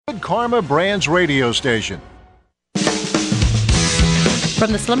Good Karma Brands radio station.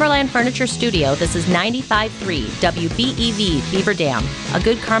 From the Slumberland Furniture Studio, this is 95.3 WBEV Beaver Dam, a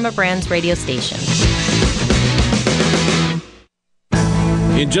Good Karma Brands radio station.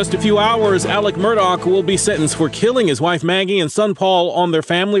 In just a few hours, Alec Murdaugh will be sentenced for killing his wife Maggie and son Paul on their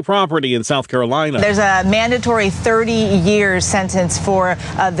family property in South Carolina. There's a mandatory 30-year sentence for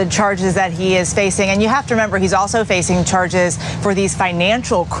the charges that he is facing. And you have to remember, he's also facing charges for these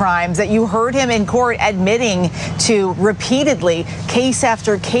financial crimes that you heard him in court admitting to repeatedly, case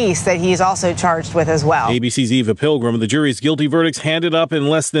after case, that he's also charged with as well. ABC's Eva Pilgrim. The jury's guilty verdicts handed up in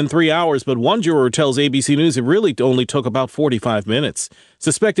less than 3 hours, but one juror tells ABC News it really only took about 45 minutes.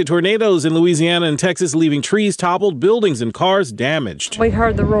 Suspected tornadoes in Louisiana and Texas, leaving trees toppled, buildings and cars damaged. We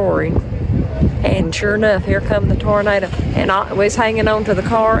heard the roaring, and sure enough, here come the tornado. And I was hanging on to the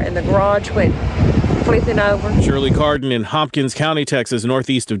car, and the garage went flipping over. Shirley Carden in Hopkins County, Texas,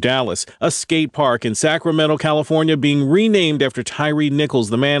 northeast of Dallas. A skate park in Sacramento, California, being renamed after Tyree Nichols,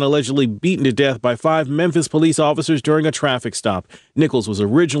 the man allegedly beaten to death by 5 Memphis police officers during a traffic stop. Nichols was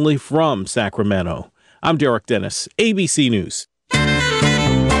originally from Sacramento. I'm Derek Dennis, ABC News.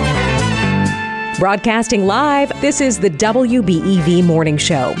 Broadcasting live, this is the WBEV Morning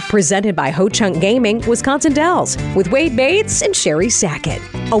Show, presented by Ho Chunk Gaming, Wisconsin Dells, with Wade Bates and Sherry Sackett.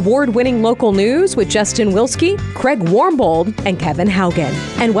 Award-winning local news with Justin Wilski, Craig Warmbold, and Kevin Haugen.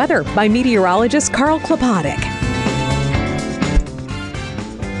 And weather by meteorologist Carl Klopodic.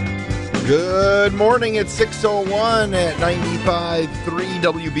 Good morning. It's 6:01 at 95.3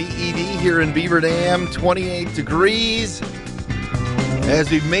 WBEV here in Beaver Dam, 28 degrees.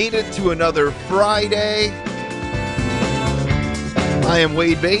 As we've made it to another Friday, I am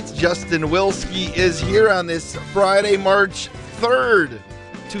Wade Bates. Justin Wilski is here on this Friday, March 3rd,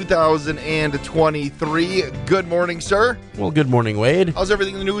 2023. Good morning, sir. Well, good morning, Wade. How's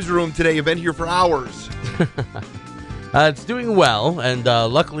everything in the newsroom today? You've been here for hours. It's doing well, and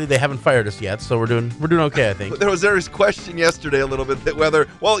luckily they haven't fired us yet, so we're doing okay, I think. There was question yesterday a little bit that whether,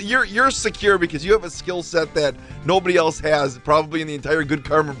 well, you're secure because you have a skill set that nobody else has, probably in the entire Good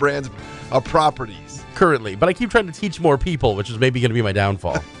Karma Brands properties. Currently, but I keep trying to teach more people, which is maybe going to be my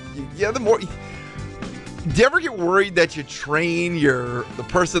downfall. Yeah, do you ever get worried that you train the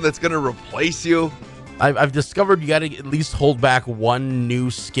person that's going to replace you? I've discovered you got to at least hold back one new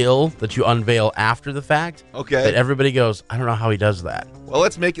skill that you unveil after the fact. Okay. That everybody goes, I don't know how he does that. Well,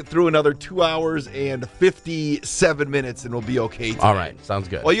 let's make it through another 2 hours and 57 minutes, and we'll be okay today. All right, sounds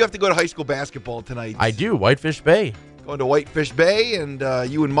good. Well, you have to go to high school basketball tonight. I do, Whitefish Bay. Going to Whitefish Bay, and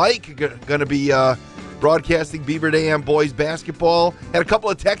you and Mike are going to be broadcasting Beaver Dam boys basketball. Had a couple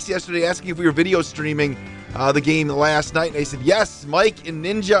of texts yesterday asking if we were video streaming the game last night, and they said, yes, Mike and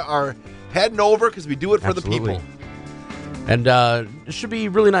Ninja are heading over because we do it for Absolutely. the people. And it should be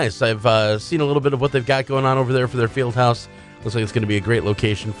really nice. I've seen a little bit of what they've got going on over there for their field house. Looks like it's going to be a great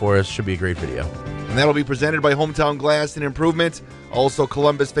location for us. Should be a great video. And that'll be presented by Hometown Glass and Improvement, also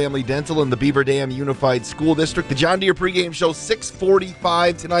Columbus Family Dental and the Beaver Dam Unified School District. The John Deere pregame show,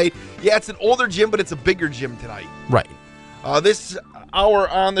 6:45 tonight. Yeah, it's an older gym, but it's a bigger gym tonight. Right. This hour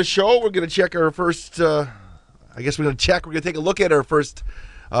on the show, we're going to check our first, we're going to take a look at our first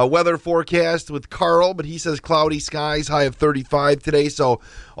weather forecast with Carl, but he says cloudy skies, high of 35 today. So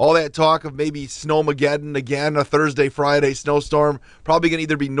all that talk of maybe snowmageddon again, a Thursday, Friday snowstorm, probably going to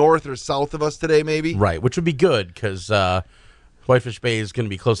either be north or south of us today, maybe. Right, which would be good because Whitefish Bay is going to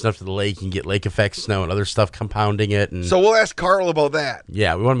be close enough to the lake. You can get lake effect snow and other stuff compounding it. And so we'll ask Carl about that.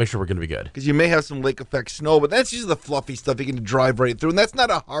 Yeah, we want to make sure we're going to be good. Because you may have some lake effect snow, but that's usually the fluffy stuff you can drive right through, and that's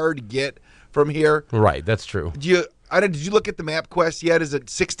not a hard get from here. Right, that's true. Did you look at the MapQuest yet? Is it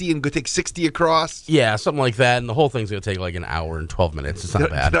 60 and go take 60 across? Yeah, something like that. And the whole thing's going to take like an hour and 12 minutes. It's not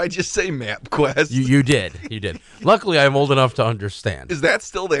bad. Did I just say MapQuest? You did. You did. Luckily, I'm old enough to understand. Is that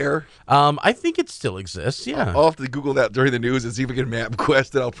still there? I think it still exists, yeah. I'll have to Google that during the news and see if we can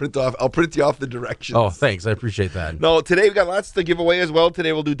MapQuest it. I'll print you off the directions. Oh, thanks. I appreciate that. No, today we've got lots to give away as well.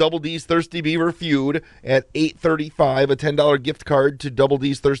 Today we'll do Double D's Thirsty Beaver Feud at 8:35. A $10 gift card to Double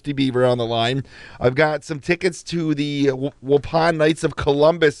D's Thirsty Beaver on the line. I've got some tickets to the Waupun Knights of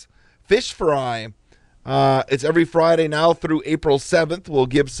Columbus Fish Fry. It's every Friday now through April 7th. We'll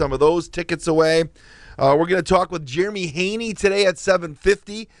give some of those tickets away. We're going to talk with Jeremy Haney today at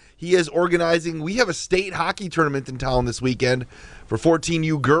 7:50. He is organizing. We have a state hockey tournament in town this weekend for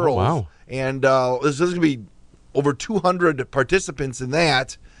 14U girls. Oh, wow. And there's going to be over 200 participants in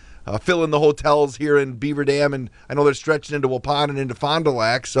that. fill in the hotels here in Beaver Dam, and I know they're stretching into Waupun and into Fond du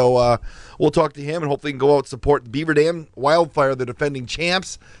Lac, so we'll talk to him and hopefully can go out and support Beaver Dam Wildfire, the defending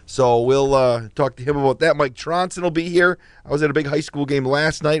champs. So we'll talk to him about that. Mike Tronson will be here. I was at a big high school game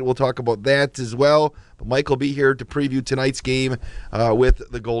last night. We'll talk about that as well. But Mike will be here to preview tonight's game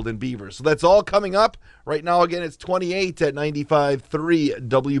with the Golden Beavers. So that's all coming up. Right now, again, it's 28 at 95.3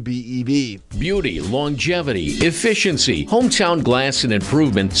 WBEV. Beauty, longevity, efficiency. Hometown Glass and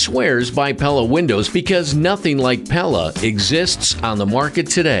Improvement swears by Pella Windows because nothing like Pella exists on the market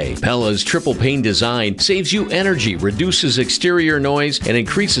today. Pella's triple pane design saves you energy, reduces exterior noise, and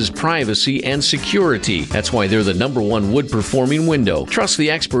increases privacy and security. That's why they're the #1 wood-performing window. Trust the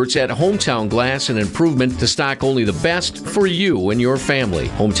experts at Hometown Glass and Improvement to stock only the best for you and your family.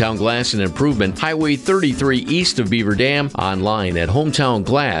 Hometown Glass and Improvement, Highway 33 east of Beaver Dam, online at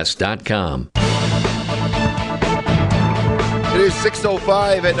hometownglass.com. It is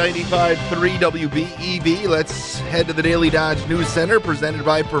 6:05 at 95.3 WBEV. Let's head to the Daily Dodge News Center, presented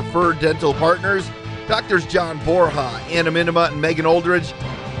by Preferred Dental Partners. Doctors John Borja, Anna Minima, and Megan Oldridge.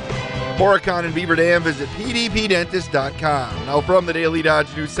 Horicon and Beaver Dam, visit pdpdentist.com. Now from the Daily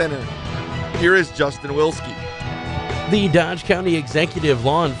Dodge News Center, here is Justin Wilski. The Dodge County Executive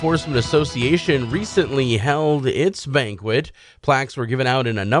Law Enforcement Association recently held its banquet. Plaques were given out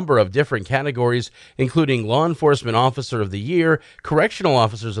in a number of different categories, including Law Enforcement Officer of the Year, Correctional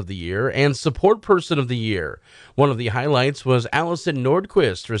Officers of the Year, and Support Person of the Year. One of the highlights was Allison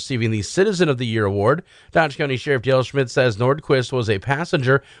Nordquist receiving the Citizen of the Year award. Dodge County Sheriff Dale Schmidt says Nordquist was a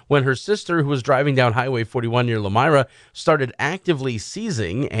passenger when her sister, who was driving down Highway 41 near Lamira, started actively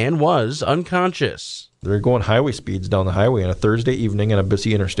seizing and was unconscious. They're going highway speeds down the highway on a Thursday evening on a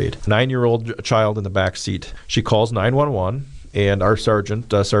busy interstate. 9-year-old child in the back seat. She calls 911, and our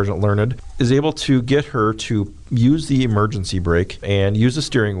sergeant, Sergeant Learned, is able to get her to use the emergency brake and use the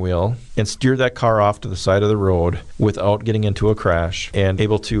steering wheel and steer that car off to the side of the road without getting into a crash, and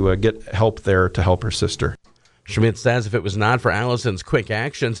able to get help there to help her sister. Schmidt says if it was not for Allison's quick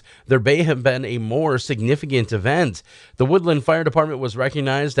actions, there may have been a more significant event. The Woodland Fire Department was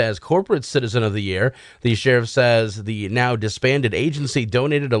recognized as Corporate Citizen of the Year. The sheriff says the now disbanded agency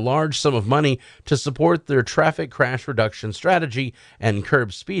donated a large sum of money to support their traffic crash reduction strategy and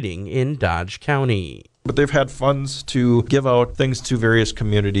curb speeding in Dodge County. But they've had funds to give out things to various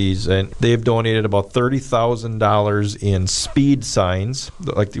communities, and they've donated about $30,000 in speed signs,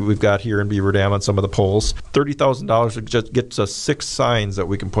 like we've got here in Beaver Dam on some of the poles. $30,000 just gets us 6 signs that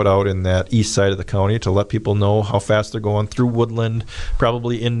we can put out in that east side of the county to let people know how fast they're going through Woodland,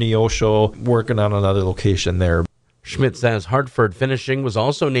 probably in Neosho, working on another location there. Schmidt says Hartford Finishing was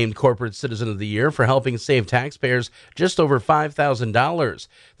also named Corporate Citizen of the Year for helping save taxpayers just over $5,000.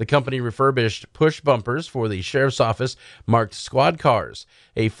 The company refurbished push bumpers for the sheriff's office marked squad cars.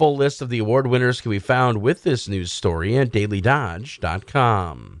 A full list of the award winners can be found with this news story at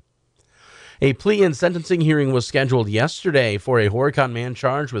dailydodge.com. A plea and sentencing hearing was scheduled yesterday for a Horicon man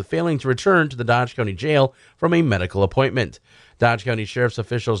charged with failing to return to the Dodge County Jail from a medical appointment. Dodge County Sheriff's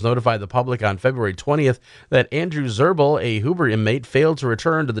officials notified the public on February 20th that Andrew Zerbel, a Huber inmate, failed to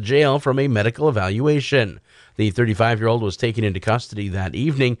return to the jail from a medical evaluation. The 35-year-old was taken into custody that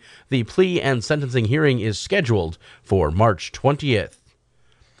evening. The plea and sentencing hearing is scheduled for March 20th.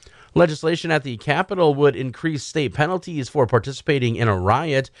 Legislation at the Capitol would increase state penalties for participating in a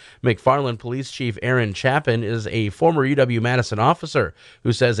riot. McFarland Police Chief Aaron Chapin is a former UW-Madison officer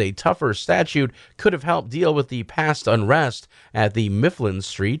who says a tougher statute could have helped deal with the past unrest at the Mifflin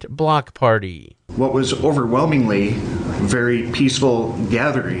Street block party. What was overwhelmingly very peaceful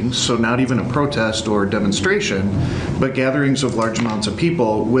gatherings, so not even a protest or demonstration, but gatherings of large amounts of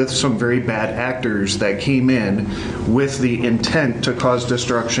people with some very bad actors that came in with the intent to cause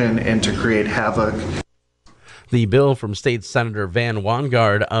destruction and to create havoc. The bill from State Senator Van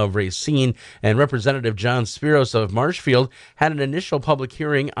Wangard of Racine and Representative John Spiros of Marshfield had an initial public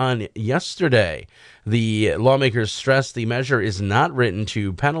hearing on yesterday. The lawmakers stressed the measure is not written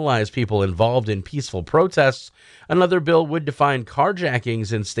to penalize people involved in peaceful protests. Another bill would define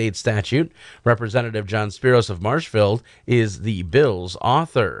carjackings in state statute. Representative John Spiros of Marshfield is the bill's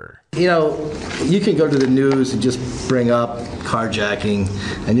author. You know, you can go to the news and just bring up carjacking,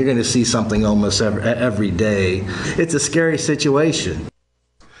 and you're going to see something almost every day. It's a scary situation.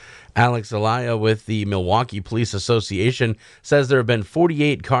 Alex Alaya with the Milwaukee Police Association says there have been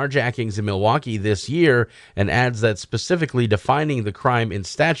 48 carjackings in Milwaukee this year and adds that specifically defining the crime in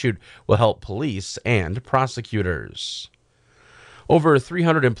statute will help police and prosecutors. Over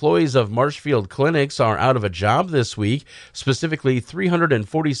 300 employees of Marshfield Clinics are out of a job this week. Specifically,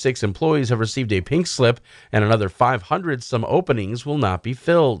 346 employees have received a pink slip, and another 500 some openings will not be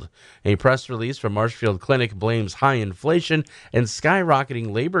filled. A press release from Marshfield Clinic blames high inflation and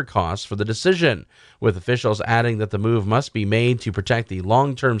skyrocketing labor costs for the decision, with officials adding that the move must be made to protect the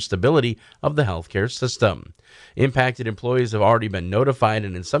long-term stability of the healthcare system. Impacted employees have already been notified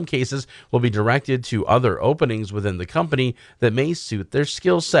and in some cases will be directed to other openings within the company that may suit their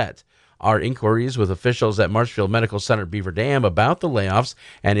skill set. Our inquiries with officials at Marshfield Medical Center Beaver Dam about the layoffs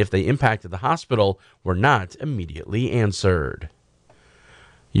and if they impacted the hospital were not immediately answered.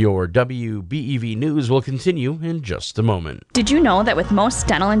 Your WBEV news will continue in just a moment. Did you know that with most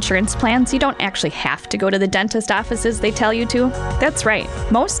dental insurance plans, you don't actually have to go to the dentist offices they tell you to? That's right.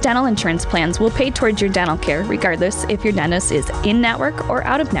 Most dental insurance plans will pay towards your dental care regardless if your dentist is in-network or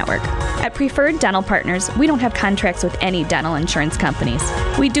out-of-network. At Preferred Dental Partners, we don't have contracts with any dental insurance companies.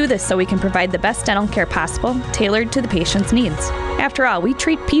 We do this so we can provide the best dental care possible, tailored to the patient's needs. After all, we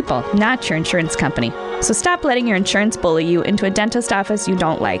treat people, not your insurance company. So stop letting your insurance bully you into a dentist office you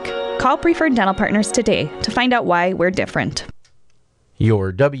don't like. Call Preferred Dental Partners today to find out why we're different.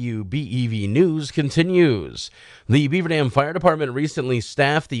 Your WBEV news continues. The Beaver Dam Fire Department recently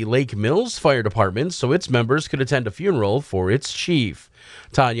staffed the Lake Mills Fire Department so its members could attend a funeral for its chief.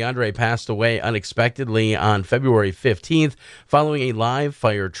 Todd Yandre passed away unexpectedly on February 15th following a live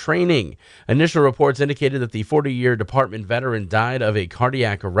fire training. Initial reports indicated that the 40-year department veteran died of a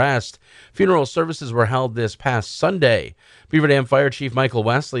cardiac arrest. Funeral services were held this past Sunday. Beaver Dam Fire Chief Michael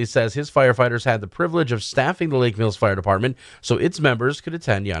Wesley says his firefighters had the privilege of staffing the Lake Mills Fire Department so its members could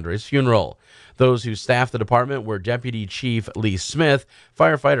attend Yandre's funeral. Those who staffed the department were Deputy Chief Lee Smith,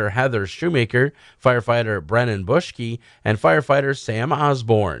 firefighter Heather Shoemaker, firefighter Brennan Bushke, and firefighter Sam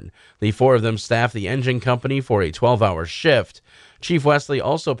Osborne. The four of them staffed the engine company for a 12-hour shift. Chief Wesley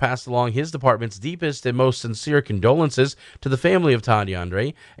also passed along his department's deepest and most sincere condolences to the family of Todd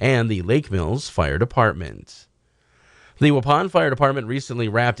Yandre and the Lake Mills Fire Department. The Waupun Fire Department recently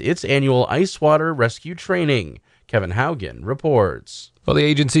wrapped its annual ice water rescue training. Kevin Haugen reports. Well, the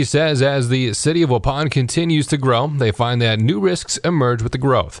agency says as the city of Waupun continues to grow, they find that new risks emerge with the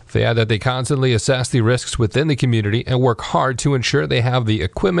growth. They add that they constantly assess the risks within the community and work hard to ensure they have the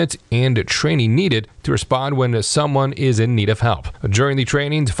equipment and training needed to respond when someone is in need of help. During the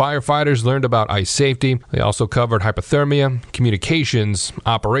training, firefighters learned about ice safety. They also covered hypothermia, communications,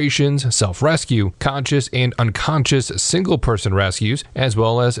 operations, self-rescue, conscious and unconscious single-person rescues, as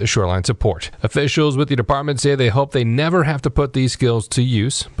well as shoreline support. Officials with the department say they hope they never have to put these skills to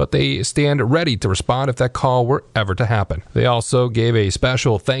use, but they stand ready to respond if that call were ever to happen. They also gave a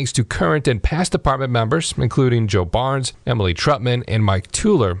special thanks to current and past department members, including Joe Barnes, Emily Trutman, and Mike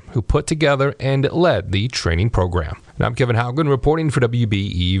Tuller, who put together and led the training program. And I'm Kevin Haugen reporting for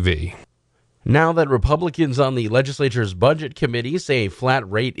WBEV. Now that Republicans on the legislature's budget committee say a flat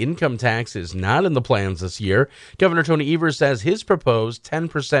rate income tax is not in the plans this year, Governor Tony Evers says his proposed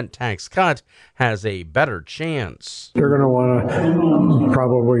 10% tax cut has a better chance. They're going to want to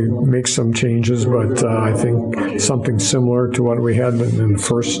probably make some changes, but I think something similar to what we had in the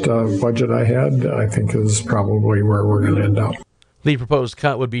first budget I had, I think is probably where we're going to end up. The proposed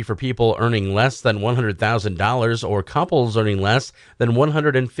cut would be for people earning less than $100,000 or couples earning less than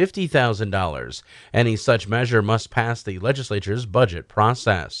 $150,000. Any such measure must pass the legislature's budget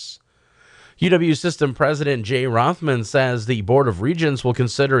process. UW System President Jay Rothman says the Board of Regents will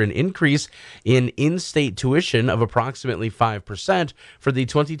consider an increase in in-state tuition of approximately 5% for the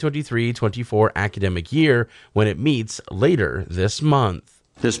 2023-24 academic year when it meets later this month.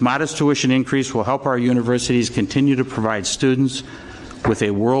 This modest tuition increase will help our universities continue to provide students with a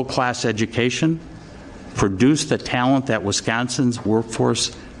world-class education, produce the talent that Wisconsin's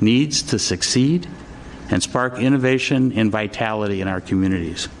workforce needs to succeed, and spark innovation and vitality in our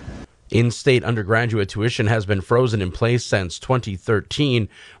communities. In-state undergraduate tuition has been frozen in place since 2013.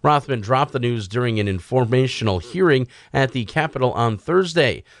 Rothman dropped the news during an informational hearing at the Capitol on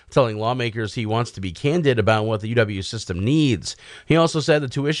Thursday, telling lawmakers he wants to be candid about what the UW system needs. He also said the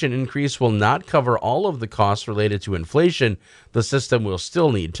tuition increase will not cover all of the costs related to inflation. The system will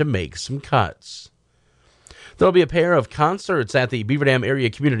still need to make some cuts. There'll be a pair of concerts at the Beaver Dam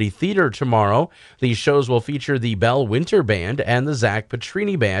Area Community Theater tomorrow. These shows will feature the Bell Winter Band and the Zach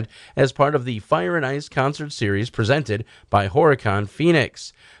Petrini Band as part of the Fire and Ice concert series presented by Horicon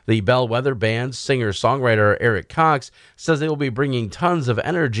Phoenix. The Bellwether Band's singer-songwriter Eric Cox says they will be bringing tons of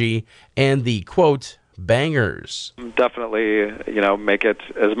energy and the, quote, bangers. Definitely, make it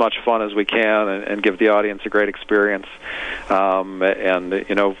as much fun as we can and give the audience a great experience.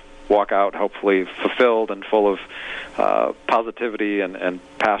 walk out hopefully fulfilled and full of positivity and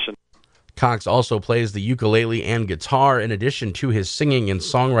passion. Cox also plays the ukulele and guitar in addition to his singing and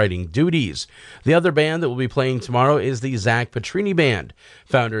songwriting duties. The other band that will be playing tomorrow is the Zach Petrini Band.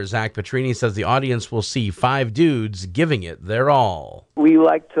 Founder Zach Petrini says the audience will see 5 dudes giving it their all. We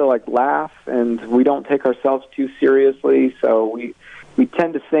like to laugh, and we don't take ourselves too seriously, so we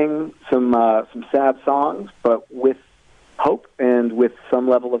tend to sing some sad songs, but with hope and with some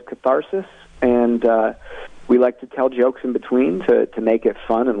level of catharsis, and we like to tell jokes in between to make it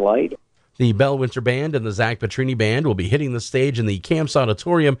fun and light. The Bellwinter Band and the Zach Petrini Band will be hitting the stage in the Camps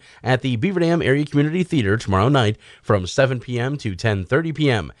Auditorium at the Beaver Dam Area Community Theater tomorrow night from 7 p.m. to 10:30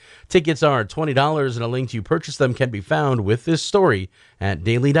 p.m. Tickets are $20, and a link to purchase them can be found with this story at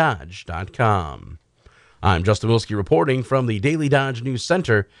dailydodge.com. I'm Justin Wilski reporting from the Daily Dodge News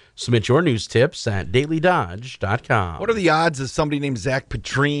Center. Submit your news tips at dailydodge.com. What are the odds of somebody named Zach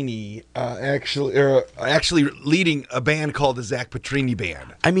Petrini actually leading a band called the Zach Petrini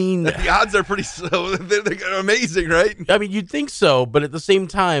Band? I mean, the odds are pretty they're amazing, right? I mean, you'd think so, but at the same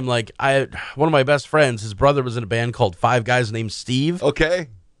time, one of my best friends, his brother was in a band called Five Guys Named Steve. Okay.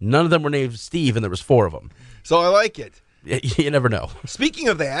 None of them were named Steve, and there was 4 of them. So I like it. You never know. Speaking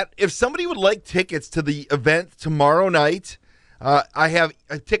of that, if somebody would like tickets to the event tomorrow night, I have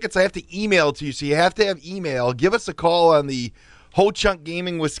tickets I have to email to you, so you have to have email. Give us a call on the Ho-Chunk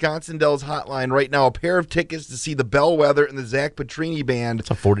Gaming Wisconsin Dells hotline right now. A pair of tickets to see the Bellwether and the Zach Petrini Band. It's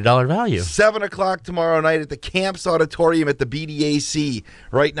a $40 value. 7 o'clock tomorrow night at the Camps Auditorium at the BDAC.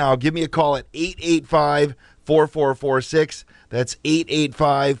 Right now, give me a call at 885-4446. That's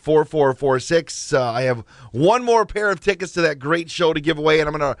 885-4446. I have one more pair of tickets to that great show to give away, and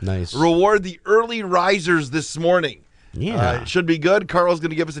I'm going to reward the early risers this morning. Yeah. It should be good. Carl's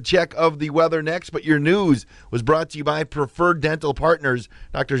going to give us a check of the weather next, but your news was brought to you by Preferred Dental Partners,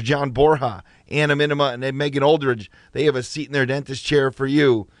 Drs. John Borja, Anna Minima, and Megan Oldridge. They have a seat in their dentist chair for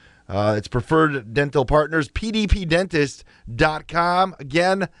you. It's Preferred Dental Partners, pdpdentist.com.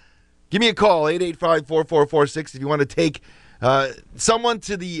 Again, give me a call, 885-4446, if you want to take someone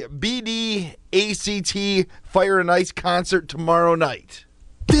to the BDACT Fire and Ice concert tomorrow night.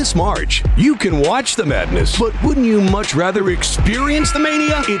 This March, you can watch the madness, but wouldn't you much rather experience the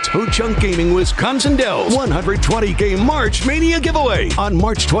mania? It's Ho-Chunk Gaming Wisconsin Dells 120-game March Mania giveaway. On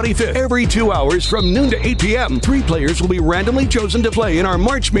March 25th, every 2 hours from noon to 8 p.m., 3 players will be randomly chosen to play in our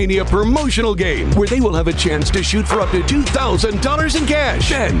March Mania promotional game, where they will have a chance to shoot for up to $2,000 in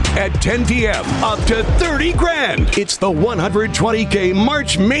cash. Then, at 10 p.m., up to $30,000. It's the 120K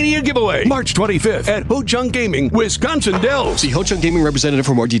March Mania giveaway. March 25th at Ho-Chunk Gaming Wisconsin Dells. See Ho-Chunk Gaming representative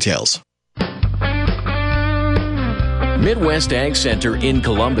for more details. Midwest Ag Center in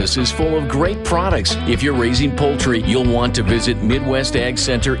Columbus is full of great products. If you're raising poultry, you'll want to visit Midwest Ag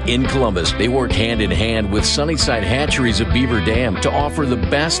Center in Columbus. They work hand in hand with Sunnyside Hatcheries of Beaver Dam to offer the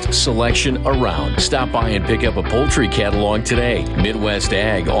best selection around. Stop by and pick up a poultry catalog today. Midwest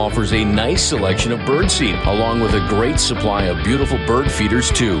Ag offers a nice selection of birdseed, along with a great supply of beautiful bird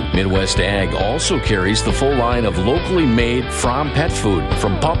feeders too. Midwest Ag also carries the full line of locally made From pet food.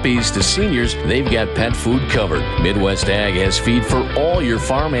 From puppies to seniors, they've got pet food covered. Midwest Ag has feed for all your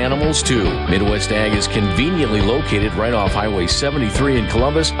farm animals too. Midwest Ag is conveniently located right off Highway 73 in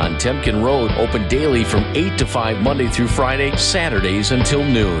Columbus on Temkin Road, open daily from 8 to 5 Monday through Friday, Saturdays until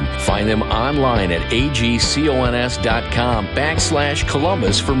noon. Find them online at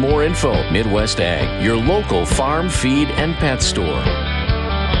agcons.com/Columbus for more info. Midwest Ag, your local farm, feed, and pet store.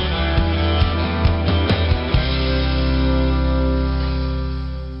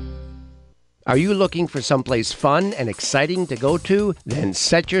 Are you looking for someplace fun and exciting to go to? Then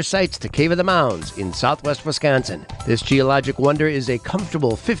set your sights to Cave of the Mounds in southwest Wisconsin. This geologic wonder is a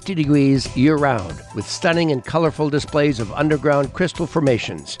comfortable 50 degrees year-round, with stunning and colorful displays of underground crystal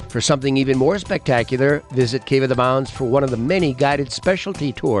formations. For something even more spectacular, visit Cave of the Mounds for one of the many guided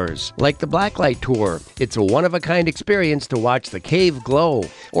specialty tours, like the Blacklight Tour. It's a one-of-a-kind experience to watch the cave glow,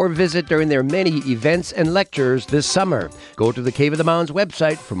 or visit during their many events and lectures this summer. Go to the Cave of the Mounds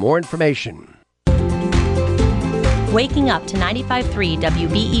website for more information. Waking up to 95.3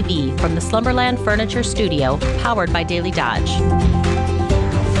 WBEV from the Slumberland Furniture Studio, powered by Daily Dodge.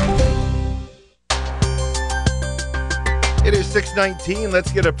 It is 6:19.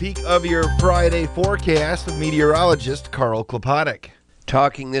 Let's get a peek of your Friday forecast with meteorologist Carl Klopottek.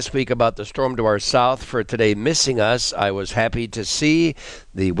 Talking this week about the storm to our south for today missing us, I was happy to see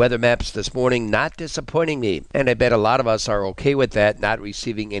the weather maps this morning not disappointing me. And I bet a lot of us are okay with that, not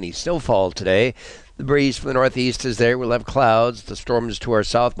receiving any snowfall today. The breeze from the northeast is there. We'll have clouds. The storms to our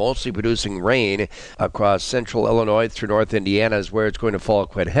south, mostly producing rain across central Illinois through north Indiana is where it's going to fall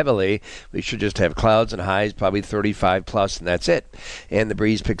quite heavily. We should just have clouds and highs, probably 35 plus, and that's it. And the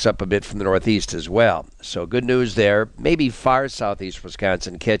breeze picks up a bit from the northeast as well. So good news there. Maybe far southeast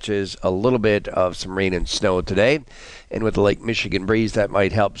Wisconsin catches a little bit of some rain and snow today. And with the Lake Michigan breeze, that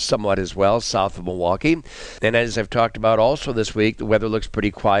might help somewhat as well, south of Milwaukee. And as I've talked about also this week, the weather looks pretty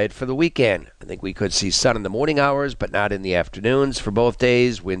quiet for the weekend. I think we could see sun in the morning hours, but not in the afternoons for both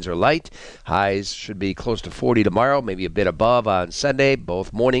days. Winds are light. Highs should be close to 40 tomorrow, maybe a bit above on Sunday.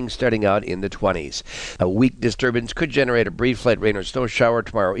 Both mornings starting out in the 20s. A weak disturbance could generate a brief light rain or snow shower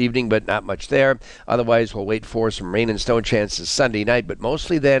tomorrow evening, but not much there. Otherwise, we'll wait for some rain and snow chances Sunday night, but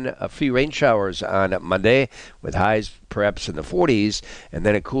mostly then a few rain showers on Monday with highs perhaps in the 40s, and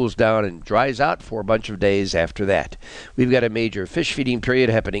then it cools down and dries out for a bunch of days after that. We've got a major fish feeding period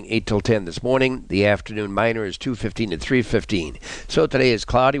happening 8 till 10 this morning. The afternoon minor is 2:15 to 3:15. So today is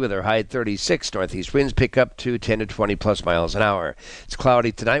cloudy with our high at 36. Northeast winds pick up to 10 to 20 plus miles an hour. It's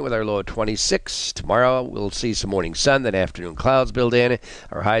cloudy tonight with our low at 26. Tomorrow we'll see some morning sun, then afternoon clouds build in.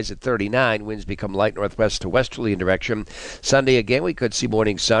 Our highs at 39. Winds become light northwest to westerly in direction. Sunday again we could see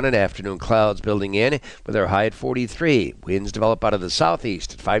morning sun and afternoon clouds building in with our high at 43. Winds develop out of the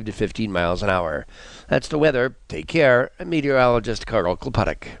southeast at 5 to 15 miles an hour. That's the weather. Take care. I'm meteorologist Carl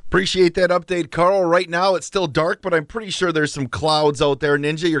Klopottek. Appreciate that update, Carl. Right now it's still dark, but I'm pretty sure there's some clouds out there.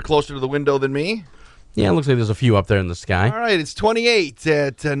 Ninja, you're closer to the window than me. Yeah, it looks like there's a few up there in the sky. All right, it's 28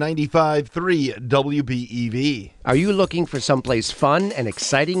 at 95.3 WBEV. Are you looking for someplace fun and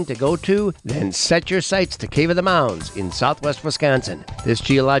exciting to go to? Then set your sights to Cave of the Mounds in southwest Wisconsin. This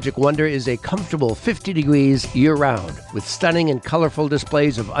geologic wonder is a comfortable 50 degrees year-round with stunning and colorful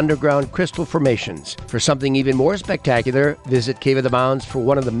displays of underground crystal formations. For something even more spectacular, visit Cave of the Mounds for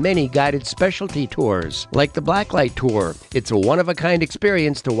one of the many guided specialty tours, like the Blacklight Tour. It's a one-of-a-kind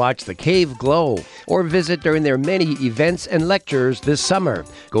experience to watch the cave glow, or visit during their many events and lectures this summer.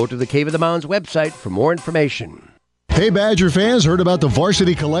 Go to the Cave of the Mounds website for more information. Hey Badger fans, heard about the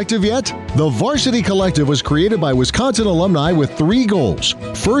Varsity Collective yet? The Varsity Collective was created by Wisconsin alumni with 3 goals.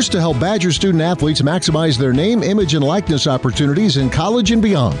 First, to help Badger student athletes maximize their name, image, and likeness opportunities in college and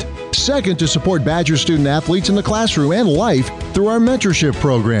beyond. Second, to support Badger student athletes in the classroom and life through our mentorship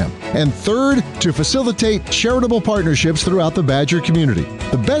program. And third, to facilitate charitable partnerships throughout the Badger community.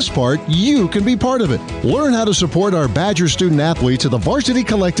 The best part, you can be part of it. Learn how to support our Badger student athletes at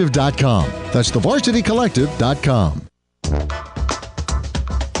thevarsitycollective.com. That's thevarsitycollective.com.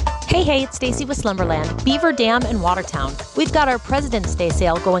 Hey, it's Stacy with Slumberland, Beaver Dam in Watertown. We've got our President's Day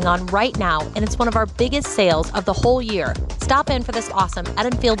sale going on right now, and it's one of our biggest sales of the whole year. Stop in for this awesome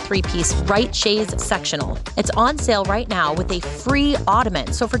Edenfield 3-piece Right Shays sectional. It's on sale right now with a free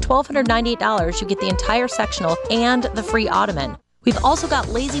ottoman. So for $1,298, you get the entire sectional and the free ottoman. We've also got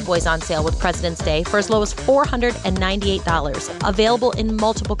Lazy Boys on sale with President's Day for as low as $498. Available in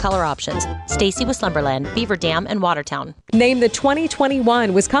multiple color options. Stacy with Slumberland, Beaver Dam, and Watertown. Named the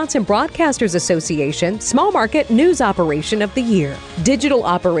 2021 Wisconsin Broadcasters Association Small Market News Operation of the Year, Digital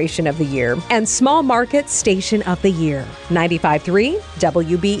Operation of the Year, and Small Market Station of the Year. 95.3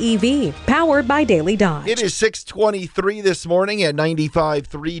 WBEV, powered by Daily Dodge. It is 6:23 this morning at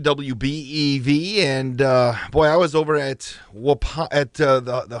 95.3 WBEV, and boy, I was over at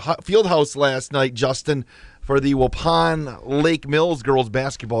the field house last night, Justin, for the Waupun Lake Mills girls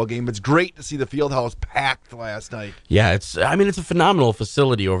basketball game. It's great to see the field house packed last night. Yeah, it's a phenomenal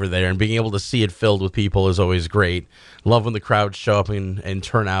facility over there, and being able to see it filled with people is always great. Love when the crowds show up and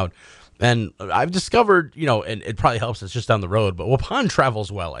turn out. And I've discovered, and it probably helps, it's just down the road, but Waupun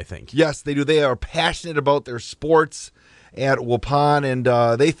travels well, I think. Yes, they do. They are passionate about their sports at Waupun,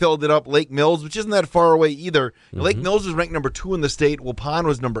 and they filled it up. Lake Mills, which isn't that far away either. Mm-hmm. Lake Mills was ranked number 2 in the state. Waupun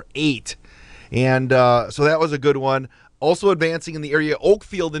was number 8. And so that was a good one. Also advancing in the area,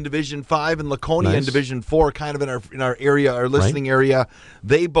 Oakfield in Division 5 and Laconia in Division 4, kind of in our area, our listening area.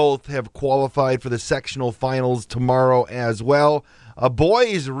 They both have qualified for the sectional finals tomorrow as well.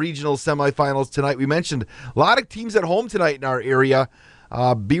 Boys regional semifinals tonight. We mentioned a lot of teams at home tonight in our area.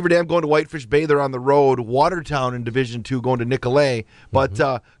 Beaver Dam going to Whitefish Bay. They're on the road. Watertown in Division 2 going to Nicolet. But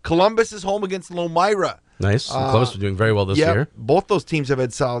Columbus is home against Lomira. Nice. Columbus are doing very well this year. Both those teams have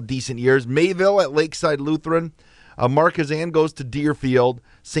had solid, decent years. Mayville at Lakeside Lutheran. Marquezan goes to Deerfield.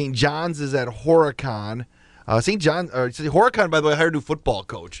 St. John's is at Horicon. Horicon, by the way, hired a new football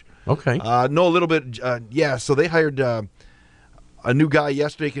coach. Okay. Know a little bit. So they hired a new guy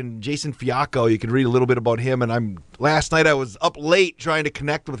yesterday, Jason Fiacco. You can read a little bit about him. And last night I was up late trying to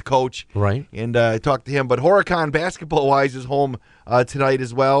connect with Coach. Right. And I talked to him. But Horicon, basketball-wise, is home tonight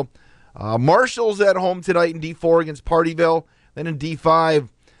as well. Marshall's at home tonight in D4 against Partyville. Then in D5,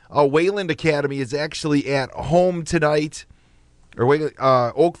 Wayland Academy is actually at home tonight.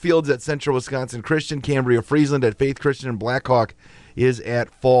 Oakfield's at Central Wisconsin Christian. Cambria Friesland at Faith Christian. And Blackhawk is at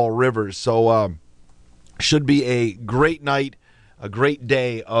Fall Rivers. So should be a great night, a great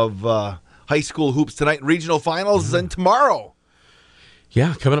day of high school hoops tonight. Regional finals and tomorrow.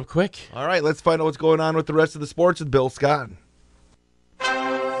 Yeah, coming up quick. All right, let's find out what's going on with the rest of the sports with Bill Scott.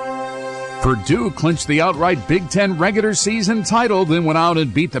 Purdue clinched the outright Big Ten regular season title, then went out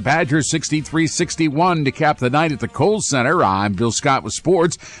and beat the Badgers 63-61 to cap the night at the Kohl Center. I'm Bill Scott with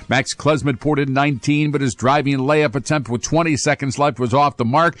sports. Max Klesmit poured in 19, but his driving layup attempt with 20 seconds left was off the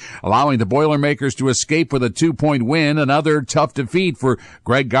mark, allowing the Boilermakers to escape with a 2-point win. Another tough defeat for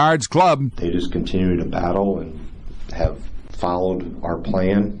Greg Gard's club. They just continue to battle and have followed our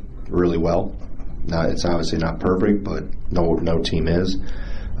plan really well. Now, it's obviously not perfect, but no team is.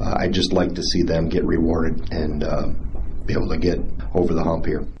 I just like to see them get rewarded and be able to get over the hump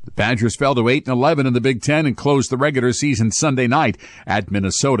here. The Badgers fell to 8-11 in the Big Ten and closed the regular season Sunday night at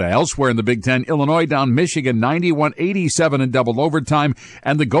Minnesota. Elsewhere in the Big Ten, Illinois down Michigan 91-87 in double overtime,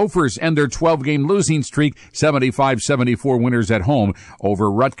 and the Gophers end their 12-game losing streak 75-74 winners at home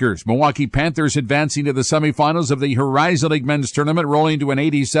over Rutgers. Milwaukee Panthers advancing to the semifinals of the Horizon League men's tournament, rolling to an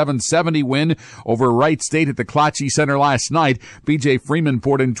 87-70 win over Wright State at the Klotzy Center last night. B.J. Freeman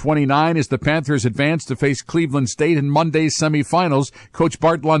poured in 29 as the Panthers advanced to face Cleveland State in Monday's semifinals. Coach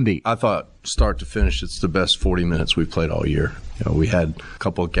Bart Lundy. I thought start to finish, it's the best 40 minutes we've played all year. We had a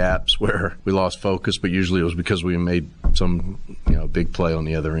couple of gaps where we lost focus, but usually it was because we made some big play on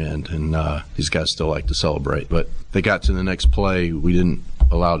the other end, and these guys still like to celebrate. But they got to the next play. We didn't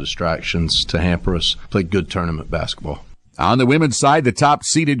allow distractions to hamper us. Played good tournament basketball. On the women's side, the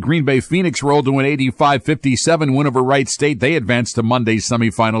top-seeded Green Bay Phoenix rolled to an 85-57 win over Wright State. They advanced to Monday's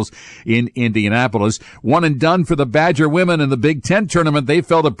semifinals in Indianapolis. One and done for the Badger women in the Big Ten tournament. They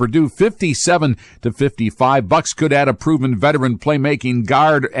fell to Purdue 57-55. Bucks could add a proven veteran playmaking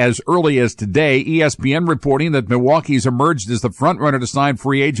guard as early as today. ESPN reporting that Milwaukee's emerged as the frontrunner to sign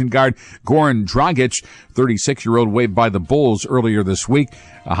free agent guard Goran Dragic, 36-year-old, waived by the Bulls earlier this week.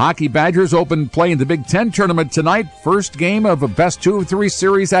 Hockey Badgers open play in the Big Ten tournament tonight. First game of a best 2 of 3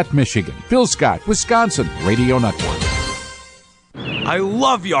 series at Michigan. Bill Scott, Wisconsin Radio Network. I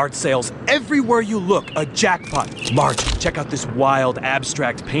love yard sales. Everywhere you look, a jackpot. Marge, check out this wild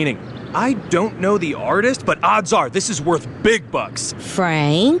abstract painting. I don't know the artist, but odds are this is worth big bucks.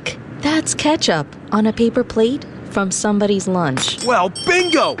 Frank, that's ketchup on a paper plate from somebody's lunch. Well,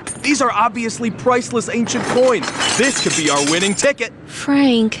 bingo! These are obviously priceless ancient coins. This could be our winning ticket.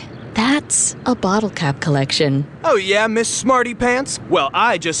 Frank, that's a bottle cap collection. Oh yeah, Miss Smarty Pants? Well,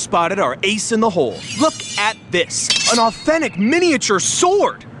 I just spotted our ace in the hole. Look at this. An authentic miniature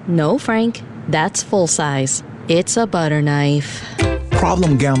sword. No, Frank, that's full size. It's a butter knife.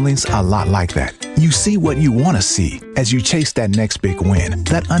 Problem gambling's a lot like that. You see what you want to see as you chase that next big win,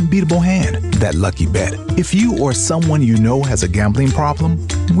 that unbeatable hand, that lucky bet. If you or someone you know has a gambling problem,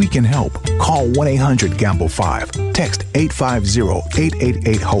 we can help. Call 1-800-GAMBLE-5, text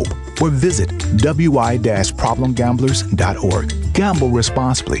 850-888-HOPE, or visit wi-problemgamblers.org. Gamble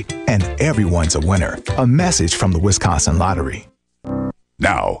responsibly, and everyone's a winner. A message from the Wisconsin Lottery.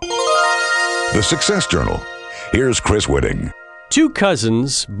 Now, the Success Journal. Here's Chris Whitting. Two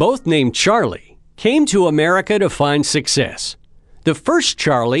cousins, both named Charlie, came to America to find success. The first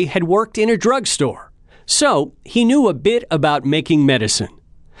Charlie had worked in a drugstore, so he knew a bit about making medicine.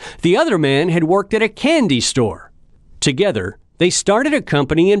 The other man had worked at a candy store. Together, they started a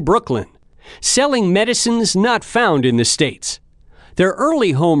company in Brooklyn, selling medicines not found in the States. Their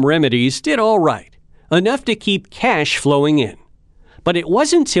early home remedies did all right, enough to keep cash flowing in. But it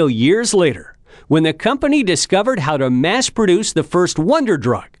wasn't until years later, when the company discovered how to mass-produce the first wonder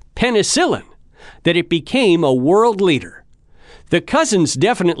drug, penicillin, that it became a world leader. The cousins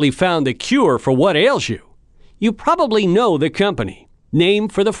definitely found the cure for what ails you. You probably know the company,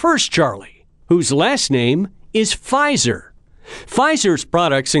 named for the first Charlie, whose last name is Pfizer. Pfizer's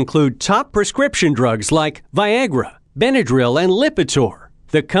products include top prescription drugs like Viagra, Benadryl, and Lipitor.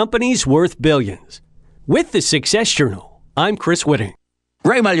 The company's worth billions. With the Success Journal, I'm Chris Whitting.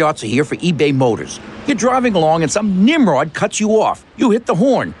 Ray Magliozzi here for eBay Motors. You're driving along and some nimrod cuts you off. You hit the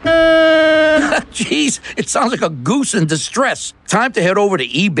horn. Jeez, it sounds like a goose in distress. Time to head over to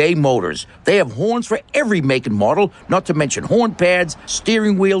eBay Motors. They have horns for every make and model, not to mention horn pads,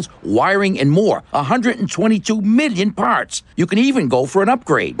 steering wheels, wiring, and more. 122 million parts. You can even go for an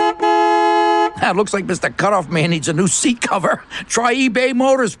upgrade. Now, looks like Mr. Cutoff Man needs a new seat cover. Try eBay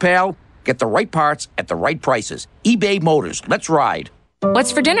Motors, pal. Get the right parts at the right prices. eBay Motors. Let's ride.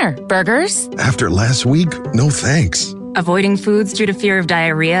 What's for dinner? Burgers? After last week, no thanks. Avoiding foods due to fear of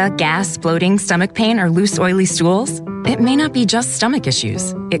diarrhea, gas, bloating, stomach pain, or loose, oily stools? It may not be just stomach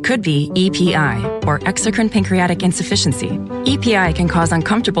issues. It could be EPI, or exocrine pancreatic insufficiency. EPI can cause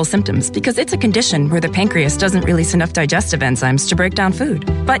uncomfortable symptoms because it's a condition where the pancreas doesn't release enough digestive enzymes to break down food.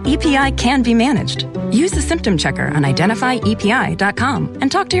 But EPI can be managed. Use the symptom checker on identifyepi.com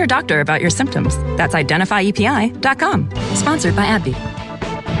and talk to your doctor about your symptoms. That's identifyepi.com. Sponsored by AbbVie.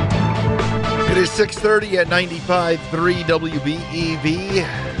 It is 6:30 at 95.3 WBEV.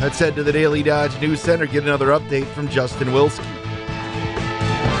 Let's head to the Daily Dodge News Center, get another update from Justin Wilski.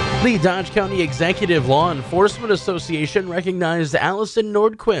 The Dodge County Executive Law Enforcement Association recognized Allison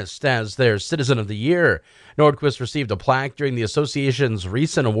Nordquist as their Citizen of the Year. Nordquist received a plaque during the association's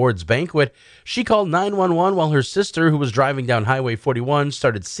recent awards banquet. She called 911 while her sister, who was driving down Highway 41,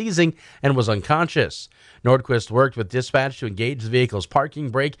 started seizing and was unconscious. Nordquist worked with dispatch to engage the vehicle's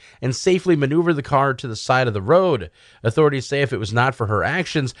parking brake and safely maneuver the car to the side of the road. Authorities say if it was not for her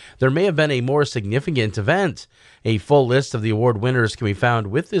actions, there may have been a more significant event. A full list of the award winners can be found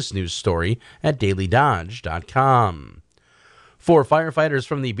with this news story at dailydodge.com. 4 firefighters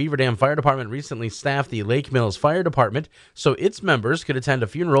from the Beaver Dam Fire Department recently staffed the Lake Mills Fire Department so its members could attend a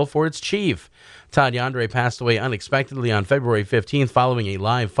funeral for its chief. Todd Yandere passed away unexpectedly on February 15th following a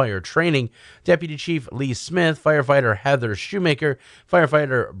live fire training. Deputy Chief Lee Smith, firefighter Heather Shoemaker,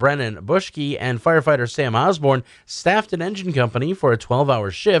 firefighter Brennan Bushke, and firefighter Sam Osborne staffed an engine company for a 12-hour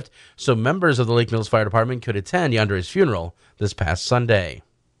shift so members of the Lake Mills Fire Department could attend Yandere's funeral this past Sunday.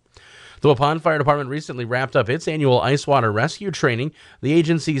 The Waupun Fire Department recently wrapped up its annual ice water rescue training. The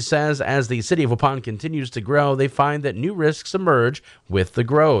agency says as the city of Waupun continues to grow, they find that new risks emerge with the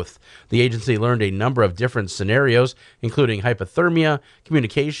growth. The agency learned a number of different scenarios, including hypothermia,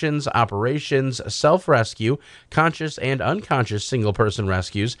 communications, operations, self-rescue, conscious and unconscious single-person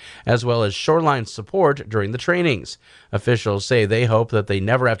rescues, as well as shoreline support during the trainings. Officials say they hope that they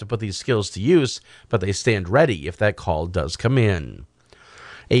never have to put these skills to use, but they stand ready if that call does come in.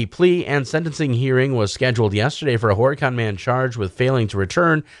 A plea and sentencing hearing was scheduled yesterday for a Horicon man charged with failing to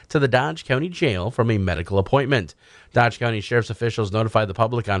return to the Dodge County Jail from a medical appointment. Dodge County Sheriff's officials notified the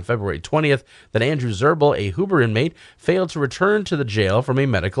public on February 20th that Andrew Zerbel, a Huber inmate, failed to return to the jail from a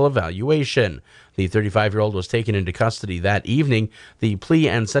medical evaluation. The 35-year-old was taken into custody that evening. The plea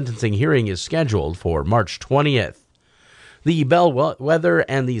and sentencing hearing is scheduled for March 20th. The Bellwether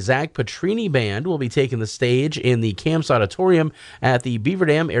and the Zach Petrini Band will be taking the stage in the Camps Auditorium at the Beaver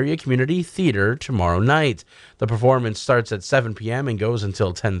Dam Area Community Theater tomorrow night. The performance starts at 7 p.m. and goes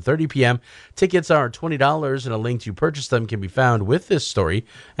until 10:30 p.m. Tickets are $20, and a link to purchase them can be found with this story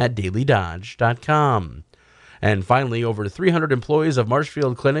at dailydodge.com. And finally, over 300 employees of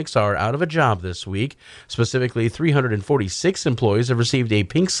Marshfield Clinics are out of a job this week. Specifically, 346 employees have received a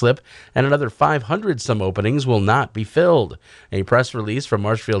pink slip, and another 500-some openings will not be filled. A press release from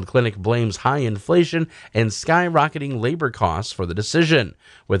Marshfield Clinic blames high inflation and skyrocketing labor costs for the decision,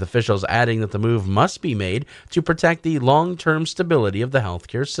 with officials adding that the move must be made to protect the long-term stability of the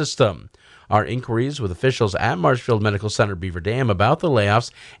healthcare system. Our inquiries with officials at Marshfield Medical Center Beaver Dam about the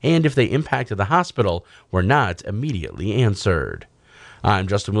layoffs and if they impacted the hospital were not immediately answered. I'm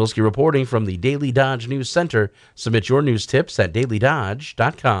Justin Wilski reporting from the Daily Dodge News Center. Submit your news tips at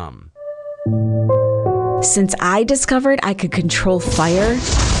dailydodge.com. Since I discovered I could control fire,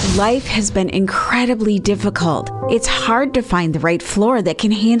 life has been incredibly difficult. It's hard to find the right floor that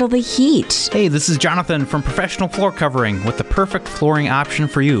can handle the heat. Hey, this is Jonathan from Professional Floor Covering with the perfect flooring option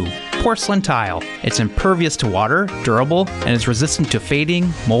for you. Porcelain tile. It's impervious to water, durable, and is resistant to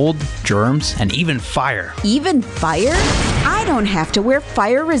fading, mold, germs, and even fire. Even fire? I don't have to wear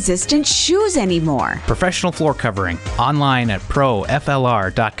fire-resistant shoes anymore. Professional Floor Covering. Online at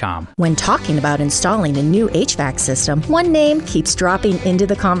proflr.com. When talking about installing a new HVAC system, one name keeps dropping into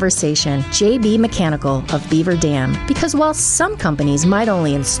the conversation: JB Mechanical of Beaver Dam. Because while some companies might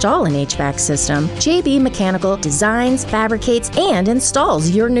only install an HVAC system, JB Mechanical designs, fabricates, and installs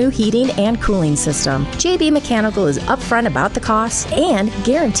your new heating and cooling system. JB Mechanical is upfront about the costs and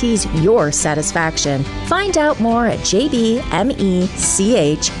guarantees your satisfaction. Find out more at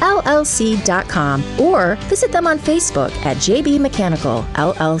jbmechllc.com or visit them on Facebook at JB Mechanical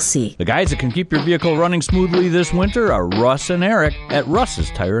LLC. The guys that can keep your vehicle running smoothly this winter are Russ and Eric at Russ's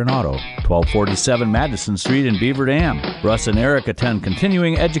Tire and Auto, 1247 Madison Street in Beaver Dam. Russ and Eric attend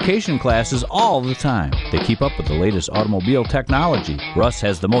continuing education classes all the time. They keep up with the latest automobile technology. Russ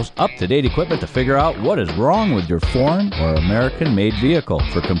has the most up-to-date equipment to figure out what is wrong with your foreign or American-made vehicle.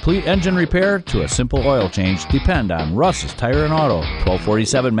 For complete engine repair to a simple oil change, depend on Russ's Tire and Auto,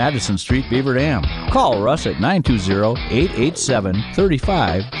 1247 Madison Street, Beaver Dam. Call Russ at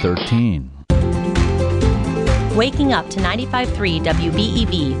 920-887-3513. Waking up to 95.3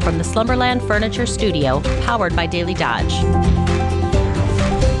 WBEV from the Slumberland Furniture Studio, powered by Daily Dodge.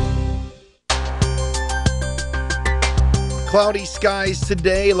 Cloudy skies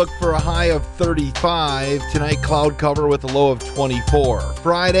today. Look for a high of 35. Tonight, cloud cover with a low of 24.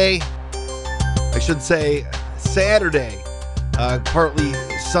 Friday, I should say Saturday, partly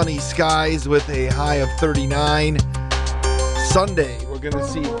sunny skies with a high of 39. Sunday, we're going to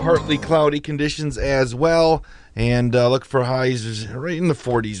see partly cloudy conditions as well. And look for highs right in the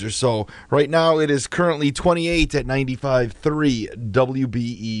 40s or so. Right now, it is currently 28 at 95.3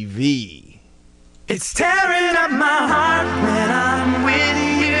 WBEV. It's tearing up my heart when I'm with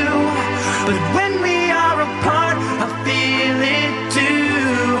you, but when we are apart, I feel it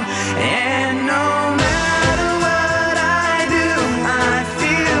too. And no matter what I do, I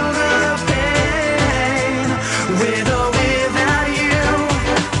feel the pain with or without you.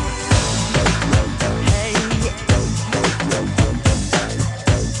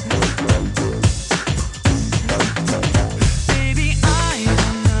 Baby, I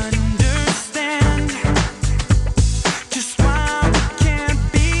don't understand just why we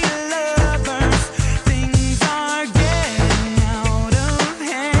can't be lovers. Things are getting out of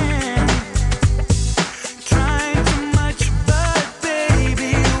hand. Trying too much, but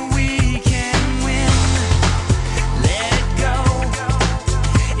baby, we can win. Let it go.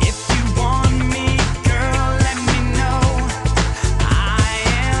 If you want me, girl, let me know. I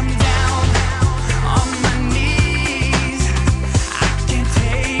am down on my knees. I can't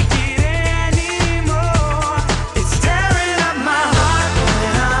take it anymore. It's tearing up my heart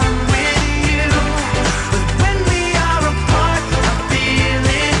when I'm with you, but when we are apart, I feel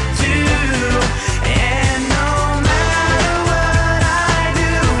it too. And no matter what I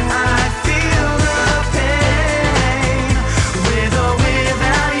do, I feel the pain with or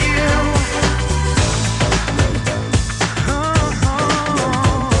without you.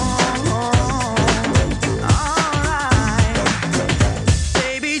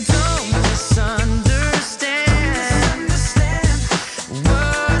 Baby, don't misunderstand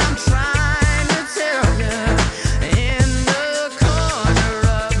what I'm trying to tell you. In the corner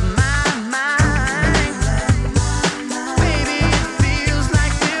of my mind, baby, it feels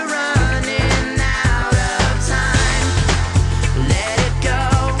like we're running out of time. Let it go.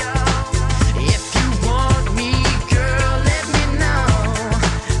 If you want me, girl, let me know.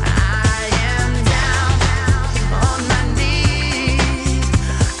 I am down on my knees.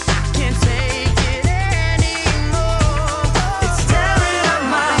 I can't take it anymore. It's tearing up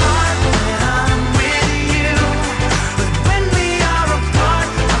my heart when I'm with you, but when we are apart,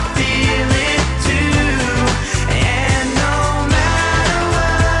 I feel it too. And no matter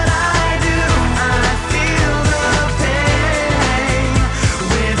what I do, I feel the pain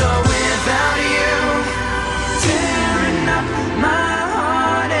with or without you. Tearing up my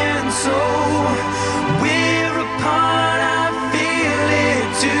heart and soul. We're apart, I feel it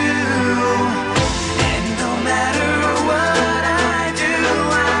too. And no matter what I do,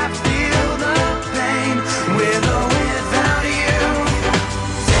 I feel the pain with or without you.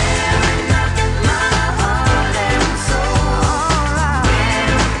 Tearing up my heart and soul.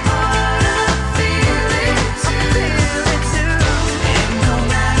 We're apart, I feel it too. And no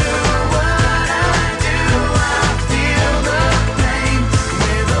matter what I do, I feel the pain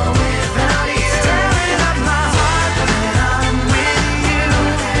with or without you. It's tearing up my heart when I'm with you,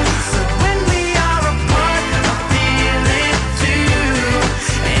 but when we are apart, I feel it too.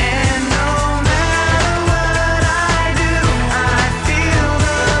 And no matter what I do, I feel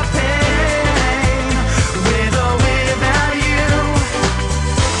the pain with or without you.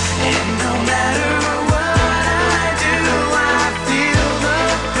 And no matter what I do, I feel the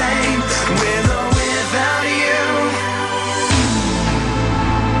pain with or without you.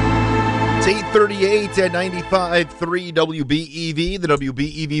 It's 8:38 at 95.3 WBEV, the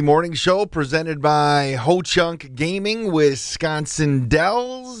WBEV Morning Show, presented by Ho-Chunk Gaming, Wisconsin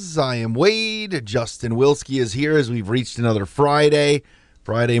Dells. I am Wade. Justin Wilski is here as we've reached another Friday,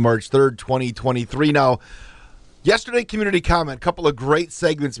 March 3rd, 2023. Now, yesterday, community comment, couple of great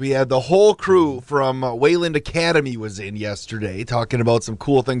segments we had. The whole crew from Wayland Academy was in yesterday, talking about some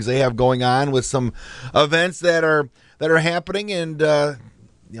cool things they have going on with some events that are happening. And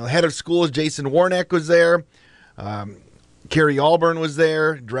head of schools Jason Warnack was there. Carrie Alburn was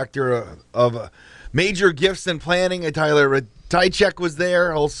there. Director of Major Gifts and Planning, Tyler Tychek was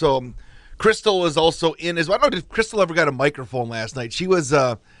there. Also, Crystal was also in as well. I don't know if Crystal ever got a microphone last night. She was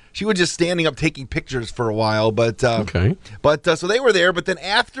She was just standing up taking pictures for a while, but okay. But so they were there. But then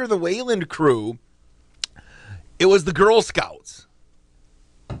after the Wayland crew, it was the Girl Scouts.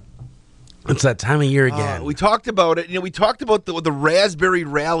 It's that time of year again. We talked about it. We talked about the raspberry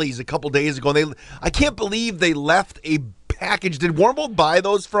rallies a couple days ago. And I can't believe they left a package. Did Warmbold buy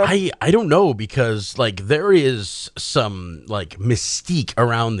those from? I don't know, because like there is some like mystique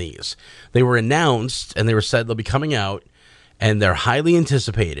around these. They were announced and they were said they'll be coming out, and they're highly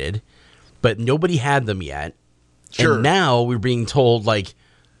anticipated, but nobody had them yet. Sure. And now we're being told like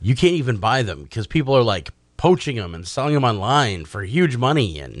you can't even buy them because people are like poaching them and selling them online for huge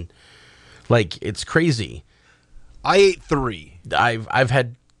money, and like it's crazy. I ate 3. I've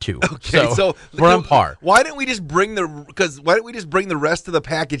had 2. Okay, so we're on par. Why didn't we just bring the rest of the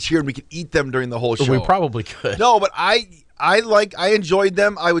package here and we could eat them during the whole show? We probably could. No, but I enjoyed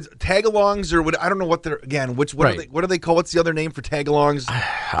them. I would tag-alongs, or I don't know what they're what are they called? What's the other name for tag-alongs?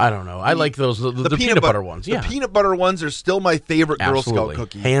 I don't know. I like those the peanut butter ones. Yeah, the peanut butter ones are still my favorite Girl Scout Absolutely.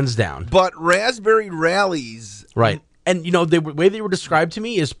 cookie, hands down. But raspberry rallies, Right. And, the way they were described to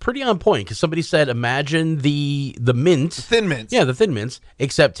me is pretty on point, because somebody said, imagine the mint. Thin mints. Yeah, the thin mints,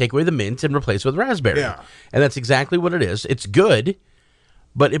 except take away the mint and replace it with raspberry. Yeah. And that's exactly what it is. It's good,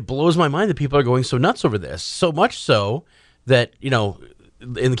 but it blows my mind that people are going so nuts over this. So much so that, in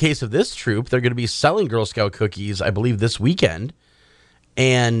the case of this troop, they're going to be selling Girl Scout cookies, I believe, this weekend.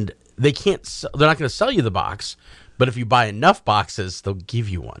 And they're not going to sell you the box. But if you buy enough boxes, they'll give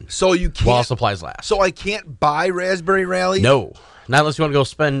you one. So you can't, while supplies last. So I can't buy raspberry rallies? No. Not unless you want to go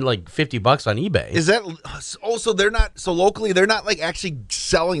spend like $50 on eBay. Is that so they're not so locally they're not like actually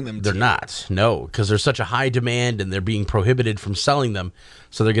selling them to They're you. not. No, because there's such a high demand and they're being prohibited from selling them.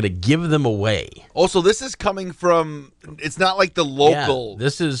 So they're going to give them away. Also, this is coming from, it's not like the local. Yeah,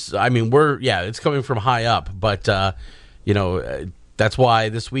 this is, it's coming from high up, but that's why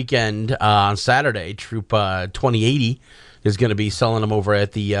this weekend on Saturday, Troop 2080 is going to be selling them over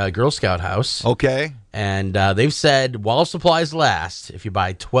at the Girl Scout house. Okay. And they've said, while supplies last, if you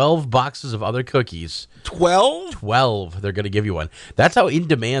buy 12 boxes of other cookies. 12? 12, they're going to give you one. That's how in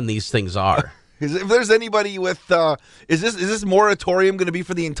demand these things are. If there's anybody with, is this moratorium going to be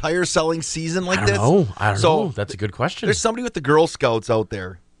for the entire selling season like this? I don't know. That's a good question. There's somebody with the Girl Scouts out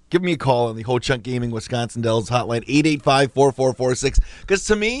there. Give me a call on the Ho Chunk Gaming Wisconsin Dells hotline, 885-4446. Because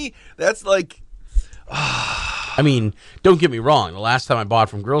to me, that's like... I mean, don't get me wrong. The last time I bought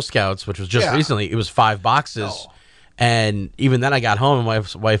from Girl Scouts, which was just recently, it was 5 boxes. No. And even then I got home and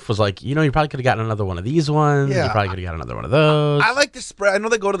my wife was like, you probably could have gotten another one of these ones. Yeah. You probably could have gotten another one of those. I like to spread. I know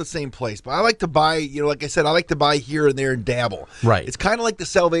they go to the same place, but I like to buy, like I said, I like to buy here and there and dabble. Right. It's kind of like the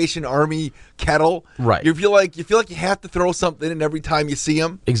Salvation Army kettle. Right. You feel like you have to throw something in every time you see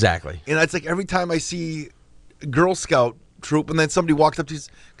them. Exactly. And it's like every time I see Girl Scout troop and then somebody walks up to you,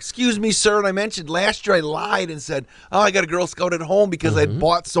 excuse me, sir, and I mentioned last year I lied and said, I got a Girl Scout at home because I'd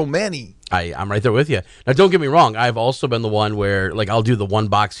bought so many. I'm right there with you. Now, don't get me wrong. I've also been the one where, like, I'll do the 1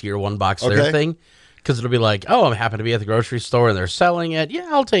 box here, 1 box there thing, because it'll be like, I happen to be at the grocery store and they're selling it. Yeah,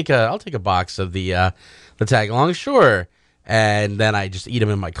 I'll take a box of the tag along, sure. And then I just eat them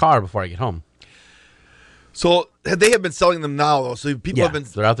in my car before I get home. So they have been selling them now, though. So people have been.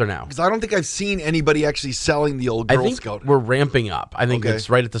 They're out there now. Because I don't think I've seen anybody actually selling the old Girl Scout. We're ramping up. I think it's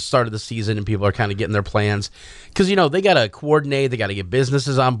right at the start of the season, and people are kind of getting their plans. Because, they got to coordinate. They got to get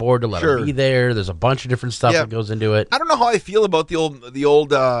businesses on board to let them be there. There's a bunch of different stuff that goes into it. I don't know how I feel about the old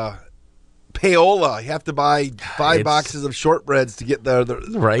payola. You have to buy 5 boxes of shortbreads to get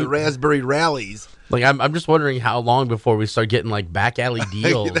the raspberry rallies. Like, I'm just wondering how long before we start getting, like, back alley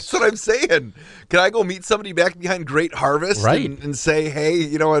deals. That's what I'm saying. Can I go meet somebody back behind Great Harvest and say,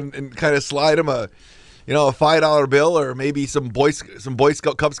 hey, and kind of slide them a $5 bill or maybe some Boy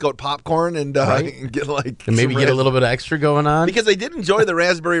Scout, Cub Scout popcorn and get like... And maybe get a little bit of extra going on? Because I did enjoy the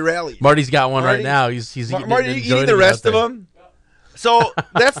raspberry rally. Marty's got one right now. He's Marty, you eating the rest of them? So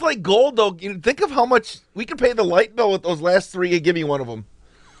that's like gold, though. Think of how much we could pay the light bill with those last 3. Give me one of them.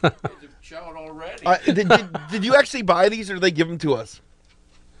 Out already. Did you actually buy these, or did they give them to us?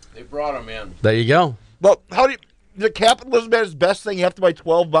 They brought them in. There you go. Well, the capitalism at its best thing, you have to buy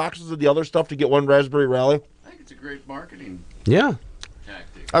 12 boxes of the other stuff to get 1 raspberry rally? I think it's a great marketing tactic.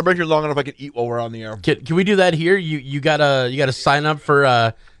 I've been here long enough I can eat while we're on the air. Can we do that here? You gotta sign up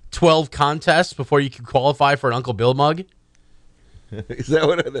for 12 contests before you can qualify for an Uncle Bill mug? Is that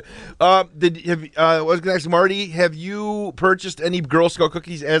what I was going to ask Marty, have you purchased any Girl Scout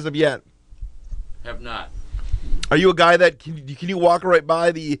cookies as of yet? Have not. Are you a guy that can you walk right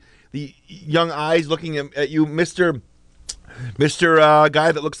by the young eyes looking at you, Mr. Mr.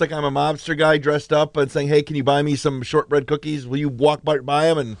 Guy that looks like I'm a mobster guy dressed up and saying, hey, can you buy me some shortbread cookies? Will you walk by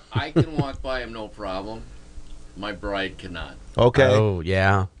him? And I can walk by him, no problem. My bride cannot. Okay. Oh,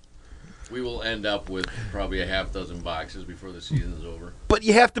 yeah. We will end up with probably a half dozen boxes before the season is over. But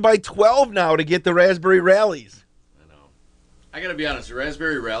you have to buy 12 now to get the raspberry rallies. I got to be honest, the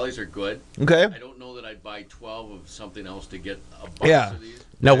raspberry rallies are good. Okay. I don't know that I'd buy 12 of something else to get a box of these.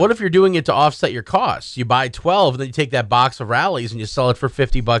 Now, what if you're doing it to offset your costs? You buy 12, and then you take that box of rallies and you sell it for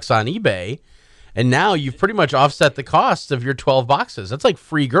 $50 on eBay, and now you've pretty much offset the cost of your 12 boxes. That's like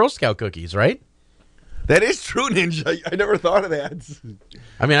free Girl Scout cookies, right? That is true, Ninja. I never thought of that.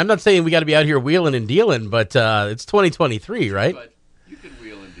 I mean, I'm not saying we got to be out here wheeling and dealing, but it's 2023, right? But you can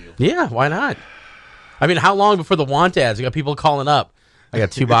wheel and deal. Yeah, why not? I mean, how long before the want ads? You got people calling up. I got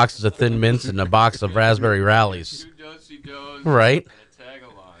 2 boxes of Thin Mints and a box of raspberry rallies. Right?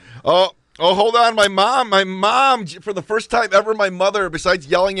 Oh, hold on. My mom, for the first time ever, my mother, besides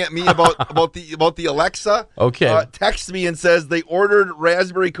yelling at me about the Alexa, texts me and says they ordered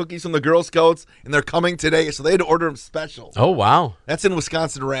raspberry cookies from the Girl Scouts and they're coming today, so they had to order them special. Oh, wow. That's in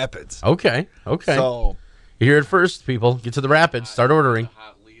Wisconsin Rapids. Okay. So you hear it first, people. Get to the Rapids. Start ordering.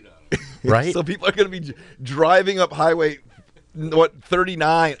 Right? So people are going to be driving up Highway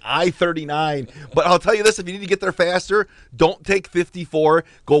 39, I-39. But I'll tell you this, if you need to get there faster, don't take 54.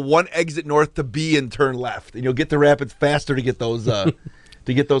 Go one exit north to B and turn left. And you'll get to Rapids faster to get those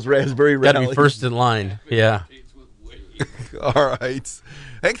raspberry rallies. Got to be first in line. Yeah. All right.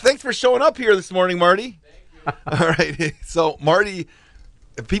 Thanks for showing up here this morning, Marty. All right. So, Marty,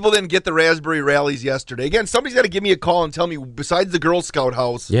 if people didn't get the raspberry rallies yesterday, again, somebody's got to give me a call and tell me, besides the Girl Scout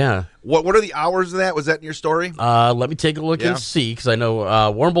house, what are the hours of that? Was that in your story? Let me take a look and see, because I know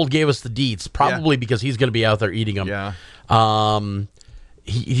Warmbold gave us the deets, probably because he's going to be out there eating them. Yeah.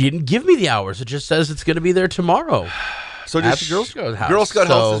 He didn't give me the hours. It just says it's going to be there tomorrow. So at the Girl Scout house. Girl Scout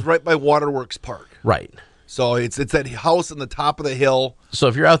house is right by Waterworks Park. Right. So it's that house on the top of the hill. So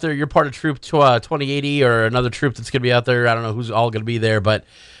if you're out there, you're part of Troop 2080 or another troop that's going to be out there. I don't know who's all going to be there, but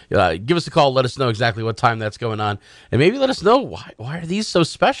give us a call. Let us know exactly what time that's going on. And maybe let us know why are these so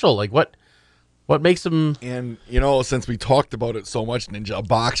special? Like what makes them... And, since we talked about it so much, Ninja, a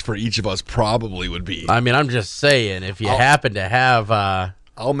box for each of us probably would be... I mean, I'm just saying, if you happen to have...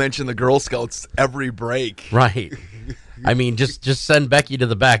 I'll mention the Girl Scouts every break. Right. I mean, just send Becky to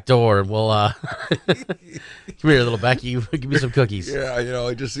the back door, and we'll come here, little Becky, give me some cookies.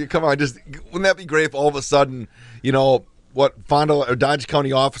 Yeah, come on, wouldn't that be great if all of a sudden, Fond or Dodge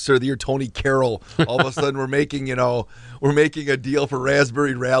County Officer of the Year Tony Carroll, all of a sudden we're making a deal for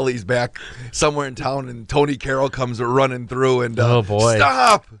raspberry rallies back somewhere in town, and Tony Carroll comes running through, and oh boy,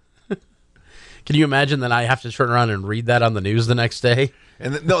 stop! Can you imagine that I have to turn around and read that on the news the next day?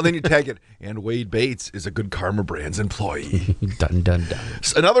 And then you tag it, and Wade Bates is a good Karma Brands employee. Dun, dun, dun.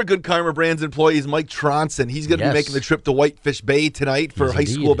 So another good Karma Brands employee is Mike Tronson. He's going to be making the trip to Whitefish Bay tonight for high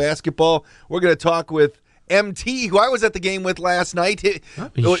school basketball. We're going to talk with MT, who I was at the game with last night. He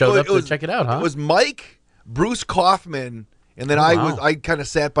showed up to check it out, huh? It was Mike, Bruce Kaufman, and then I kind of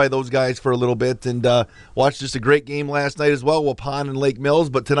sat by those guys for a little bit and watched just a great game last night as well, Waupun and Lake Mills.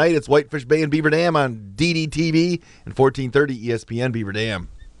 But tonight it's Whitefish Bay and Beaver Dam on DDTV and 1430 ESPN Beaver Dam.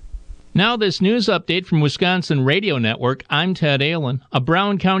 Now this news update from Wisconsin Radio Network. I'm Ted Allen. A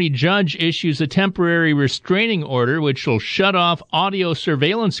Brown County judge issues a temporary restraining order which will shut off audio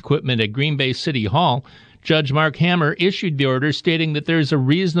surveillance equipment at Green Bay City Hall. Judge Mark Hammer issued the order stating that there is a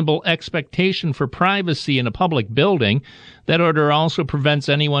reasonable expectation for privacy in a public building. That order also prevents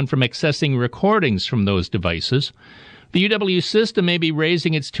anyone from accessing recordings from those devices. The UW system may be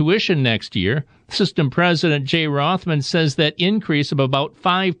raising its tuition next year. System President Jay Rothman says that increase of about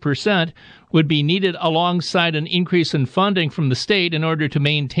 5% would be needed alongside an increase in funding from the state in order to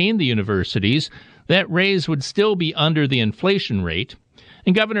maintain the universities. That raise would still be under the inflation rate.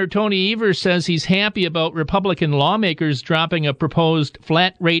 And Governor Tony Evers says he's happy about Republican lawmakers dropping a proposed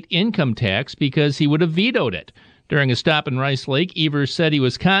flat-rate income tax because he would have vetoed it. During a stop in Rice Lake, Evers said he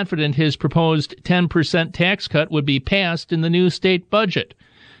was confident his proposed 10% tax cut would be passed in the new state budget.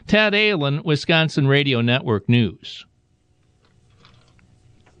 Tad Allen, Wisconsin Radio Network News.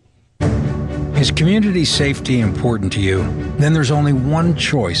 Is community safety important to you? Then there's only one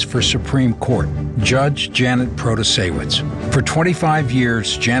choice for Supreme Court, Judge Janet Protasewicz. For 25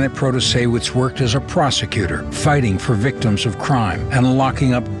 years, Janet Protasewicz worked as a prosecutor, fighting for victims of crime and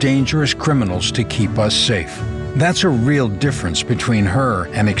locking up dangerous criminals to keep us safe. That's a real difference between her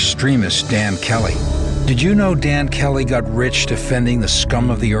and extremist Dan Kelly. Did you know Dan Kelly got rich defending the scum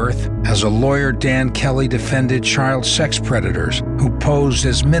of the earth? As a lawyer, Dan Kelly defended child sex predators who posed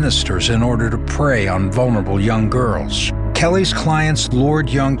as ministers in order to prey on vulnerable young girls. Kelly's clients lured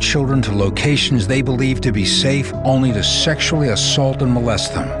young children to locations they believed to be safe only to sexually assault and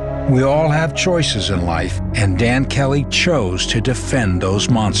molest them. We all have choices in life, and Dan Kelly chose to defend those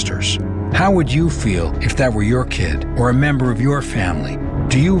monsters. How would you feel if that were your kid or a member of your family?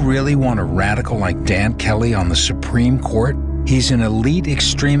 Do you really want a radical like Dan Kelly on the Supreme Court? He's an elite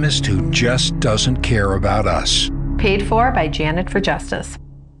extremist who just doesn't care about us. Paid for by Janet for Justice.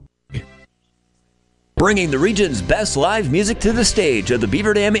 Bringing the region's best live music to the stage at the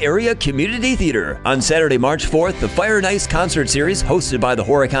Beaver Dam Area Community Theater. On Saturday, March 4th, the Fire and Ice Concert Series, hosted by the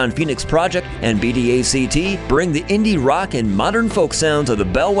Horicon Phoenix Project and BDACT, bring the indie rock and modern folk sounds of the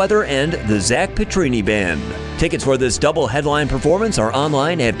Bellwether and the Zach Petrini Band. Tickets for this double headline performance are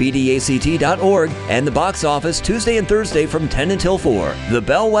online at bdact.org and the box office Tuesday and Thursday from 10 until 4. The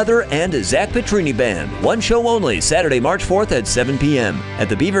Bellwether and Zach Petrini Band. One show only, Saturday, March 4th at 7 p.m. at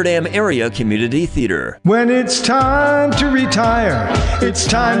the Beaver Dam Area Community Theater. When it's time to retire, it's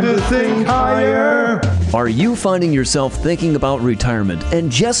time to think higher. Are you finding yourself thinking about retirement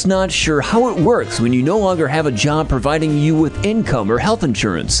and just not sure how it works when you no longer have a job providing you with income or health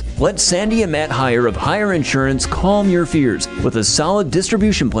insurance? Let Sandy and Matt Heyer of Heyer Insurance calm your fears with a solid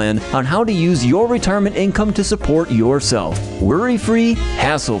distribution plan on how to use your retirement income to support yourself. Worry-free,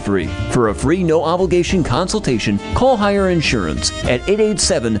 hassle-free. For a free, no-obligation consultation, call Heyer Insurance at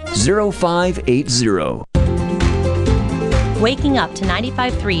 887-0580. Waking up to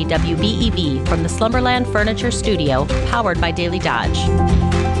 95.3 WBEV from the Slumberland Furniture Studio, powered by Daily Dodge.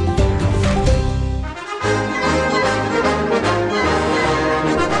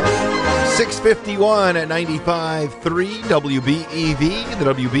 6:51 at 95.3 WBEV, the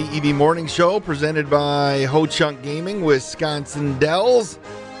WBEV Morning Show, presented by Ho Chunk Gaming, Wisconsin Dells.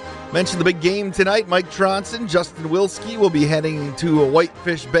 Mentioned the big game tonight. Mike Tronson, Justin Wilski will be heading to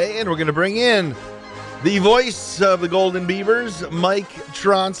Whitefish Bay, and we're going to bring in the voice of the Golden Beavers, Mike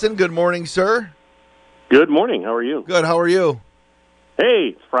Tronson. Good morning, sir. Good morning. How are you? Good. How are you? Hey,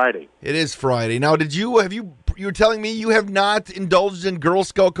 it's Friday. It is Friday. Now, you were telling me you have not indulged in Girl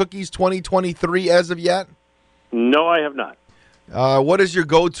Scout Cookies 2023 as of yet? No, I have not. What is your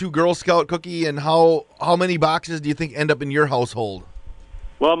go-to Girl Scout cookie, and how many boxes do you think end up in your household?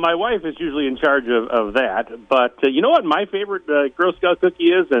 Well, my wife is usually in charge of that, but you know what my favorite Girl Scout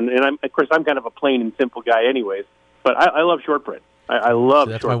cookie is? And of course, I'm kind of a plain and simple guy anyways, but I love shortbread. I love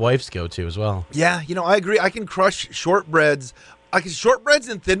That's shortbread. my wife's go-to as well. Yeah, I agree. I can crush shortbreads. Shortbreads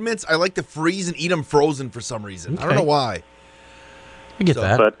and Thin Mints, I like to freeze and eat them frozen for some reason. I don't know why. I get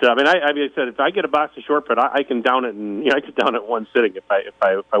that. But I mean, I said if I get a box of shortbread, I can down it and I could down it one sitting if I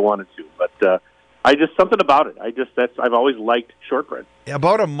wanted to. But I just something about it. I've always liked shortbread. Yeah,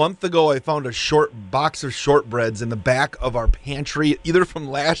 about a month ago, I found a short box of shortbreads in the back of our pantry, either from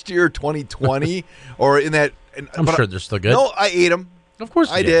last year, 2020, or in that. I'm sure they're still good. No, I ate them. Of course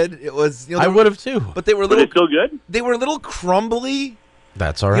I did. It was. I would have too. But they were Were they still good? They were a little crumbly.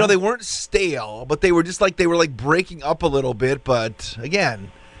 That's all right. They weren't stale, but they were just they were breaking up a little bit. But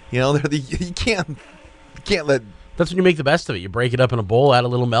again, you can't let. That's when you make the best of it. You break it up in a bowl, add a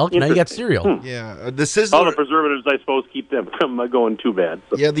little milk, and now you got cereal. Yeah, the Sizzler. All the preservatives, I suppose, keep them from going too bad.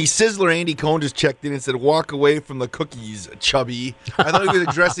 So. Yeah, the Sizzler Andy Cohn just checked in and said, "Walk away from the cookies, chubby." I thought he was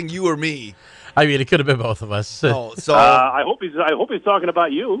addressing you or me. I mean, it could have been both of us. No, so I hope he's talking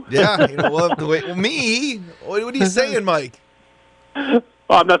about you. Yeah, we'll have to wait. Well, me? What are you saying, Mike? Well,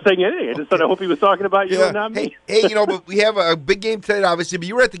 I'm not saying anything. I just said I hope he was talking about you and not me. Hey, but we have a big game tonight, obviously. But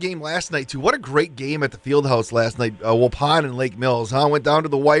you were at the game last night too. What a great game at the Fieldhouse last night. Waupun and Lake Mills. Went down to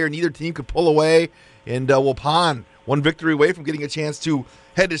the wire. Neither team could pull away, and Waupun one victory away from getting a chance to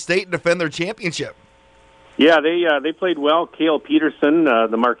head to state and defend their championship. Yeah, they played well. Kale Peterson,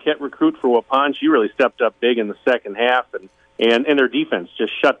 the Marquette recruit for Waupun, she really stepped up big in the second half, and their defense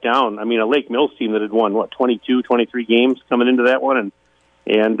just shut down. I mean, a Lake Mills team that had won 22, 23 games coming into that one,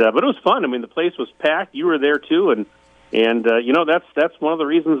 but it was fun. I mean, the place was packed. You were there too, and that's one of the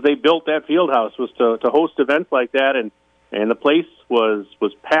reasons they built that field house was to host events like that, and the place was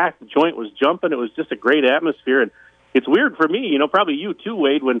packed. The joint was jumping. It was just a great atmosphere, and it's weird for me, probably you too,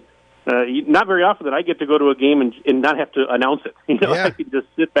 Wade, when not very often that I get to go to a game and not have to announce it. Yeah. I can just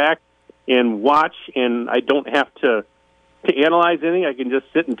sit back and watch, and I don't have to analyze anything. I can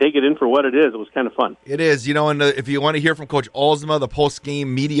just sit and take it in for what it is. It was kind of fun. It is, and if you want to hear from Coach Alsma, the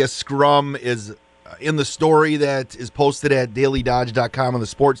post-game media scrum is in the story that is posted at dailydodge.com on the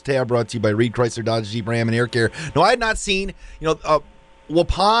sports tab, brought to you by Reed Chrysler Dodge Jeep Ram and Air Care. No, I had not seen,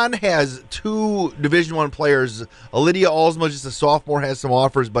 Waupun has two Division I players. Lydia Alsma, just a sophomore, has some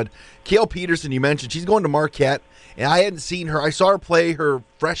offers, but Kale Peterson, you mentioned, she's going to Marquette, and I hadn't seen her. I saw her play her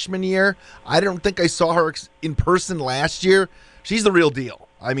freshman year. I don't think I saw her in person last year. She's the real deal.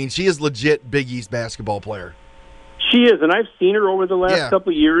 I mean, she is legit Big East basketball player. She is, and I've seen her over the last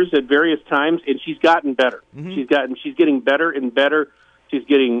couple of years at various times, and she's gotten better. She's getting better and better. She's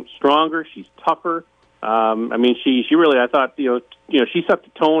getting stronger. She's tougher. I mean, she really. I thought she set the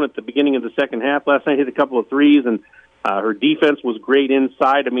tone at the beginning of the second half last night. Hit a couple of threes, and her defense was great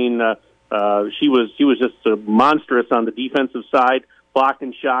inside. I mean, she was just monstrous on the defensive side,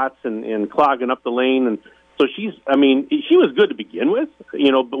 blocking shots and clogging up the lane. And so she was good to begin with,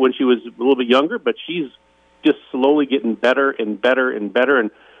 but when she was a little bit younger, but she's just slowly getting better and better and better. And,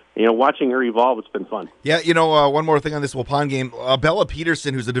 watching her evolve, it's been fun. Yeah, one more thing on this Waupun game. Bella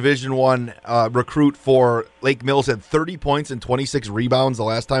Peterson, who's a Division I recruit for Lake Mills, had 30 points and 26 rebounds the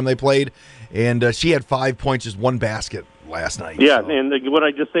last time they played. And she had 5 points, just one basket last night. Yeah, and what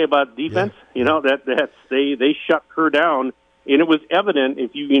I just say about defense, they shut her down. And it was evident,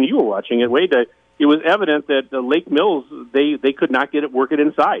 if you were watching it, Wade, it was evident that Lake Mills, they could not get it working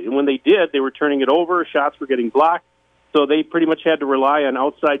inside. And when they did, they were turning it over. Shots were getting blocked. So they pretty much had to rely on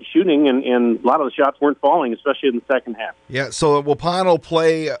outside shooting, and a lot of the shots weren't falling, especially in the second half. Yeah, so Waupun will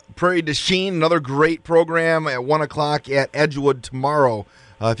play Prairie du Chien, another great program at 1 o'clock at Edgewood tomorrow,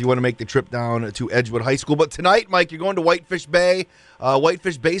 if you want to make the trip down to Edgewood High School. But tonight, Mike, you're going to Whitefish Bay.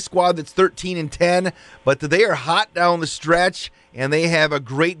 Whitefish Bay squad that's 13-10, but they are hot down the stretch, and they have a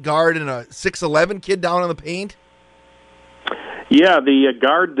great guard and a 6'11" kid down in the paint. Yeah, the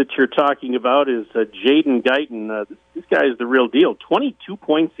guard that you're talking about is Jaden Guyton. This guy is the real deal. 22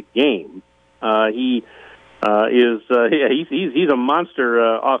 points a game. He's a monster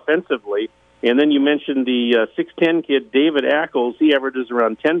offensively. And then you mentioned the 6'10" kid, David Ackles. He averages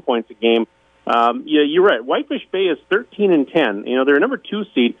around 10 points a game. Yeah, you're right. Whitefish Bay is 13-10. They're a number 2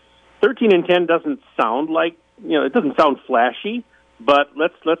 seed. 13-10 doesn't sound like it doesn't sound flashy. But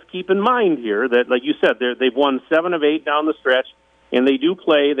let's keep in mind here that, like you said, they've won 7 of 8 down the stretch, and they do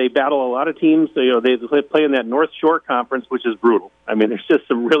play. They battle a lot of teams. They play in that North Shore Conference, which is brutal. I mean, there's just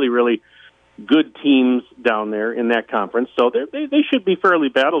some really, really good teams down there in that conference. So they should be fairly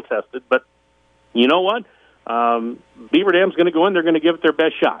battle tested. But you know what? Beaver Dam's going to go in. They're going to give it their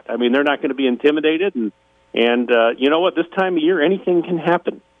best shot. I mean, they're not going to be intimidated. And you know what? This time of year, anything can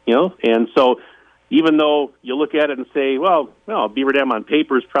happen. And so, even though you look at it and say, well, Beaver Dam on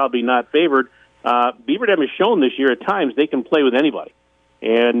paper is probably not favored, Beaver Dam has shown this year at times they can play with anybody.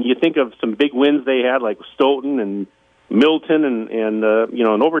 And you think of some big wins they had, like Stoughton and Milton and in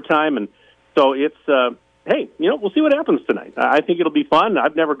overtime. And so it's, hey, we'll see what happens tonight. I think it'll be fun.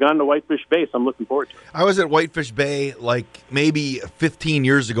 I've never gone to Whitefish Bay, so I'm looking forward to it. I was at Whitefish Bay like maybe 15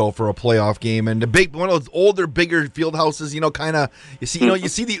 years ago for a playoff game, and one of those older, bigger field houses. You see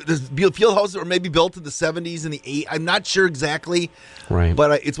the field houses that were maybe built in the 70s and the 80s. I'm not sure exactly, right?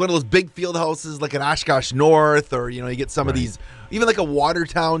 But it's one of those big field houses like at Oshkosh North, or you get some of these. Even like a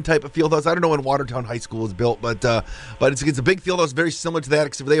Watertown type of field house. I don't know when Watertown High School was built, but it's a big field house, very similar to that,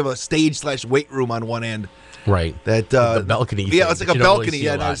 except they have a stage/weight room on one end. Right. That the balcony. Yeah, it's like a balcony.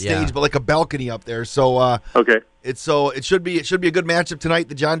 Really not a stage, but like a balcony up there. So okay. It should be a good matchup tonight.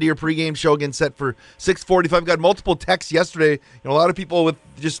 The John Deere pregame show again set for 6:45. Got multiple texts yesterday. A lot of people with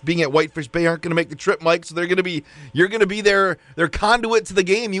just being at Whitefish Bay aren't going to make the trip, Mike. So you're going to be their conduit to the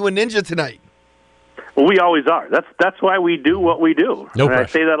game. You and Ninja tonight. Well, we always are. That's why we do what we do. No pressure. I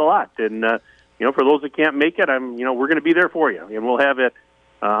say that a lot. And for those that can't make it, we're going to be there for you, and we'll have it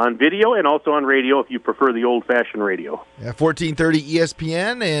on video and also on radio if you prefer the old-fashioned radio. Yeah, 1430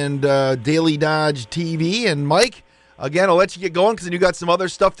 ESPN and Daily Dodge TV. And Mike, again, I'll let you get going because you got some other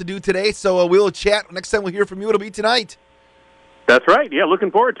stuff to do today. So we'll chat. Next time we'll hear from you, it'll be tonight. That's right. Yeah, looking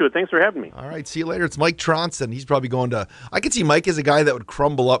forward to it. Thanks for having me. All right, see you later. It's Mike Tronson. He's probably going to. I could see Mike as a guy that would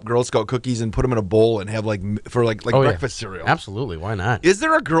crumble up Girl Scout cookies and put them in a bowl and have breakfast cereal. Absolutely, why not? Is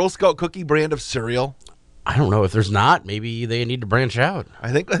there a Girl Scout cookie brand of cereal? I don't know. If there's not, maybe they need to branch out.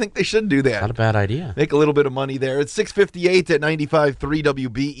 I think they should do that. Not a bad idea. Make a little bit of money there. It's 6:58 at 95.3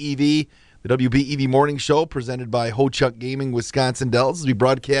 WBEV. The WBEV Morning Show presented by Ho-Chunk Gaming, Wisconsin Dells, as we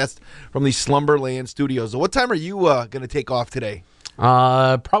broadcast from the Slumberland Studios. So what time are you going to take off today?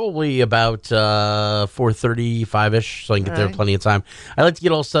 Probably about 4:35-ish, so I can get there plenty of time. I like to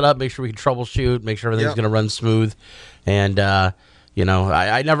get all set up, make sure we can troubleshoot, make sure everything's going to run smooth, and You know,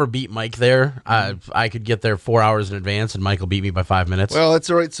 I never beat Mike there. I could get there 4 hours in advance, and Mike will beat me by 5 minutes. Well, that's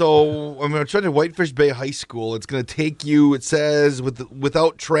all right. So I'm going to try to Whitefish Bay High School. It's going to take you, it says,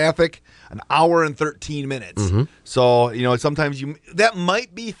 without traffic, an hour and 13 minutes. Mm-hmm. So, you know, sometimes that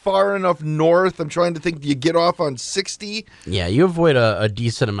might be far enough north. I'm trying to think, do you get off on 60? Yeah, you avoid a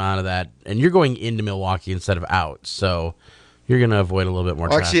decent amount of that, and you're going into Milwaukee instead of out, so you're going to avoid a little bit more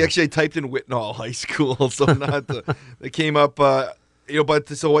traffic. Actually, I typed in Whitnall High School, so not it came up.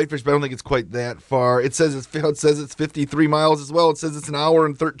 So Whitefish Bay, I don't think it's quite that far. It says it's 53 miles as well. It says it's an hour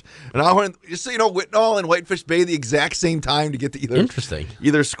and just so you know, Whitnall and Whitefish Bay the exact same time to get to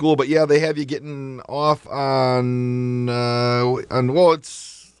either school. But yeah, they have you getting off on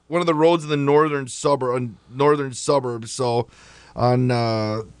it's one of the roads in the northern suburbs. So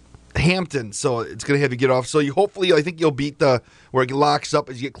on Hampton, so it's going to have you get off. So I think you'll beat where it locks up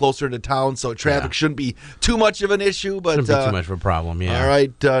as you get closer to town. So traffic shouldn't be too much of an issue, but shouldn't be too much of a problem. Yeah. All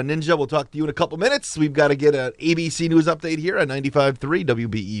right, Ninja, we'll talk to you in a couple minutes. We've got to get an ABC News update here on 95.3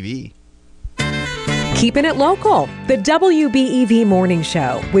 WBEV. Keeping it local, the WBEV Morning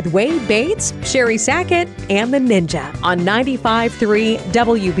Show with Wade Bates, Sherry Sackett, and the Ninja on 95.3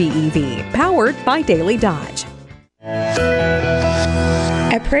 WBEV, powered by Daily Dodge.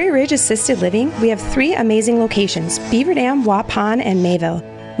 At Prairie Ridge Assisted Living, we have 3 amazing locations, Beaver Dam, Waupun, and Mayville.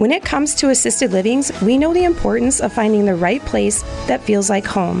 When it comes to assisted livings, we know the importance of finding the right place that feels like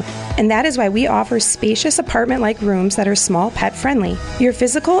home. And that is why we offer spacious apartment-like rooms that are small, pet-friendly. Your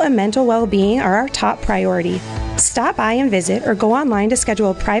physical and mental well-being are our top priority. Stop by and visit or go online to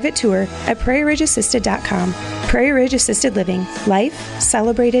schedule a private tour at prairieridgeassisted.com. Prairie Ridge Assisted Living. Life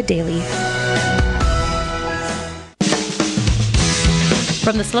celebrated daily.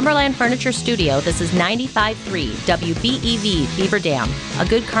 From the Slumberland Furniture Studio, this is 95.3 WBEV Beaver Dam, a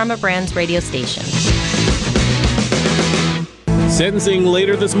Good Karma Brands radio station. Sentencing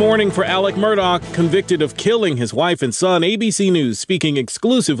later this morning for Alec Murdaugh, convicted of killing his wife and son. ABC News speaking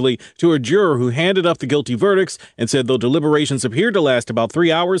exclusively to a juror who handed up the guilty verdicts and said though deliberations appeared to last about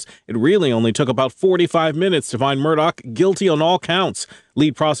 3 hours, it really only took about 45 minutes to find Murdaugh guilty on all counts.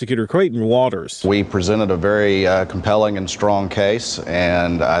 Lead prosecutor Creighton Waters. We presented a very compelling and strong case,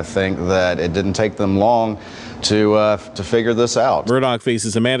 and I think that it didn't take them long to figure this out. Murdaugh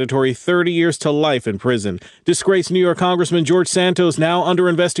faces a mandatory 30 years to life in prison. Disgraced New York Congressman George Santos now under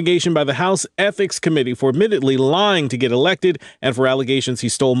investigation by the House Ethics Committee for admittedly lying to get elected and for allegations he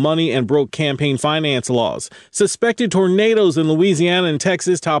stole money and broke campaign finance laws. Suspected tornadoes in Louisiana and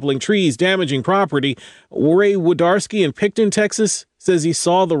Texas toppling trees, damaging property. Ray Wodarski in Picton, Texas, says he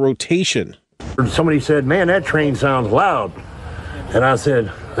saw the rotation. Somebody said, "Man, that train sounds loud." And I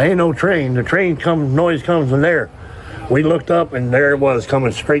said, "There ain't no train. The train noise comes from there." We looked up, and there it was,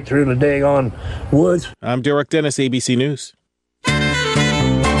 coming straight through the daggone woods. I'm Derek Dennis, ABC News.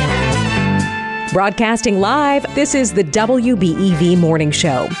 Broadcasting live, this is the WBEV Morning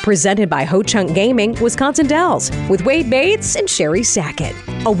Show, presented by Ho Chunk Gaming, Wisconsin Dells, with Wade Bates and Sherry Sackett.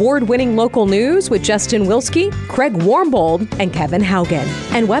 Award-winning local news with Justin Wilski, Craig Warmbold, and Kevin Haugen.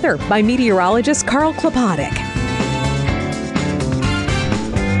 And weather by meteorologist Carl Klopodic.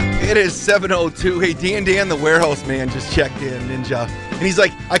 It is 7:02. Hey, Dan, the warehouse man, just checked in, Ninja. And he's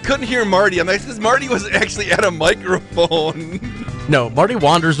like, I couldn't hear Marty. I'm like, Marty was actually at a microphone. No, Marty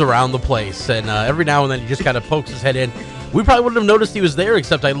wanders around the place, and every now and then he just kind of pokes his head in. We probably wouldn't have noticed he was there,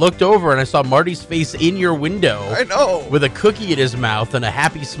 except I looked over and I saw Marty's face in your window. I know. With a cookie in his mouth and a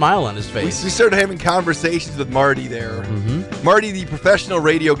happy smile on his face. We started having conversations with Marty there. Mm-hmm. Marty, the professional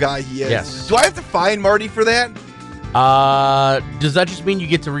radio guy he is. Yes. Do I have to fine Marty for that? Does that just mean you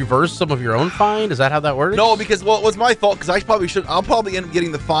get to reverse some of your own fine? Is that how that works? No, because, well, it was my fault, because I'll probably end up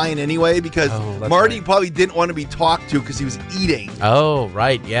getting the fine anyway, because Marty probably didn't want to be talked to because he was eating. Oh,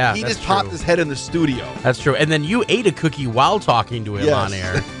 right, yeah. He just popped his head in the studio. That's true. And then you ate a cookie while talking to him on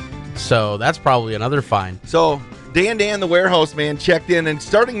air. So that's probably another fine. So Dan, the warehouse man, checked in, and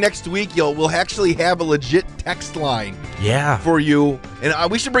starting next week, we'll actually have a legit text line for you.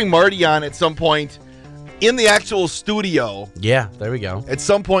 And we should bring Marty on at some point in the actual studio. Yeah, there we go. At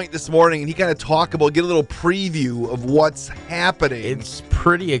some point this morning, and he kind of get a little preview of what's happening. It's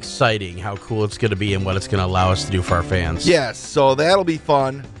pretty exciting how cool it's going to be and what it's going to allow us to do for our fans. Yes, so that'll be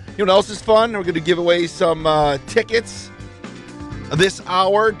fun. You know what else is fun? We're going to give away some tickets this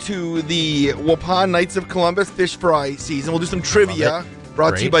hour to the Waupun Knights of Columbus Fish Fry season. We'll do some trivia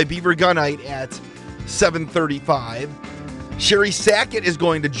brought to you by Beaver Gunite at 7:35. Sherry Sackett is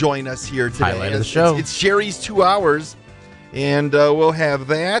going to join us here today. Highlight of the show. It's Sherry's 2 hours, and we'll have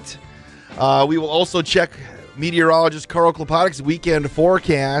that. We will also check meteorologist Carl Klopodic's weekend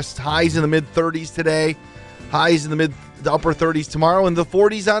forecast. Highs in the mid-30s today. Highs in the upper 30s tomorrow and the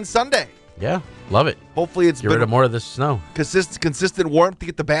 40s on Sunday. Yeah, love it. Hopefully it's Get rid of more of this snow. Consistent warmth to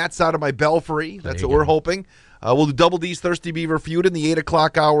get the bats out of my belfry. That's what we're hoping. We'll do Double D's Thirsty Beaver Feud in the 8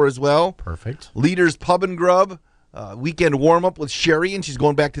 o'clock hour as well. Perfect. Leaders Pub and Grub. Weekend warm-up with Sherry, and she's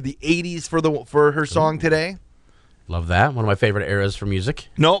going back to the 80s for her song today. Love that. One of my favorite eras for music.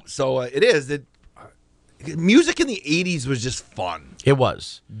 Nope, so it is. Music in the 80s was just fun. It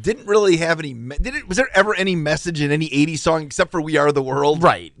was. Didn't really have any... was there ever any message in any 80s song except for We Are the World?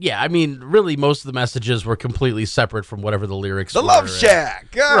 Right. Yeah, I mean, really, most of the messages were completely separate from whatever the lyrics were. The Love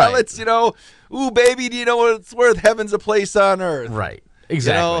Shack. Right. Let's, ooh, baby, do you know what it's worth? Heaven's a place on earth. Right.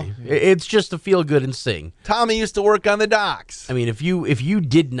 Exactly. It's just to feel good and sing. Tommy used to work on the docks. I mean, if you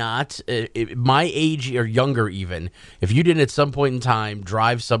did not, my age or younger even, if you didn't at some point in time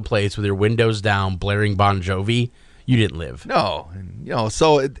drive someplace with your windows down blaring Bon Jovi, you didn't live. No.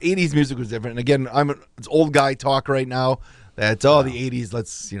 So 80s music was different. And again, it's old guy talk right now. That's the 80s.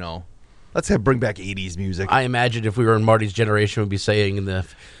 Let's bring back 80s music. I imagine if we were in Marty's generation, we'd be saying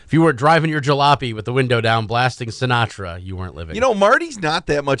if you were driving your jalopy with the window down, blasting Sinatra, you weren't living. Marty's not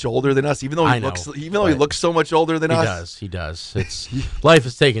that much older than us, even though he looks so much older than us. He does. Life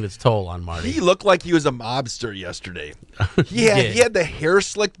has taken its toll on Marty. He looked like he was a mobster yesterday. He had the hair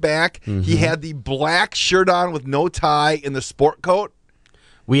slicked back. Mm-hmm. He had the black shirt on with no tie and the sport coat.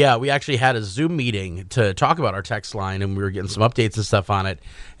 We actually had a Zoom meeting to talk about our text line, and we were getting some updates and stuff on it.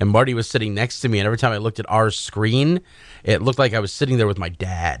 And Marty was sitting next to me, and every time I looked at our screen, it looked like I was sitting there with my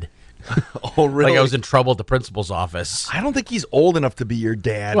dad. Oh, really? Like I was in trouble at the principal's office. I don't think he's old enough to be your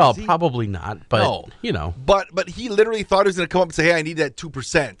dad. Well, probably not, but, But he literally thought he was going to come up and say, hey, I need that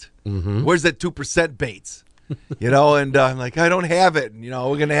 2%. Mm-hmm. Where's that 2% Bates? And I'm like, I don't have it. We're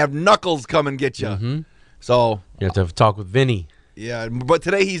going to have Knuckles come and get you. Mm-hmm. So you have to talk with Vinny. Yeah, but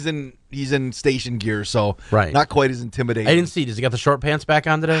today he's in station gear, so right. Not quite as intimidating. I didn't see. Does he got the short pants back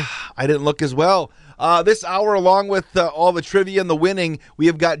on today? I didn't look as well. This hour, along with all the trivia and the winning, we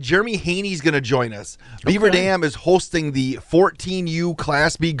have got Jeremy Haney's going to join us. Okay. Beaver Dam is hosting the 14U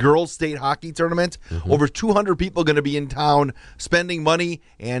Class B Girls State Hockey Tournament. Mm-hmm. Over 200 people going to be in town spending money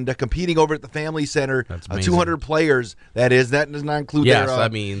and competing over at the Family Center. That's amazing. 200 players, that is. That does not include their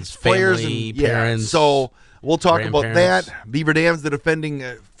that means players family, and parents. So we'll talk about that. Beaver Dam's the defending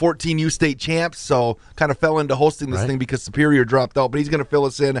 14U state champs, so kind of fell into hosting this thing because Superior dropped out. But he's going to fill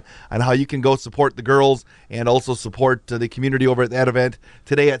us in on how you can go support the girls and also support the community over at that event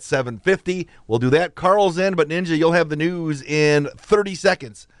today at 7:50. We'll do that. Carl's in, but Ninja, you'll have the news in 30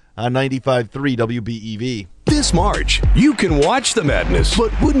 seconds on 95.3 WBEV. This March, you can watch the madness,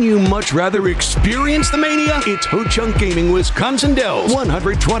 but wouldn't you much rather experience the mania? It's Ho Chunk Gaming Wisconsin Dells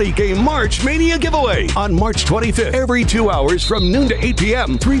 120K March Mania giveaway. On March 25th, every 2 hours from noon to 8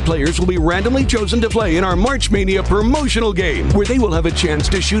 p.m., 3 players will be randomly chosen to play in our March Mania promotional game, where they will have a chance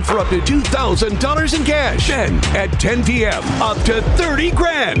to shoot for up to $2,000 in cash. Then, at 10 p.m., up to 30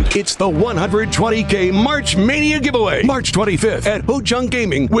 grand. It's the 120K March Mania giveaway. March 25th at Ho Chunk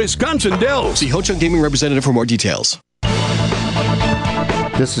Gaming Wisconsin Dells. See Ho Chunk Gaming representative for more details.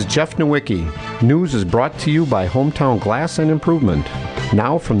 This is Jeff Nowicki. News is brought to you by Hometown Glass and Improvement.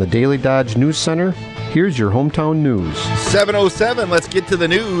 Now from the Daily Dodge News Center, here's your hometown news. 7:07, let's get to the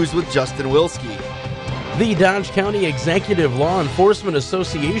news with Justin Wilski. The Dodge County Executive Law Enforcement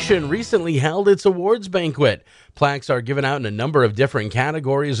Association recently held its awards banquet. Plaques are given out in a number of different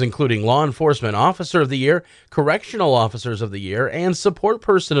categories, including Law Enforcement Officer of the Year, Correctional Officers of the Year, and Support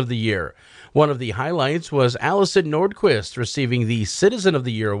Person of the Year. One of the highlights was Allison Nordquist receiving the Citizen of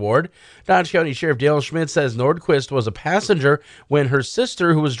the Year award. Dodge County Sheriff Dale Schmidt says Nordquist was a passenger when her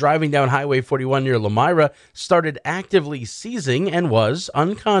sister, who was driving down Highway 41 near Lamira, started actively seizing and was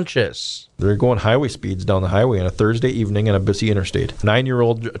unconscious. They're going highway speeds down the highway on a Thursday evening on a busy interstate.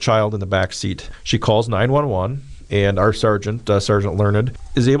 9-year-old child in the back seat. She calls 911. And our sergeant, Sergeant Learned,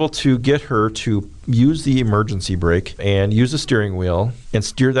 is able to get her to use the emergency brake and use the steering wheel and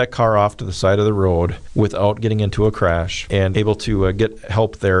steer that car off to the side of the road without getting into a crash, and able to get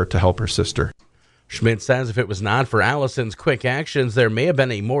help there to help her sister. Schmidt says if it was not for Allison's quick actions, there may have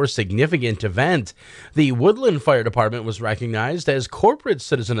been a more significant event. The Woodland Fire Department was recognized as Corporate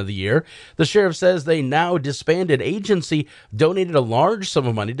Citizen of the Year. The sheriff says they now disbanded agency donated a large sum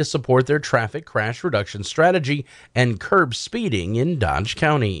of money to support their traffic crash reduction strategy and curb speeding in Dodge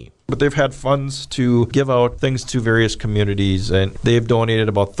County. But they've had funds to give out things to various communities, and they've donated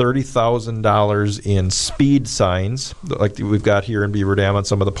about $30,000 in speed signs, like we've got here in Beaver Dam on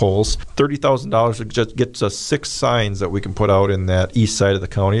some of the poles. $30,000 just gets us 6 signs that we can put out in that east side of the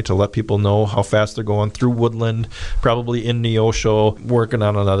county to let people know how fast they're going through Woodland, probably in Neosho, working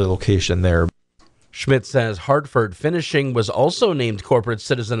on another location there. Schmidt says Hartford Finishing was also named Corporate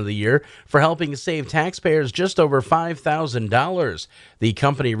Citizen of the Year for helping save taxpayers just over $5,000. The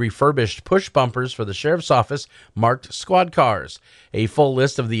company refurbished push bumpers for the sheriff's office marked squad cars. A full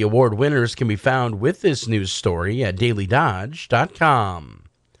list of the award winners can be found with this news story at dailydodge.com.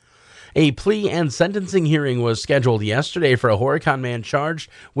 A plea and sentencing hearing was scheduled yesterday for a Horicon man charged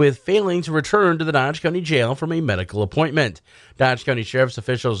with failing to return to the Dodge County Jail from a medical appointment. Dodge County Sheriff's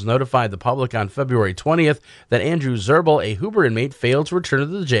officials notified the public on February 20th that Andrew Zerbel, a Huber inmate, failed to return to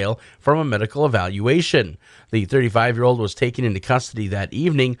the jail from a medical evaluation. The 35-year-old was taken into custody that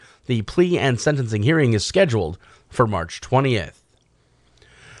evening. The plea and sentencing hearing is scheduled for March 20th.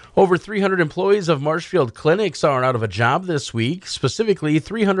 Over 300 employees of Marshfield Clinics are out of a job this week. Specifically,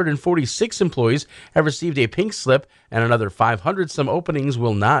 346 employees have received a pink slip, and another 500-some openings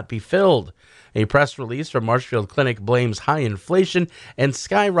will not be filled. A press release from Marshfield Clinic blames high inflation and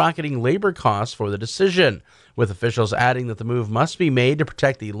skyrocketing labor costs for the decision, with officials adding that the move must be made to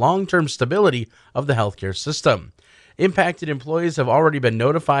protect the long-term stability of the healthcare system. Impacted employees have already been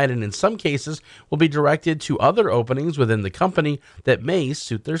notified and in some cases will be directed to other openings within the company that may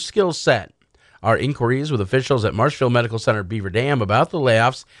suit their skill set. Our inquiries with officials at Marshfield Medical Center Beaver Dam about the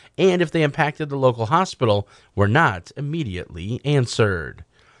layoffs and if they impacted the local hospital were not immediately answered.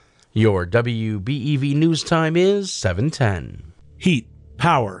 Your WBEV news time is 7:10. Heat,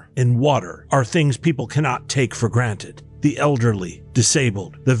 power, and water are things people cannot take for granted. The elderly,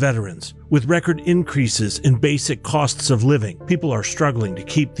 disabled, the veterans. With record increases in basic costs of living, people are struggling to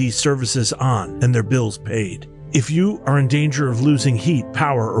keep these services on and their bills paid. If you are in danger of losing heat,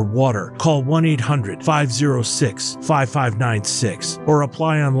 power, or water, call 1-800-506-5596 or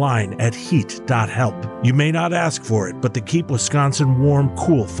apply online at heat.help. You may not ask for it, but the Keep Wisconsin Warm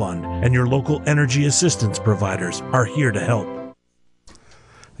Cool Fund and your local energy assistance providers are here to help.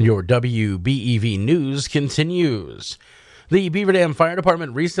 Your WBEV news continues. The Beaver Dam Fire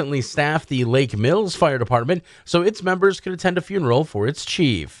Department recently staffed the Lake Mills Fire Department so its members could attend a funeral for its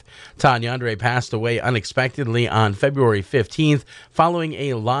chief. Todd Yandere passed away unexpectedly on February 15th following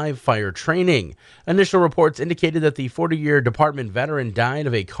a live fire training. Initial reports indicated that the 40-year department veteran died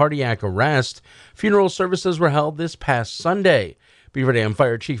of a cardiac arrest. Funeral services were held this past Sunday. Beaver Dam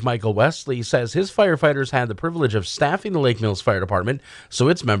Fire Chief Michael Wesley says his firefighters had the privilege of staffing the Lake Mills Fire Department so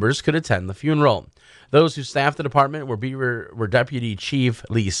its members could attend the funeral. Those who staffed the department were Deputy Chief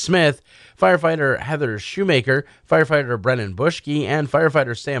Lee Smith, firefighter Heather Shoemaker, firefighter Brennan Bushke, and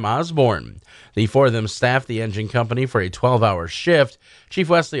firefighter Sam Osborne. The four of them staffed the engine company for a 12-hour shift. Chief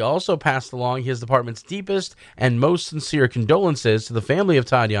Wesley also passed along his department's deepest and most sincere condolences to the family of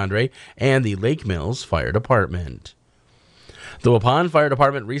Todd Yandere and the Lake Mills Fire Department. The Waupun Fire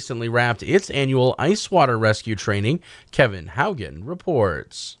Department recently wrapped its annual ice water rescue training. Kevin Haugen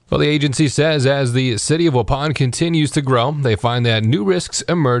reports. Well, the agency says as the city of Waupun continues to grow, they find that new risks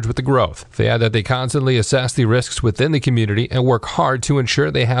emerge with the growth. They add that they constantly assess the risks within the community and work hard to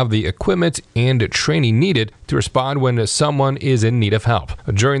ensure they have the equipment and training needed to respond when someone is in need of help.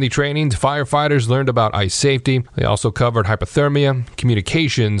 During the trainings, firefighters learned about ice safety. They also covered hypothermia,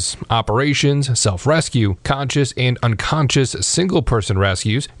 communications, operations, self-rescue, conscious and unconscious single-person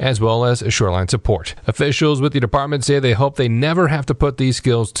rescues, as well as shoreline support. Officials with the department say they hope they never have to put these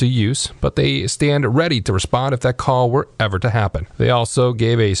skills to use, but they stand ready to respond if that call were ever to happen. They also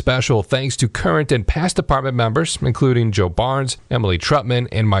gave a special thanks to current and past department members, including Joe Barnes, Emily Trutman,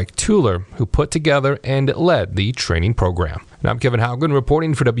 and Mike Tuller, who put together and led the training program. And I'm Kevin Haugen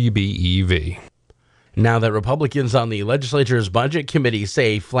reporting for WBEV. Now that Republicans on the legislature's budget committee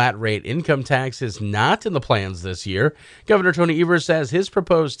say flat-rate income tax is not in the plans this year, Governor Tony Evers says his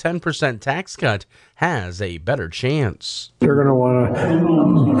proposed 10% tax cut has a better chance. They're going to want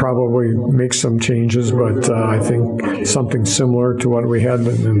to probably make some changes, but I think something similar to what we had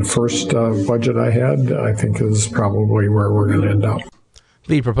in the first budget I had, I think is probably where we're going to end up.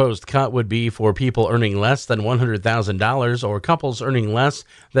 The proposed cut would be for people earning less than $100,000 or couples earning less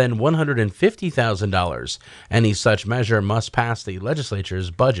than $150,000. Any such measure must pass the legislature's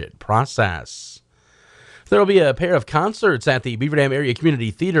budget process. There will be a pair of concerts at the Beaver Dam Area Community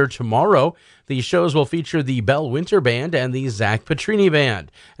Theater tomorrow. The shows will feature the Bell Winter Band and the Zach Petrini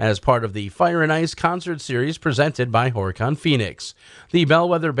Band as part of the Fire and Ice concert series presented by Horicon Phoenix. The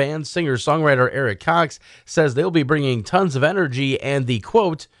Bellwether Band singer-songwriter Eric Cox says they'll be bringing tons of energy and the,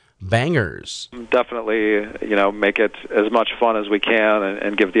 quote, bangers. Definitely, make it as much fun as we can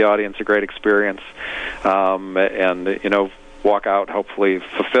and give the audience a great experience. Walk out hopefully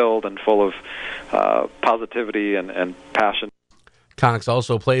fulfilled and full of positivity and passion. Cox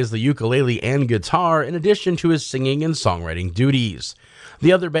also plays the ukulele and guitar in addition to his singing and songwriting duties.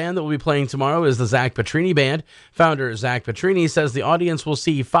 The other band that will be playing tomorrow is the Zach Petrini Band. Founder Zach Petrini says the audience will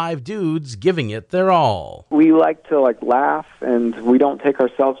see 5 dudes giving it their all. We like to laugh, and we don't take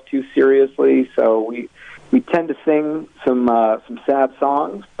ourselves too seriously, so we tend to sing some sad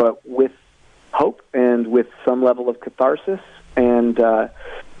songs, but with hope and with some level of catharsis, and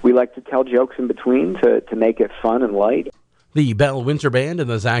we like to tell jokes in between to make it fun and light. The Bell Winter Band and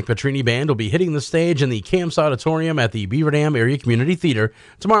the Zach Petrini Band will be hitting the stage in the Camps Auditorium at the Beaver Dam Area Community Theater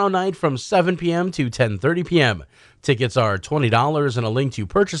tomorrow night from 7 p.m. to 10:30 p.m. Tickets are $20, and a link to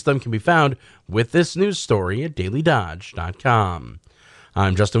purchase them can be found with this news story at dailydodge.com.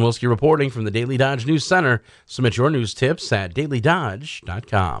 I'm Justin Wilski reporting from the Daily Dodge News Center. Submit your news tips at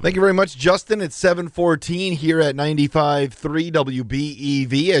dailydodge.com. Thank you very much, Justin. It's 7:14 here at 95.3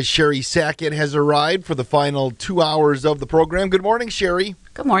 WBEV as Sherry Sackett has arrived for the final 2 hours of the program. Good morning, Sherry.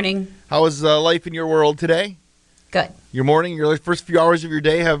 Good morning. How is life in your world today? Good. Your morning, your first few hours of your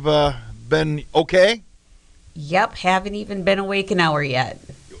day have been okay? Yep, haven't even been awake an hour yet.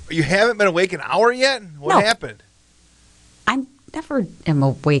 You haven't been awake an hour yet? What happened? I'm never am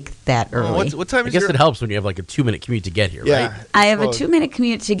awake that early. What time is I guess it helps when you have like a 2-minute commute to get here, right? I have a 2-minute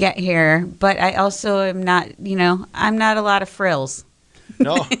commute to get here, but I also am not, I'm not a lot of frills.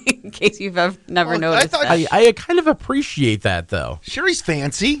 No. In case you've never noticed that. I kind of appreciate that, though. Sherry's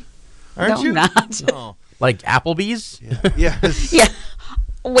fancy, aren't No, you? I'm not. No. Like Applebee's? Yes. Yeah.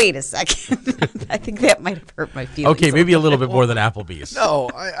 Wait a second. I think that might have hurt my feelings. Okay, maybe a little bit more than Applebee's. No,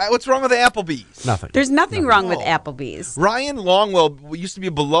 what's wrong with Applebee's? Nothing. There's nothing wrong with Applebee's. Ryan Longwell used to be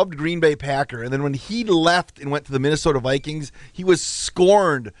a beloved Green Bay Packer, and then when he left and went to the Minnesota Vikings, he was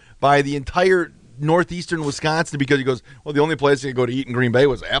scorned by the entire northeastern Wisconsin because he goes, well, the only place you could go to eat in Green Bay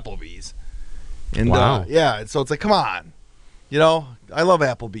was Applebee's. And wow. So it's like, come on. I love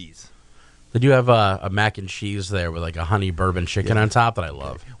Applebee's. They do have a mac and cheese there with like a honey bourbon chicken on top that I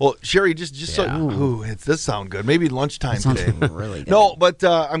love. Well, Sherry, it does sound good. Maybe lunchtime today. Really good. No, but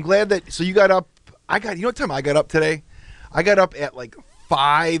I'm glad that. So you got up. You know what time I got up today? I got up at like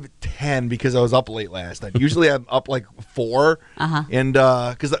 5:10 because I was up late last night. Usually I'm up like 4, and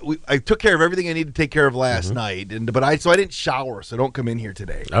because I took care of everything I needed to take care of last night, but I didn't shower, so don't come in here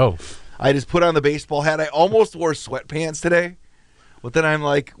today. Oh, I just put on the baseball hat. I almost wore sweatpants today. But then I'm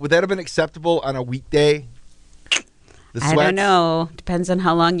like, would that have been acceptable on a weekday? I don't know. Depends on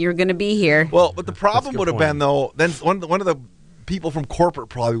how long you're going to be here. Well, but the problem would have been, though, then one of the people from corporate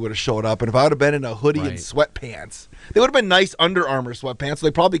probably would have showed up. And if I would have been in a hoodie and sweatpants, they would have been nice Under Armour sweatpants. So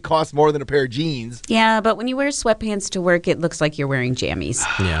they probably cost more than a pair of jeans. Yeah, but when you wear sweatpants to work, it looks like you're wearing jammies.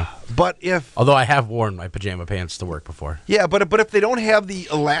 Yeah. But although I have worn my pajama pants to work before. Yeah, but if they don't have the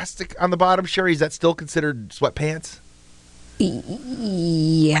elastic on the bottom, Sherry, is that still considered sweatpants?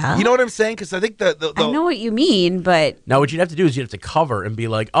 Yeah. You know what I'm saying? Because I think I know what you mean, but... Now, what you'd have to do is you'd have to cover and be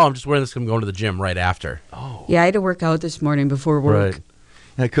like, oh, I'm just wearing this because I'm going to the gym right after. Oh. Yeah, I had to work out this morning before work. Right.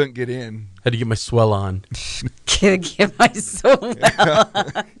 I couldn't get in. Had to get my swell on. Get my swell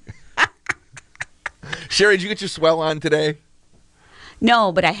on. Sherry, did you get your swell on today?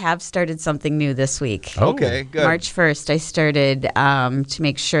 No, but I have started something new this week. Okay, good. March 1st, I started to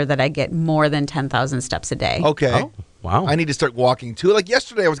make sure that I get more than 10,000 steps a day. Okay. Oh, wow. I need to start walking too. Like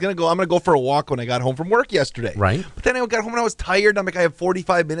yesterday, I'm going to go for a walk when I got home from work yesterday. Right. But then I got home and I was tired. I'm like, I have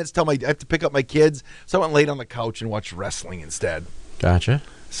 45 minutes till I have to pick up my kids. So I went laid on the couch and watched wrestling instead. Gotcha.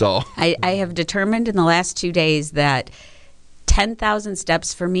 So I have determined in the last 2 days that 10,000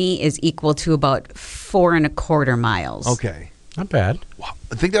 steps for me is equal to about 4.25 miles. Okay. Not bad. Wow.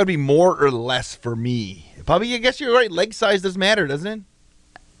 I think that would be more or less for me. Probably, I guess you're right. Leg size does matter, doesn't it?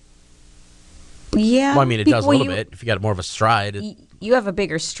 Yeah. Well, I mean, it does a little bit. If you got more of a stride. You have a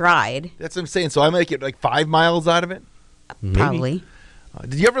bigger stride. That's what I'm saying. So I might get like 5 miles out of it? Maybe. Probably.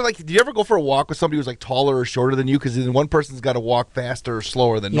 Did you ever go for a walk with somebody who's like taller or shorter than you? Because then one person's got to walk faster or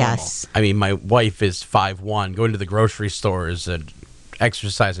slower than normal. Yes. I mean, my wife is 5'1". Going to the grocery store is an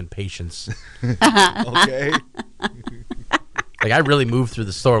exercise in patience. Okay. Like, I really move through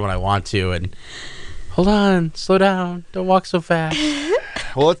the store when I want to, and hold on, slow down, don't walk so fast.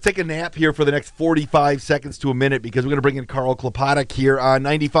 Well, let's take a nap here for the next 45 seconds to a minute because we're going to bring in Carl Klopatek here on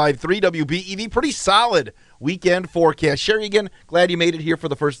 95.3 WBEV. Pretty solid weekend forecast. Sherry, again, glad you made it here for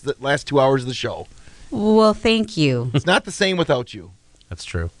the last 2 hours of the show. Well, thank you. It's not the same without you. That's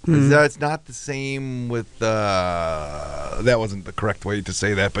true. It's not the same with that wasn't the correct way to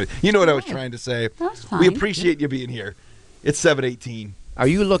say that, but you know what I was trying to say. That's fine. We appreciate you being here. It's 7:18. Are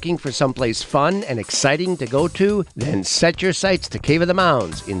you looking for someplace fun and exciting to go to? Then set your sights to Cave of the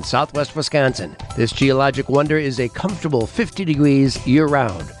Mounds in southwest Wisconsin. This geologic wonder is a comfortable 50 degrees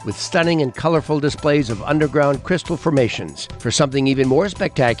year-round, with stunning and colorful displays of underground crystal formations. For something even more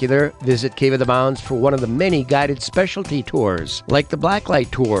spectacular, visit Cave of the Mounds for one of the many guided specialty tours, like the Blacklight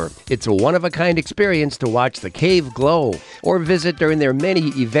Tour. It's a one-of-a-kind experience to watch the cave glow, or visit during their many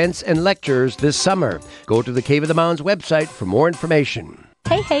events and lectures this summer. Go to the Cave of the Mounds website for more information.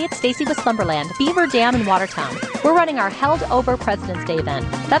 Hey, it's Stacy with Slumberland, Beaver Dam in Watertown. We're running our Held Over President's Day event.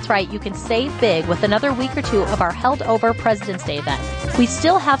 That's right, you can save big with another week or two of our Held Over President's Day event. We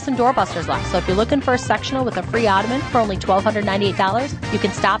still have some doorbusters left, so if you're looking for a sectional with a free ottoman for only $1,298, you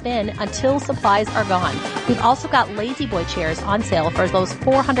can stop in until supplies are gone. We've also got Lazy Boy chairs on sale for as low as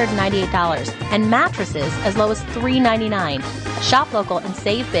 $498 and mattresses as low as $399. Shop local and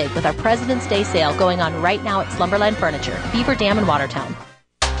save big with our President's Day sale going on right now at Slumberland Furniture, Beaver Dam in Watertown.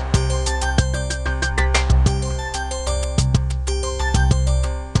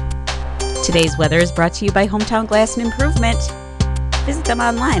 Today's weather is brought to you by Hometown Glass and Improvement. Visit them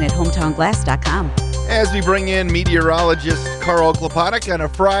online at hometownglass.com. As we bring in meteorologist Carl Kloponik on a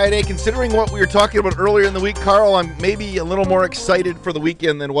Friday, considering what we were talking about earlier in the week, Carl, I'm maybe a little more excited for the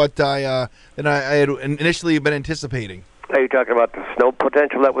weekend than what I had initially been anticipating. Are you talking about the snow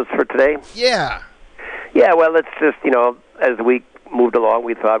potential that was for today? Yeah. Yeah, well, it's just, as the week moved along,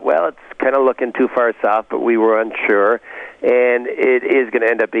 we thought, well, it's kind of looking too far south, but we were unsure. And it is going to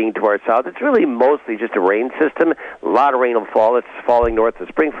end up being to our south. It's really mostly just a rain system. A lot of rain will fall. It's falling north of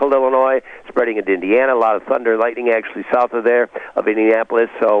Springfield, Illinois, spreading into Indiana. A lot of thunder and lightning actually south of there, of Indianapolis.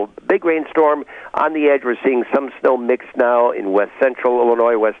 So big rainstorm. On the edge, we're seeing some snow mix now in west central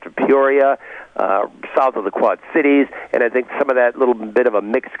Illinois, west of Peoria, south of the Quad Cities. And I think some of that little bit of a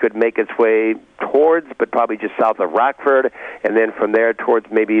mix could make its way towards, but probably just south of Rockford. And then from there towards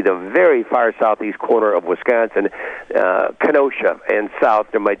maybe the very far southeast corner of Wisconsin, Kenosha and south,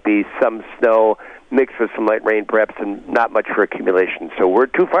 there might be some snow mixed with some light rain perhaps, and not much for accumulation. So we're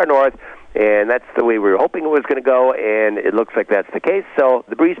too far north, and that's the way we were hoping it was going to go, and it looks like that's the case. So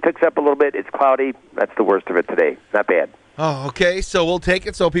the breeze picks up a little bit. It's cloudy. That's the worst of it today. Not bad. Oh, okay. So we'll take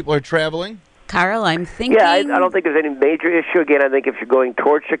it so people are traveling. Carl, I'm thinking... Yeah, I don't think there's any major issue. Again, I think if you're going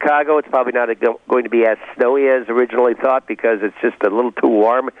towards Chicago, it's probably not going to be as snowy as originally thought because it's just a little too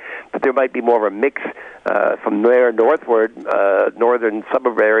warm. But there might be more of a mix from there northward, northern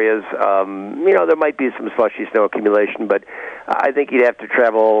suburb areas. There might be some slushy snow accumulation, but I think you'd have to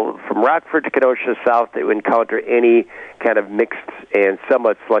travel from Rockford to Kenosha south to encounter any kind of mixed and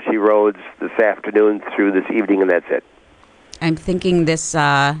somewhat slushy roads this afternoon through this evening, and that's it. I'm thinking this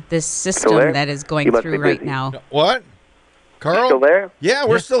system that is going through right now. What? Carl? Still there? Yeah,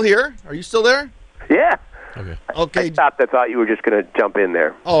 we're still here. Are you still there? Yeah. Okay. I stopped. I thought you were just going to jump in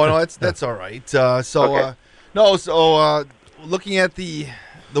there. Oh, no, that's all right. Looking at the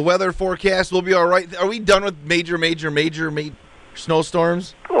weather forecast, we'll be all right. Are we done with major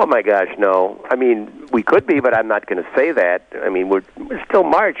snowstorms? Oh, my gosh, no. I mean, we could be, but I'm not going to say that. I mean, we're still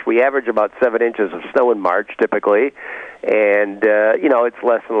March. We average about 7 inches of snow in March, typically. And, it's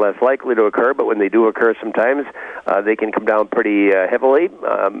less and less likely to occur, but when they do occur sometimes, they can come down pretty heavily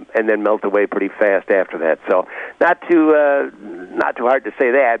and then melt away pretty fast after that. So not too hard to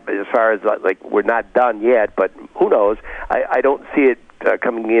say that, but as far as, we're not done yet, but who knows? I don't see it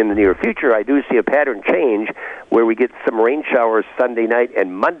coming in the near future. I do see a pattern change where we get some rain showers Sunday night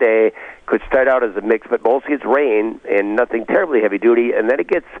and Monday. Could start out as a mix, but mostly it's rain and nothing terribly heavy duty, and then it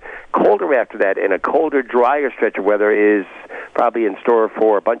gets colder after that, and a colder, drier stretch of weather is probably in store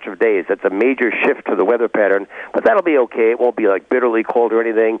for a bunch of days. That's a major shift to the weather pattern, but that'll be okay. It won't be like bitterly cold or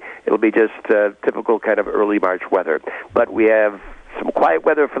anything. It'll be just typical kind of early March weather. But we have some quiet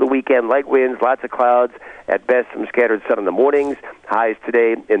weather for the weekend, light winds, lots of clouds, at best some scattered sun in the mornings. Highs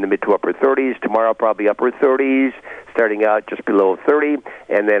today in the mid to upper 30s. Tomorrow probably upper 30s, starting out just below 30.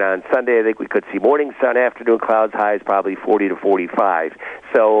 And then on Sunday, I think we could see morning sun, afternoon clouds, highs probably 40 to 45.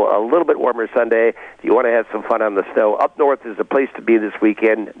 So a little bit warmer Sunday. If you want to have some fun on the snow, up north is the place to be this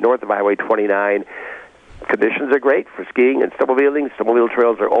weekend, north of Highway 29. Conditions are great for skiing and snowmobiling. Snowmobile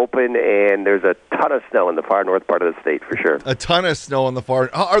trails are open, and there's a ton of snow in the far north part of the state for sure. A ton of snow in the far.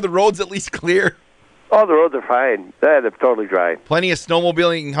 Are the roads at least clear? Oh, the roads are fine. Yeah, they're totally dry. Plenty of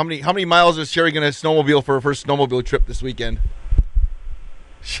snowmobiling. How many miles is Sherry going to snowmobile for her first snowmobile trip this weekend?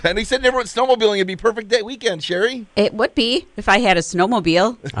 And he said never went snowmobiling. It'd be perfect day weekend, Sherry. It would be if I had a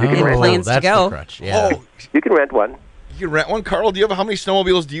snowmobile and plans to go. You can rent one. You can rent one. Carl, how many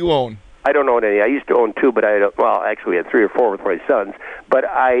snowmobiles do you own? I don't own any. I used to own 2, but actually we had 3 or 4 with my sons, but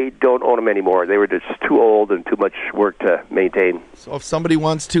I don't own them anymore. They were just too old and too much work to maintain. So if somebody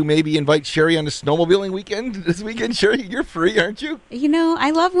wants to maybe invite Sherry on a snowmobiling weekend this weekend, Sherry, you're free, aren't you?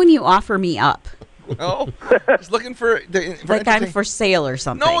 I love when you offer me up. Well, just looking for like I'm for sale or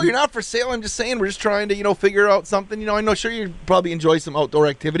something. No, you're not for sale. I'm just saying we're just trying to, figure out something. I know sure you'd probably enjoy some outdoor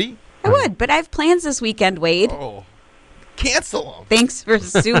activity. I would, but I have plans this weekend, Wade. Oh. Cancel them. Thanks for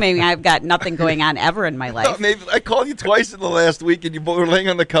assuming I've got nothing going on ever in my life. Maybe I called you twice in the last week, and you both were laying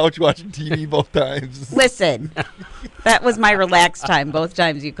on the couch watching TV both times. Listen, that was my relaxed time both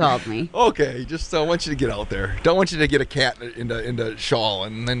times you called me. Okay, just I want you to get out there. Don't want you to get a cat in the shawl,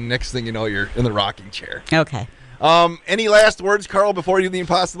 and then next thing you know, you're in the rocking chair. Okay. Any last words, Carl, before you do the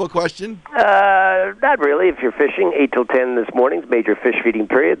impossible question? Not really. If you're fishing, 8 till 10 this morning's major fish feeding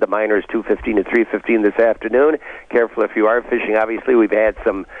period. The minors 2:15 to 3:15 this afternoon. Careful if you are fishing. Obviously, we've had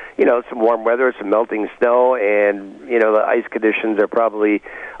some warm weather, some melting snow, and the ice conditions are probably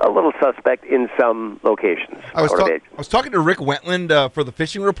a little suspect in some locations. I was talking to Rick Wentland for the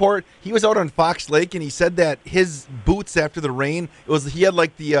fishing report. He was out on Fox Lake, and he said that his boots after the rain, he had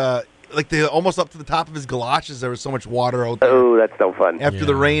the almost up to the top of his galoshes. There was so much water out there. Oh, that's no fun. After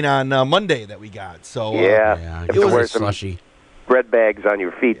the rain on Monday that we got. So it was slushy. Bread bags on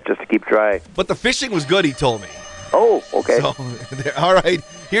your feet just to keep dry. But the fishing was good, he told me. Oh, okay. So, all right.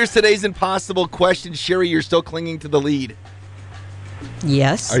 Here's today's impossible question. Sherry, you're still clinging to the lead.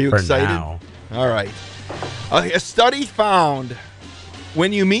 Yes. Are you For excited? now. All right. A study found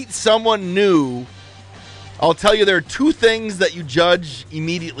when you meet someone new, I'll tell you there are 2 things that you judge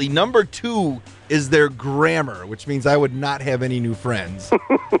immediately. Number 2 is their grammar, which means I would not have any new friends.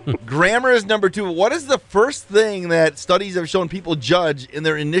 Grammar is number 2. What is the first thing that studies have shown people judge in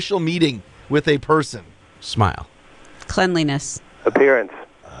their initial meeting with a person? Smile. Cleanliness. Appearance.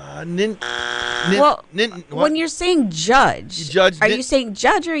 When you're saying judge, are you saying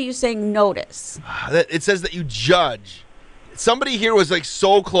judge or are you saying notice? It says that you judge. Somebody here was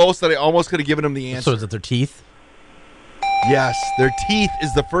so close that I almost could have given them the answer. So is it their teeth? Yes, their teeth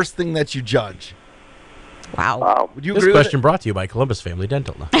is the first thing that you judge. Wow. Would you This agree question with brought to you by Columbus Family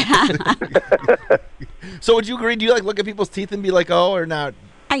Dental. So would you agree? Do you look at people's teeth and be like, oh, or not?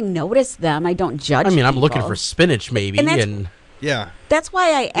 I notice them. I don't judge I'm people. looking for spinach maybe. And yeah. That's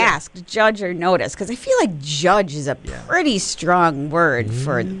why I asked judge or notice, because I feel like judge is a pretty strong word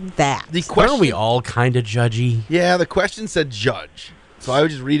for that. Aren't we all kind of judgy? Yeah, the question said judge. So I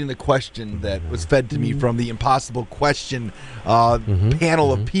was just reading the question that was fed to me from the impossible question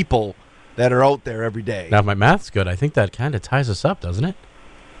panel of people that are out there every day. Now, if my math's good, I think that kind of ties us up, doesn't it?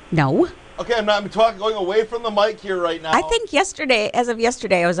 No. Okay, I'm going away from the mic here right now. I think as of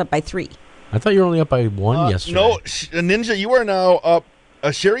yesterday, I was up by 3. I thought you were only up by 1 yesterday. No, Ninja, you are now up.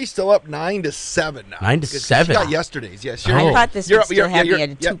 Sherry's still up 9-7 now. 9-7? She got yesterday's. Yeah, Sherry. I thought this would still have me at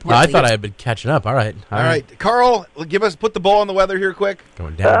a 2 point. I thought I had been catching up. All right. All right. Carl, put the ball on the weather here quick.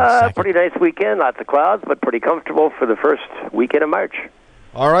 Going down Pretty nice weekend. Lots of clouds, but pretty comfortable for the first weekend of March.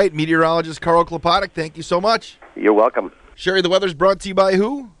 All right. Meteorologist Carl Klopotic, thank you so much. You're welcome. Sherry, the weather's brought to you by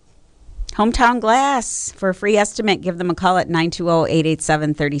who? Hometown Glass. For a free estimate, give them a call at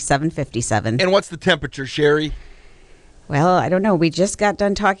 920-887-3757. And what's the temperature, Sherry? Well, I don't know. We just got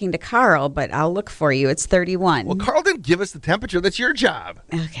done talking to Carl, but I'll look for you. It's 31. Well, Carl didn't give us the temperature. That's your job.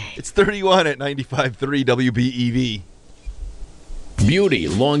 Okay. It's 31 at 95.3 WBEV. Beauty,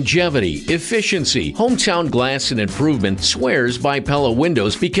 longevity, efficiency. Hometown Glass and Improvement swears by Pella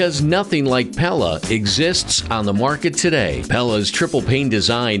windows because nothing like Pella exists on the market today. Pella's triple pane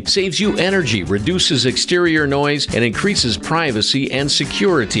design saves you energy, reduces exterior noise, and increases privacy and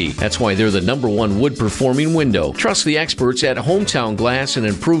security. That's why they're the #1 wood performing window. Trust the experts at Hometown Glass and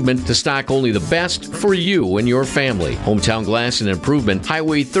Improvement to stock only the best for you and your family. Hometown Glass and Improvement,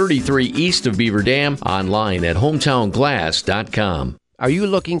 Highway 33 east of Beaver Dam, online at hometownglass.com. Are you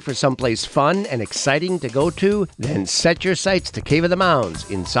looking for someplace fun and exciting to go to? Then set your sights to Cave of the Mounds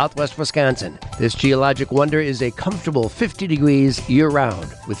in southwest Wisconsin. This geologic wonder is a comfortable 50 degrees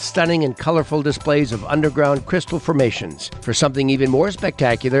year-round with stunning and colorful displays of underground crystal formations. For something even more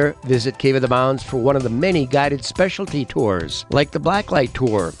spectacular, visit Cave of the Mounds for one of the many guided specialty tours, like the Blacklight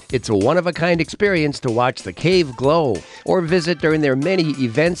Tour. It's a one-of-a-kind experience to watch the cave glow, or visit during their many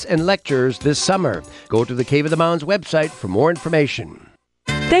events and lectures this summer. Go to the Cave of the Mounds website for more information.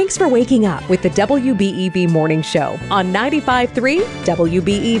 Thanks for waking up with the WBEV Morning Show on 95.3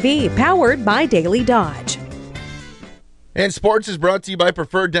 WBEV, powered by Daily Dodge. And sports is brought to you by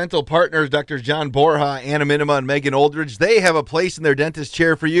Preferred Dental Partners, Drs. John Borja, Anna Minima, and Megan Oldridge. They have a place in their dentist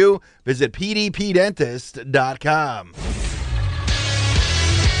chair for you. Visit pdpdentist.com.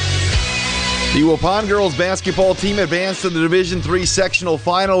 The Waupun girls basketball team advanced to the Division III sectional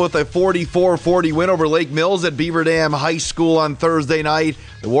final with a 44-40 win over Lake Mills at Beaver Dam High School on Thursday night.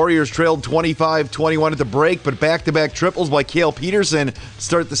 The Warriors trailed 25-21 at the break, but back-to-back triples by Cale Peterson to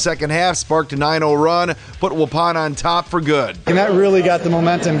start the second half sparked a 9-0 run, put Waupun on top for good. And that really got the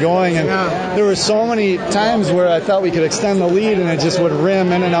momentum going, and there were so many times where I thought we could extend the lead, and it just would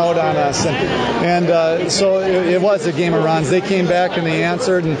rim in and out on us. And so it was a game of runs. They came back and they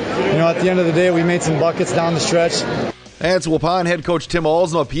answered, and at the end of the day, we made some buckets down the stretch. That's Waupun head coach Tim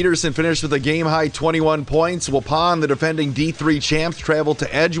Alsma. Peterson finished with a game-high 21 points. Waupun, the defending D3 champs, traveled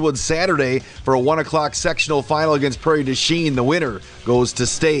to Edgewood Saturday for a 1 o'clock sectional final against Prairie du Chien. The winner goes to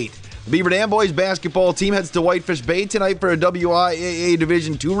state. The Beaver Dam boys basketball team heads to Whitefish Bay tonight for a WIAA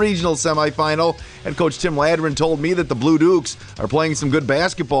Division II regional semifinal. Head coach Tim Ladrin told me that the Blue Dukes are playing some good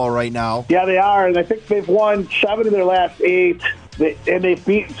basketball right now. Yeah, they are, and I think they've won 7 of their last 8. And they've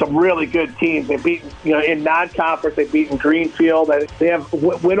beaten some really good teams. They've beaten, in non-conference, they've beaten Greenfield. They have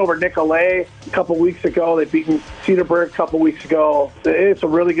win over Nicolet a couple weeks ago. They've beaten Cedarburg a couple weeks ago. It's a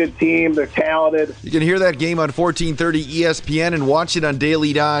really good team. They're talented. You can hear that game on 1430 ESPN and watch it on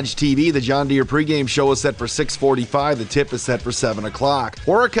Daily Dodge TV. The John Deere pregame show is set for 6:45. The tip is set for 7 o'clock.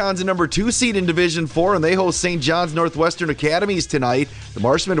 Horacon's a number 2 seed in Division 4, and they host St. John's Northwestern Academies tonight. The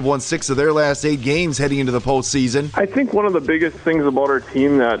Marshmen have won 6 of their last 8 games heading into the postseason. I think one of the biggest things about our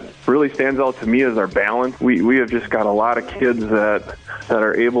team that really stands out to me is our balance. We have just got a lot of kids that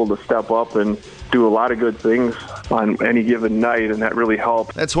are able to step up and do a lot of good things on any given night, and that really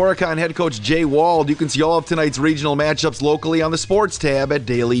helps. That's Horicon head coach Jay Wald. You can see all of tonight's regional matchups locally on the sports tab at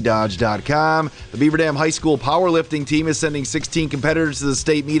dailydodge.com. The Beaver Dam High School powerlifting team is sending 16 competitors to the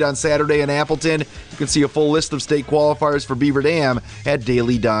state meet on Saturday in Appleton. You can see a full list of state qualifiers for Beaver Dam at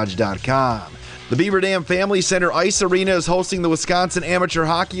dailydodge.com. The Beaver Dam Family Center Ice Arena is hosting the Wisconsin Amateur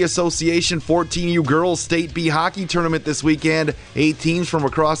Hockey Association 14U Girls State B Hockey Tournament this weekend. 8 teams from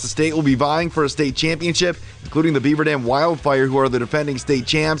across the state will be vying for a state championship, including the Beaver Dam Wildfire, who are the defending state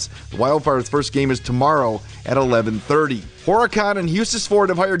champs. The Wildfire's first game is tomorrow at 11:30. Horicon and Hustisford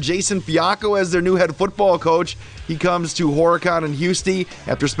have hired Jason Fiacco as their new head football coach. He comes to Horicon and Husty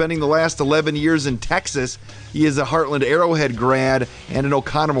after spending the last 11 years in Texas. He is a Heartland Arrowhead grad and an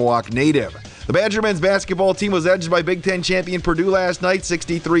Oconomowoc native. The Badger men's basketball team was edged by Big Ten champion Purdue last night,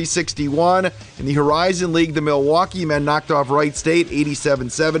 63-61. In the Horizon League, the Milwaukee men knocked off Wright State,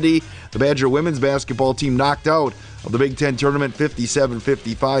 87-70. The Badger women's basketball team knocked out of the Big Ten tournament,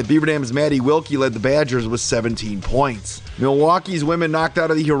 57-55. Beaver Dam's Maddie Wilkie led the Badgers with 17 points. Milwaukee's women knocked out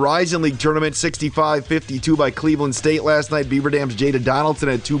of the Horizon League tournament, 65-52 by Cleveland State last night. Beaver Dam's Jada Donaldson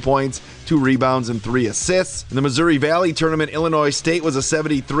had 2 points, 2 rebounds, and 3 assists. In the Missouri Valley tournament, Illinois State was a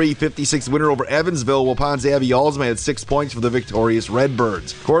 73-56 winner over Evansville. Waupun's Abby Alsma had 6 points for the victorious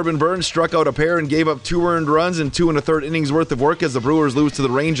Redbirds. Corbin Burns struck out a pair and gave up 2 earned runs and 2 1/3 innings worth of work as the Brewers lose to the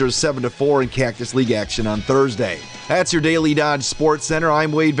Rangers 7-4 in Cactus League action on Thursday. That's your Daily Dodge Sports Center.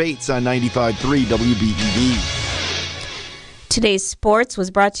 I'm Wade Bates on 95.3 WBEV. Today's sports was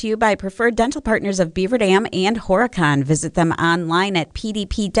brought to you by Preferred Dental Partners of Beaver Dam and Horicon. Visit them online at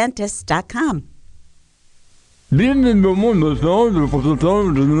pdpdentist.com. Yes,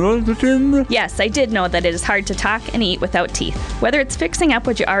 I did know that it is hard to talk and eat without teeth. Whether it's fixing up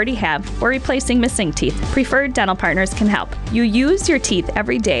what you already have or replacing missing teeth, Preferred Dental Partners can help. You use your teeth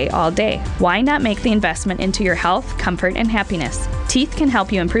every day, all day. Why not make the investment into your health, comfort, and happiness? Teeth can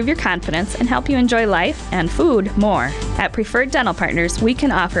help you improve your confidence and help you enjoy life and food more. At Preferred Dental Partners, we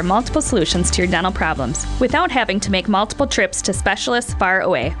can offer multiple solutions to your dental problems without having to make multiple trips to specialists far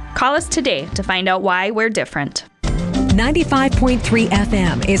away. Call us today to find out why we're different. 95.3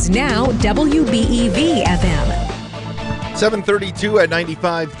 FM is now WBEV FM. 7:32 at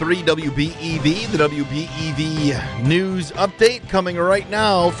 95.3 WBEV. The WBEV News Update coming right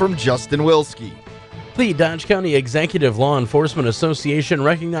now from Justin Wilski. The Dodge County Executive Law Enforcement Association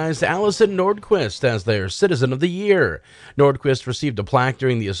recognized Allison Nordquist as their Citizen of the Year. Nordquist received a plaque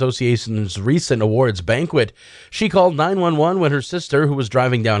during the association's recent awards banquet. She called 911 when her sister, who was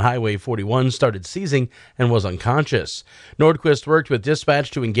driving down Highway 41, started seizing and was unconscious. Nordquist worked with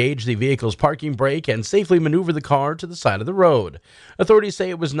dispatch to engage the vehicle's parking brake and safely maneuver the car to the side of the road. Authorities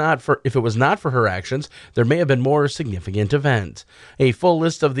say if it was not for her actions, there may have been more significant event. A full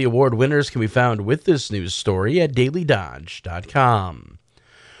list of the award winners can be found with this news story at dailydodge.com.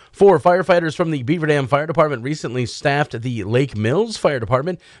 4 firefighters from the Beaver Dam Fire Department recently staffed the Lake Mills Fire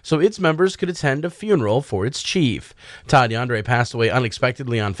Department so its members could attend a funeral for its chief. Todd Yandere passed away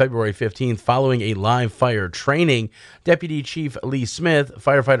unexpectedly on February 15th following a live fire training. Deputy Chief Lee Smith,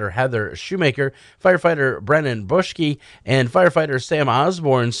 firefighter Heather Shoemaker, firefighter Brennan Bushke, and firefighter Sam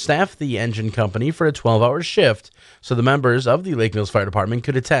Osborne staffed the engine company for a 12-hour shift so the members of the Lake Mills Fire Department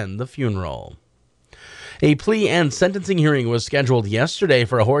could attend the funeral. A plea and sentencing hearing was scheduled yesterday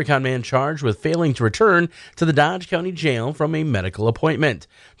for a Horicon man charged with failing to return to the Dodge County Jail from a medical appointment.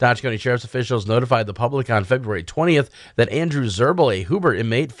 Dodge County Sheriff's officials notified the public on February 20th that Andrew Zerbel, a Huber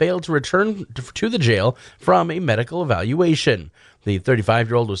inmate, failed to return to the jail from a medical evaluation. The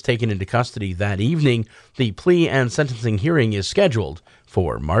 35-year-old was taken into custody that evening. The plea and sentencing hearing is scheduled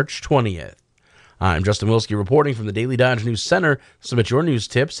for March 20th. I'm Justin Wilski reporting from the Daily Dodge News Center. Submit your news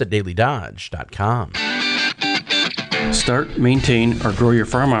tips at dailydodge.com. Start, maintain, or grow your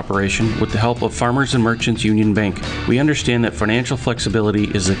farm operation with the help of Farmers and Merchants Union Bank. We understand that financial flexibility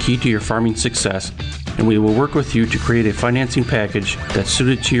is the key to your farming success, and we will work with you to create a financing package that's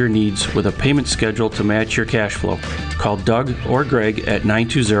suited to your needs with a payment schedule to match your cash flow. Call Doug or Greg at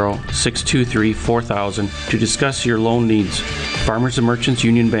 920-623-4000 to discuss your loan needs. Farmers and Merchants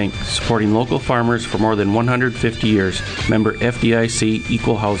Union Bank, supporting local farmers for more than 150 years. Member FDIC,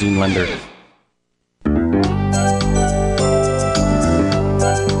 Equal Housing Lender.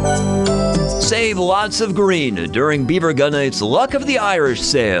 Save lots of green during Beaver Gunite's Luck of the Irish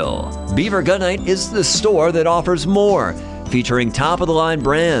sale. Beaver Gunite is the store that offers more, featuring top-of-the-line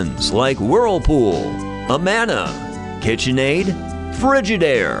brands like Whirlpool, Amana, KitchenAid,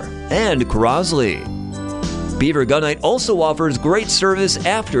 Frigidaire, and Crosley. Beaver Gunite also offers great service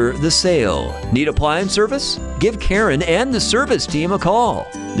after the sale. Need appliance service? Give Karen and the service team a call.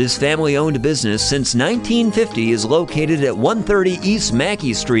 This family-owned business since 1950 is located at 130 East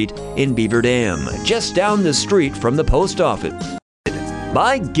Mackey Street in Beaver Dam, just down the street from the post office.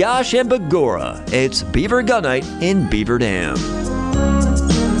 By gosh and Begorra, it's Beaver Gunite in Beaver Dam.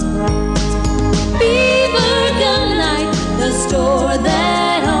 Beaver Gunite, the store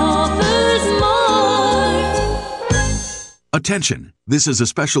that offers more. Attention! This is a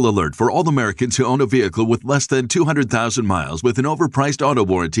special alert for all Americans who own a vehicle with less than 200,000 miles with an overpriced auto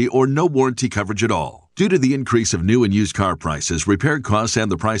warranty or no warranty coverage at all. Due to the increase of new and used car prices, repair costs,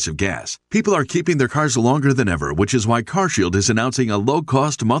 and the price of gas, people are keeping their cars longer than ever, which is why CarShield is announcing a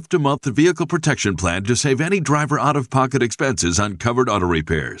low-cost month-to-month vehicle protection plan to save any driver out-of-pocket expenses on covered auto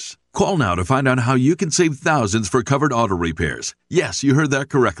repairs. Call now to find out how you can save thousands for covered auto repairs. Yes, you heard that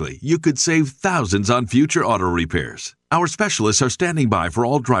correctly. You could save thousands on future auto repairs. Our specialists are standing by for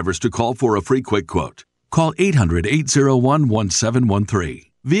all drivers to call for a free quick quote. Call 800-801-1713.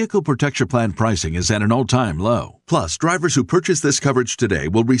 Vehicle Protection Plan pricing is at an all-time low. Plus, drivers who purchase this coverage today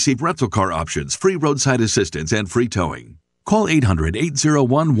will receive rental car options, free roadside assistance, and free towing. Call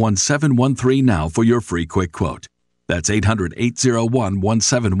 800-801-1713 now for your free quick quote. That's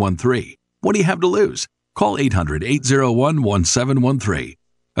 800-801-1713. What do you have to lose? Call 800-801-1713.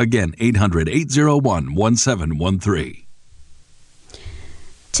 Again, 800-801-1713.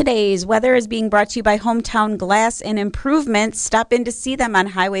 Today's weather is being brought to you by Hometown Glass and Improvements. Stop in to see them on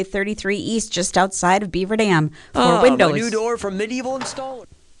Highway 33 East, just outside of Beaver Dam. For windows. My new door from Medieval Installer.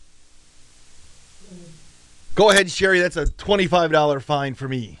 Go ahead, Sherry. That's a $25 fine for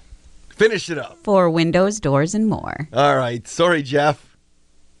me. Finish it up. For windows, doors, and more. All right. Sorry, Jeff.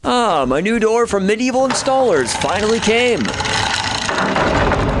 My new door from Medieval Installers finally came.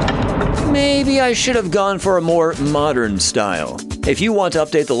 Maybe I should have gone for a more modern style. If you want to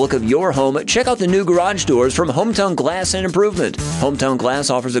update the look of your home, check out the new garage doors from Hometown Glass and Improvement. Hometown Glass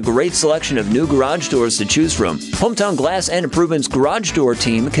offers a great selection of new garage doors to choose from. Hometown Glass and Improvement's garage door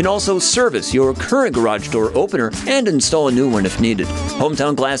team can also service your current garage door opener and install a new one if needed.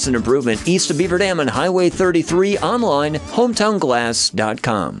 Hometown Glass and Improvement, east of Beaver Dam on Highway 33, online,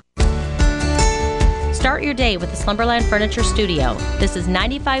 hometownglass.com. Start your day with the Slumberland Furniture Studio. This is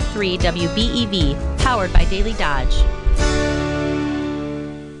 95.3 WBEV, powered by Daily Dodge.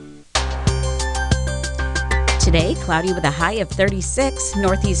 Today, cloudy with a high of 36,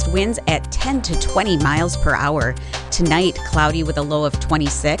 northeast winds at 10 to 20 miles per hour. Tonight, cloudy with a low of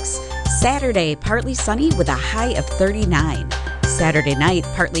 26. Saturday, partly sunny with a high of 39. Saturday night,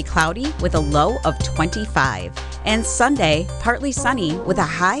 partly cloudy with a low of 25. And Sunday, partly sunny with a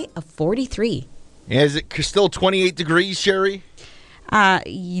high of 43. Is it still 28 degrees, Sherry? I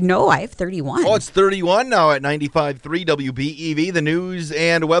have 31. Oh, it's 31 now at 95.3 WBEV. The news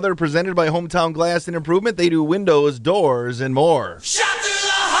and weather presented by Hometown Glass and Improvement. They do windows, doors, and more. Shot through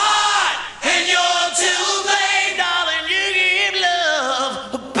the heart, and you're too late, darling. You give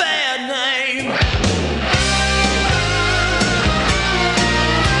love a bad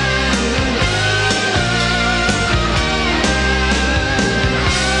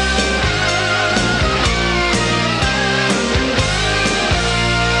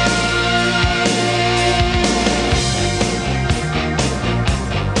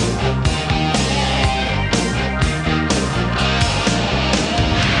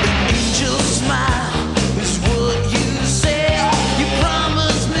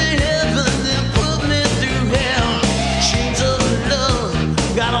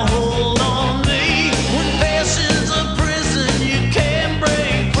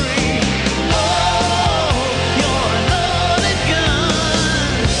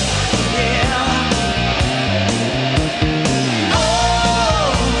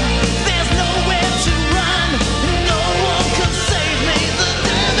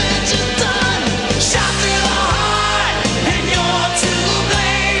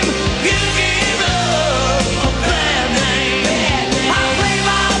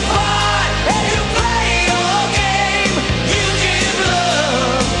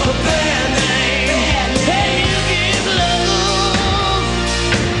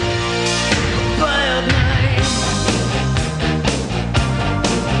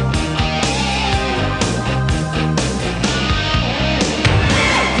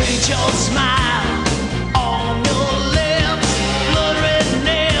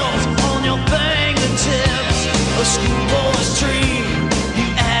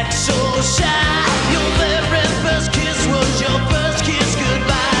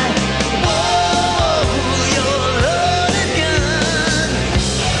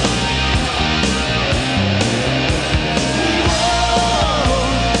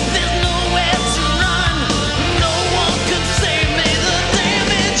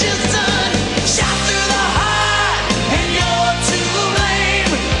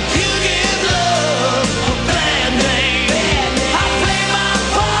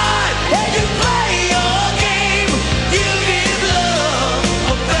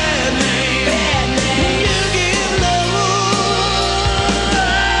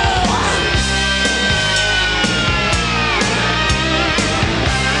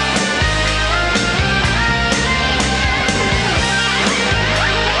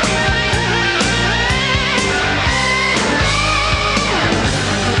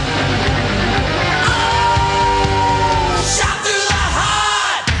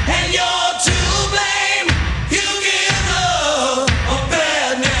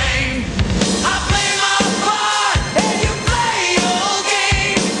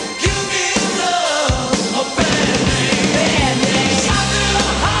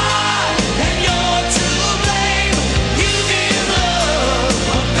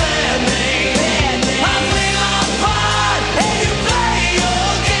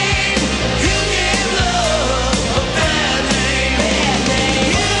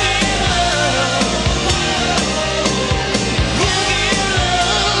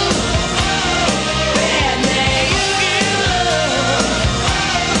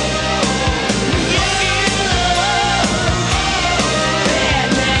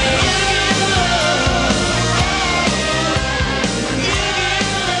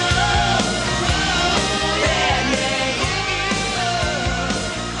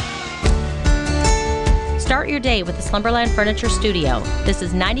Start your day with the Slumberland Furniture Studio. This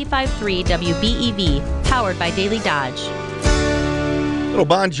is 95.3 WBEV, powered by Daily Dodge. Little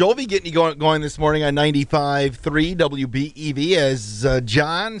Bon Jovi getting you going this morning on 95.3 WBEV as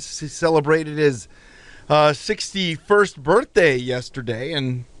John celebrated his 61st birthday yesterday,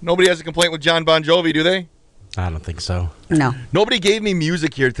 and nobody has a complaint with John Bon Jovi, do they? I don't think so. No. Nobody gave me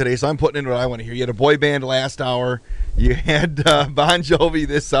music here today, so I'm putting in what I want to hear. You had a boy band last hour. You had Bon Jovi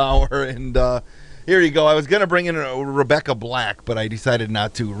this hour, and here you go. I was going to bring in Rebecca Black, but I decided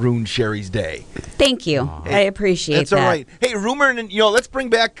not to ruin Sherry's day. Thank you. I appreciate That's that. all right. Hey, Rumor and let's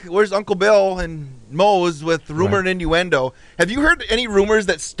bring back Where's Uncle Bill and Moe's with Rumor and Innuendo. Have you heard any rumors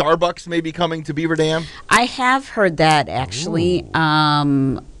that Starbucks may be coming to Beaver Dam? I have heard that, actually.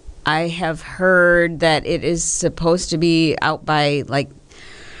 I have heard that it is supposed to be out by, like,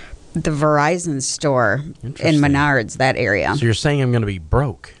 the Verizon store in Menards, that area. So you're saying I'm going to be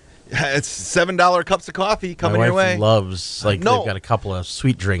broke? It's $7 cups of coffee coming your way. My wife loves, they've got a couple of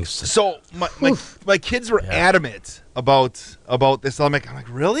sweet drinks. So my kids were adamant about this. I'm like,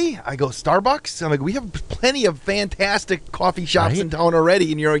 really? I go, Starbucks? I'm like, we have plenty of fantastic coffee shops in town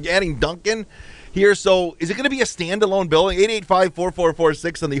already, and you're adding Dunkin' here. So is it going to be a standalone building?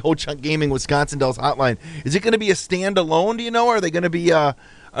 885-4446 on the Ho Chunk Gaming Wisconsin Dells hotline. Is it going to be a standalone, do you know? Are they going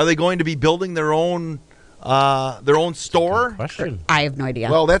to be building their own store? Question. I have no idea.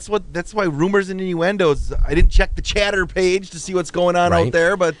 Well, that's why Rumors and Innuendos. I didn't check the chatter page to see what's going on out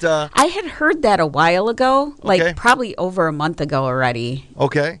there, but I had heard that a while ago, like probably over a month ago already.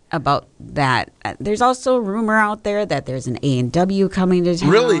 Okay. About that. There's also a rumor out there that there's an A&W coming to town.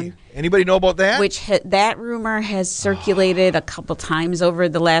 Really? Anybody know about that? Which that rumor has circulated a couple times over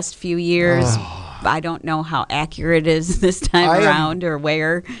the last few years. I don't know how accurate it is this time around or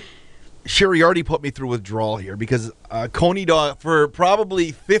where. Sherry already put me through withdrawal here because Coney Dog, for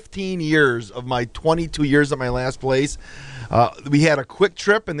probably 15 years of my 22 years at my last place, we had a Quick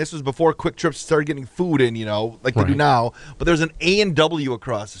Trip, and this was before Quick Trips started getting food in, like they do now. But there's an A&W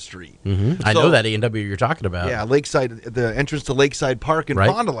across the street. Mm-hmm. I know that A&W you're talking about. Yeah, Lakeside, the entrance to Lakeside Park in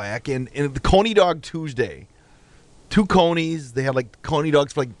Fond du Lac, and the Coney Dog Tuesday. 2 conies. They had like Coney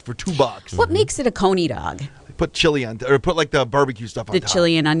dogs for $2. What makes it a Coney dog? Put chili on, or put like the barbecue stuff on the top. The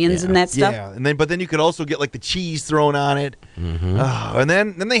chili and onions and that stuff? Yeah, but then you could also get like the cheese thrown on it. Mm-hmm. And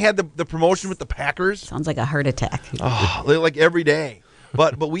then they had the promotion with the Packers. Sounds like a heart attack. Like every day.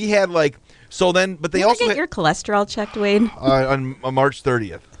 But we had but they also get your cholesterol checked, Wade? On March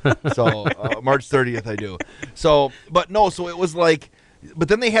 30th. So March 30th I do. So it was like. But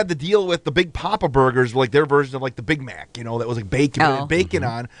then they had the deal with the Big Papa Burgers, like their version of like the Big Mac, that was like bacon on.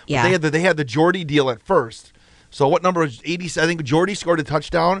 But they had the Jordy deal at first. So what number was 80? I think Jordy scored a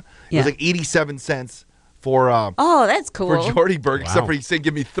touchdown. It was like 87 cents for that's cool. For Jordy Burger, except for he said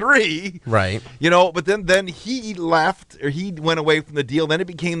give me 3. Right. But then he left, or he went away from the deal. Then it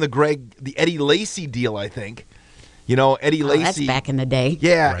became the Eddie Lacy deal, I think. Eddie Lacy. That's back in the day.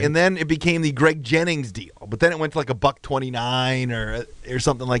 Yeah, and then it became the Greg Jennings deal. But then it went to like $1.29 or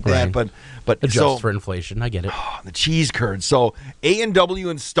something like that. But adjust for inflation. I get it. The cheese curds. So A&W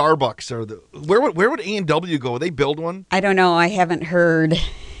and Starbucks are where would A&W go? Would they build one? I don't know. I haven't heard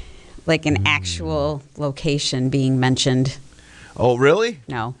like an actual location being mentioned. Oh, really?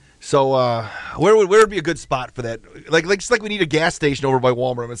 No. So where would be a good spot for that? It's like we need a gas station over by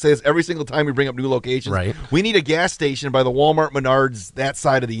Walmart. It says every single time we bring up new locations. Right. We need a gas station by the Walmart Menards, that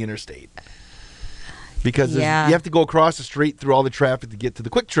side of the interstate. Because you have to go across the street through all the traffic to get to the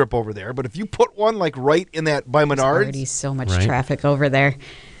Quick Trip over there. But if you put one like right in that by Menards. There's already so much traffic over there.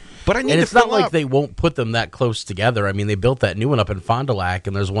 But I need and to it's not fill like up. they won't put them that close together. I mean, they built that new one up in Fond du Lac,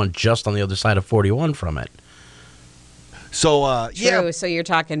 and there's one just on the other side of 41 from it. So True. So you're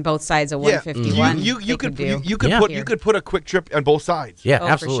talking both sides of 151. You could put a Quick Trip on both sides. Yeah,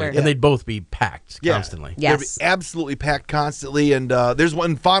 absolutely. Sure. And they'd both be packed constantly. Yes. They'd be absolutely packed constantly. And there's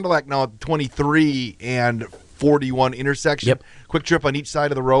one in Fond du Lac now at 23 and 41 intersection. Yep. Quick Trip on each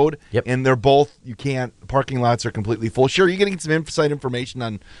side of the road. Yep. And they're both, parking lots are completely full. Sure, you're getting some inside information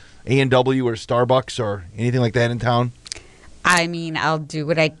on A&W or Starbucks or anything like that in town? I mean, I'll do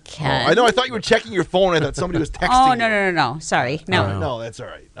what I can. I know. I thought you were checking your phone. I thought somebody was texting. No. Sorry. No. No, that's all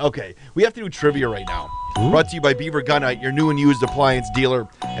right. Okay. We have to do trivia right now. Brought to you by Beaver Gunite, your new and used appliance dealer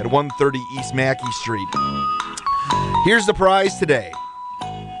at 130 East Mackey Street. Here's the prize today.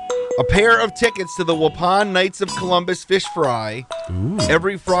 A pair of tickets to the Waupun Knights of Columbus Fish Fry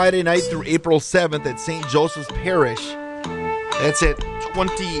every Friday night through April 7th at St. Joseph's Parish. That's at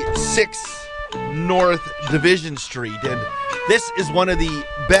 26 North Division Street. And this is one of the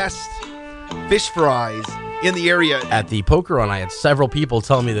best fish fries in the area. At the poker run, I had several people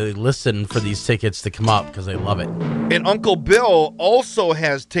tell me that they listen for these tickets to come up because they love it. And Uncle Bill also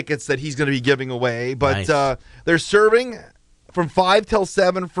has tickets that he's going to be giving away, but Nice. they're serving from 5 till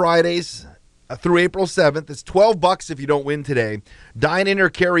 7 Fridays through April 7th. It's $12 if you don't win today. Dine in or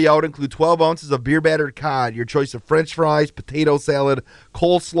carry out include 12 ounces of beer battered cod, your choice of French fries, potato salad,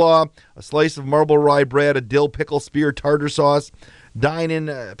 coleslaw, a slice of marble rye bread, a dill pickle spear tartar sauce. Dine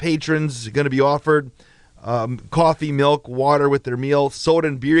in patrons going to be offered coffee, milk, water with their meal, soda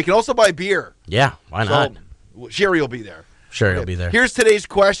and beer. You can also buy beer. Yeah, why not? So, Sherry will be there. Sure, he'll be there. Here's today's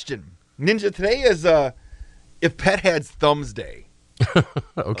question. Ninja, today is if Pet had Thumbs Day.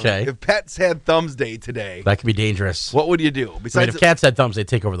 Okay. If pets had Thumbs Day today, That could be dangerous. what would you do? If cats had thumbs, they'd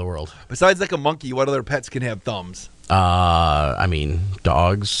take over the world. Besides like a monkey, what other pets can have thumbs?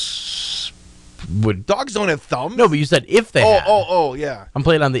 Dogs would. Dogs don't have thumbs. No, but you said if they had. Oh, yeah. I'm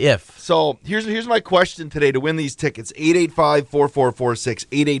playing on the if. So here's my question today to win these tickets. 885-4446,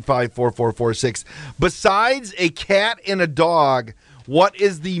 885-4446. Besides a cat and a dog, what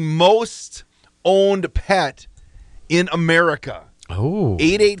is the most owned pet in America? Oh.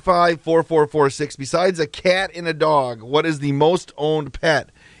 885-4446. Besides a cat and a dog, what is the most owned pet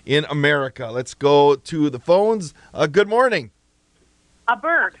in America? Let's go to the phones. Good morning. A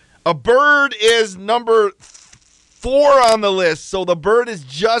bird. A bird is number 4 on the list, so the bird is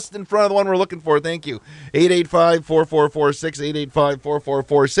just in front of the one we're looking for. Thank you. 885-4446,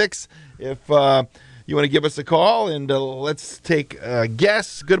 885-4446. If you want to give us a call, and let's take a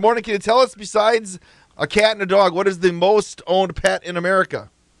guess. Good morning. Can you tell us, besides a cat and a dog, what is the most owned pet in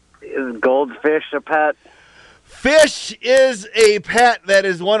America? Is goldfish a pet? Fish is a pet. That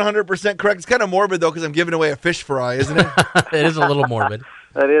is 100% correct. It's kind of morbid, though, because I'm giving away a fish fry, isn't it? It is a little morbid.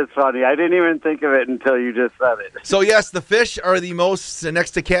 That is funny. I didn't even think of it until you just said it. So, yes, the fish are the most,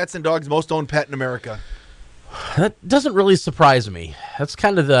 next to cats and dogs, most owned pet in America. That doesn't really surprise me. That's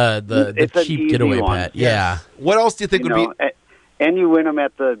kind of the It's an cheap easy getaway one. pet. Yeah. What else do you think would be? And you win them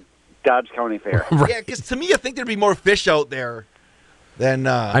at the Dodge County Fair. Yeah, because to me, I think there'd be more fish out there than.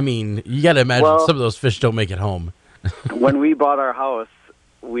 I mean, you got to imagine some of those fish don't make it home. When we bought our house,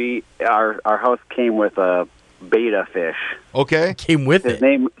 our house came with a beta fish. Okay. Came with His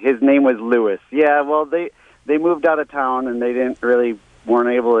name was Lewis. Yeah, well, they moved out of town and they weren't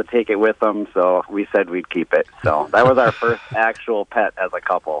able to take it with them, so we said we'd keep it. So that was our first actual pet as a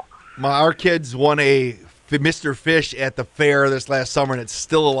couple. Our kids won a Mr. Fish at the fair this last summer, and it's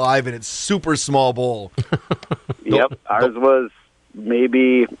still alive in its super small bowl. Yep, ours was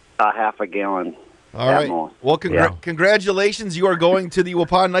maybe a half a gallon. All right. Well, congratulations! You are going to the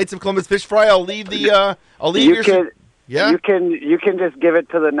Waupun Knights of Columbus Fish Fry. I'll leave the. You can just give it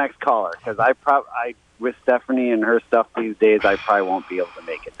to the next caller because I with Stephanie and her stuff these days, I probably won't be able to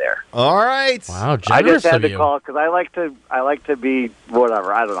make it there. All right. Wow, I just had of to you. call because I like to be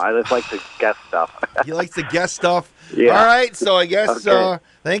whatever. I don't know. I just like to guess stuff. He likes to guess stuff. Yeah. All right. So I guess. Okay.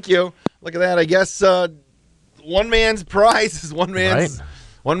 Thank you. Look at that. I guess one man's prize is one man's. Right.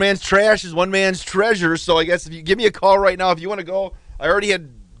 One man's trash is one man's treasure. So I guess if you give me a call right now, if you want to go, I already had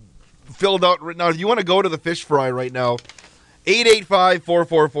filled out right now. If you want to go to the fish fry right now,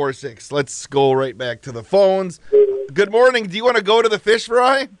 885-4446. Let's go right back to the phones. Good morning. Do you want to go to the fish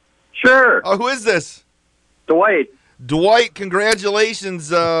fry? Sure. Who is this? Dwight. Dwight, congratulations.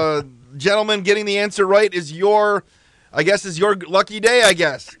 Gentlemen, getting the answer right is your lucky day, I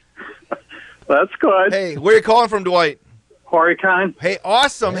guess. That's good. Hey, where are you calling from, Dwight? Horicon. Hey,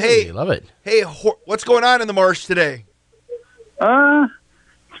 awesome. Hey, love it. Hey, what's going on in the marsh today?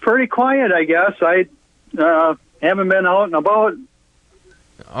 It's pretty quiet, I guess. I haven't been out and about.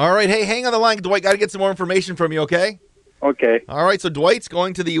 All right. Hey, hang on the line, Dwight. Got to get some more information from you, okay? Okay. All right. So Dwight's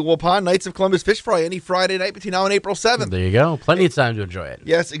going to the Waupun Knights of Columbus Fish Fry any Friday night between now and April 7th. There you go. Plenty of time to enjoy it.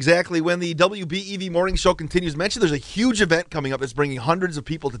 Yes, exactly. When the WBEV Morning Show continues, mentioned there's a huge event coming up that's bringing hundreds of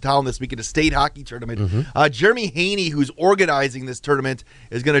people to town this week at a state hockey tournament. Jeremy Haney, who's organizing this tournament,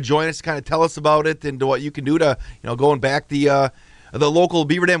 is going to join us to kind of tell us about it and what you can do to, going back the local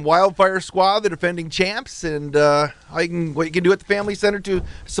Beaver Dam Wildfire Squad, the defending champs, and what you can do at the Family Center to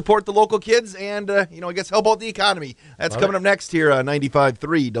support the local kids and, I guess help out the economy. That's coming up next here on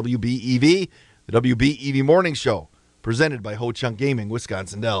 95.3 WBEV, the WBEV Morning Show, presented by Ho Chunk Gaming,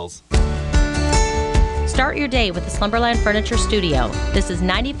 Wisconsin Dells. Start your day with the Slumberland Furniture Studio. This is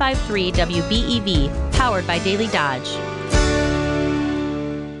 95.3 WBEV, powered by Daily Dodge.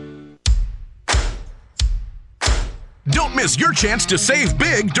 Don't miss your chance to save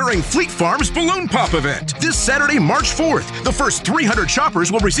big during Fleet Farm's Balloon Pop event. This Saturday, March 4th, the first 300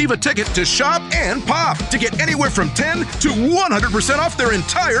 shoppers will receive a ticket to shop and pop to get anywhere from 10 to 100% off their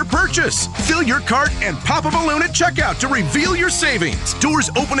entire purchase. Fill your cart and pop a balloon at checkout to reveal your savings.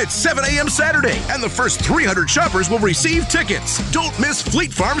 Doors open at 7 a.m. Saturday, and the first 300 shoppers will receive tickets. Don't miss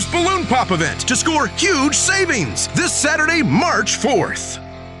Fleet Farm's Balloon Pop event to score huge savings this Saturday, March 4th.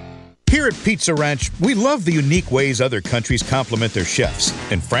 Here at Pizza Ranch, we love the unique ways other countries compliment their chefs.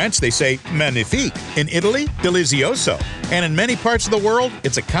 In France, they say magnifique. In Italy, delizioso. And in many parts of the world,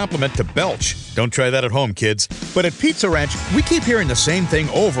 it's a compliment to belch. Don't try that at home, kids. But at Pizza Ranch, we keep hearing the same thing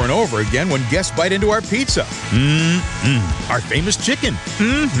over and over again when guests bite into our pizza. Our famous chicken.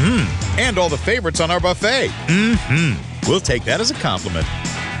 And all the favorites on our buffet. We'll take that as a compliment.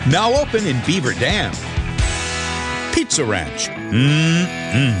 Now open in Beaver Dam. Pizza Ranch.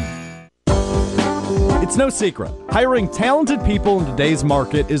 It's no secret. Hiring talented people in today's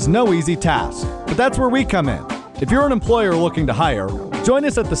market is no easy task, but that's where we come in. If you're an employer looking to hire, join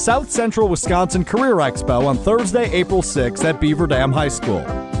us at the South Central Wisconsin Career Expo on Thursday, April 6th at Beaver Dam High School.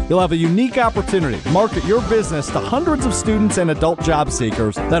 You'll have a unique opportunity to market your business to hundreds of students and adult job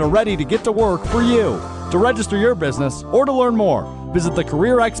seekers that are ready to get to work for you. To register your business or to learn more, visit the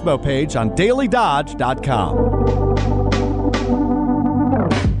Career Expo page on dailydodge.com.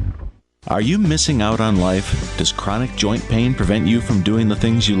 Are you missing out on life? Does chronic joint pain prevent you from doing the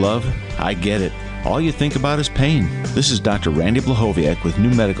things you love? I get it. All you think about is pain. This is Dr. Randy Blahoviak with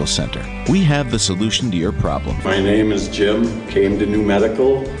New Medical Center. We have the solution to your problem. My name is Jim. Came to New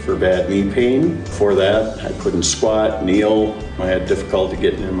Medical for bad knee pain. Before that, I couldn't squat, kneel. I had difficulty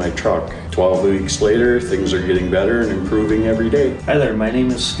getting in my truck. 12 weeks later, things are getting better and improving every day. Hi there, my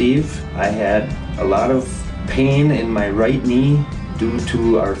name is Steve. I had a lot of pain in my right knee due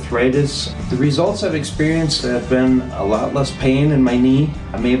to arthritis. The results I've experienced have been a lot less pain in my knee.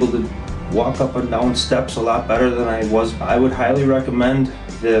 I'm able to walk up and down steps a lot better than I was. I would highly recommend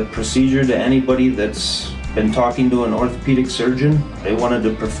the procedure to anybody that's been talking to an orthopedic surgeon. They wanted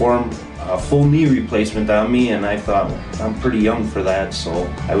to perform a full knee replacement on me, and I thought, I'm pretty young for that,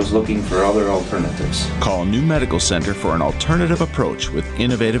 so I was looking for other alternatives. Call New Medical Center for an alternative approach with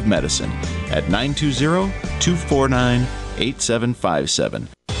innovative medicine at 920-249-8757.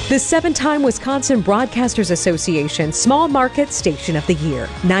 The 7-time Wisconsin Broadcasters Association Small Market Station of the Year.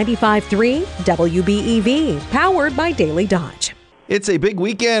 95.3 WBEV, powered by Daily Dodge. It's a big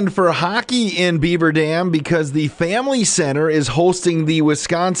weekend for hockey in Beaver Dam because the Family Center is hosting the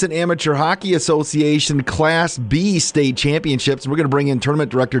Wisconsin Amateur Hockey Association Class B State Championships. We're going to bring in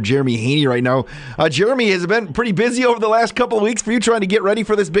Tournament Director Jeremy Haney right now. Jeremy, has it been pretty busy over the last couple of weeks for you trying to get ready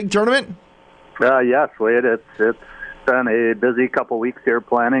for this big tournament? Yes, Wade. It's been a busy couple weeks here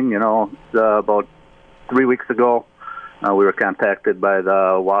planning. About 3 weeks ago, we were contacted by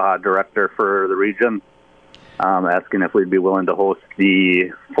the WAHA director for the region, asking if we'd be willing to host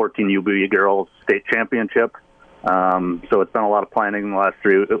the 14UB Girls State Championship. So it's been a lot of planning in the last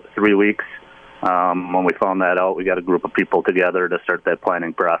three weeks. When we found that out, we got a group of people together to start that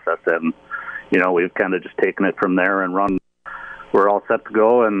planning process. And, we've kind of just taken it from there and run. We're all set to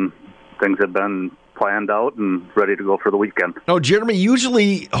go, and things have been planned out and ready to go for the weekend. Oh, Jeremy,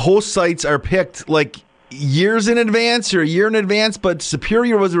 usually host sites are picked like years in advance or a year in advance, but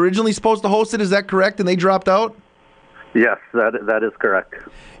Superior was originally supposed to host it. Is that correct? And they dropped out? Yes, that is correct.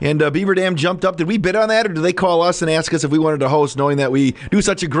 And Beaver Dam jumped up. Did we bid on that, or did they call us and ask us if we wanted to host, knowing that we do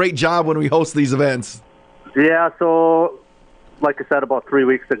such a great job when we host these events? Yeah, so like I said, about 3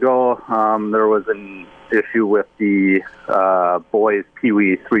 weeks ago, there was an issue with the boys Pee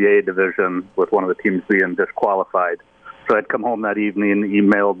Wee 3A division with one of the teams being disqualified. So I'd come home that evening and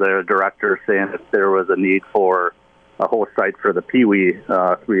emailed the director saying if there was a need for a host site for the Pee Wee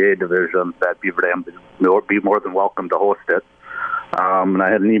 3A division, that Beaver Dam would be more than welcome to host it. And I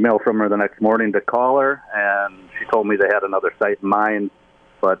had an email from her the next morning to call her, and she told me they had another site in mind,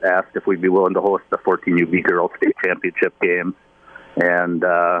 but asked if we'd be willing to host the 14UB Girls State Championship games. And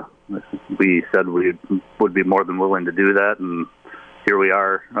we said we would be more than willing to do that, and here we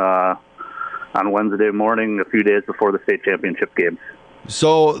are on Wednesday morning, a few days before the state championship games.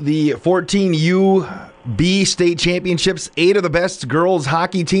 So the 14UB state championships, 8 of the best girls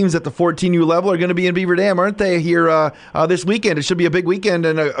hockey teams at the 14U level are going to be in Beaver Dam, aren't they, here this weekend? It should be a big weekend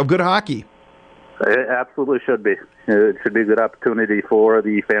and a good hockey. It absolutely should be. It should be a good opportunity for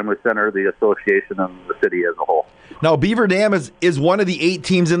the Family Center, the association, and the city as a whole. Now, Beaver Dam is one of the 8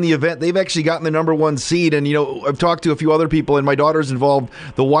 teams in the event. They've actually gotten the number 1 seed, and I've talked to a few other people, and my daughter's involved.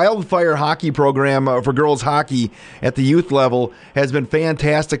 The Wildfire hockey program for girls hockey at the youth level has been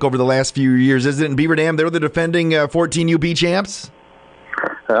fantastic over the last few years, isn't it? In Beaver Dam, they're the defending 14 UB champs.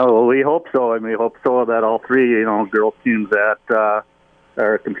 Well, we hope so, and we hope so that all 3, girls teams that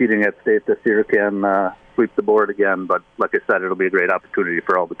are competing at state this year can sweep the board again. But like I said, it'll be a great opportunity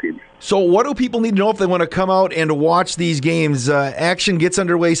for all the teams. So what do people need to know if they want to come out and watch these games? Action gets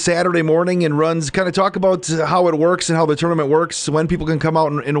underway Saturday morning and runs. Kind of talk about how it works and how the tournament works, when people can come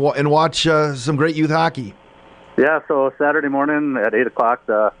out and watch some great youth hockey. Yeah, so Saturday morning at 8 o'clock,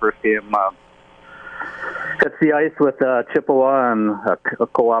 the first game hits the ice with Chippewa and a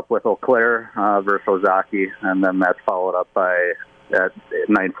co-op with Eau Claire versus Ozaki, and then that's followed up by at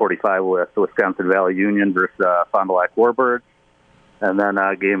 9:45 with the Wisconsin Valley Union versus Fond du Lac Warbirds. And then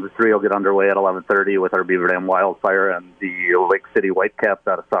Game 3 will get underway at 11:30 with our Beaver Dam Wildfire and the Lake City Whitecaps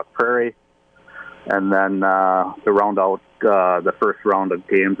out of Sauk Prairie. And then to round out the first round of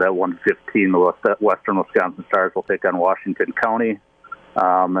games at 1:15, the Western Wisconsin Stars will take on Washington County.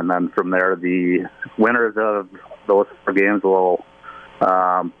 And then from there, the winners of those 4 games will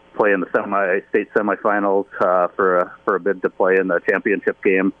play in the state semifinals for a bid to play in the championship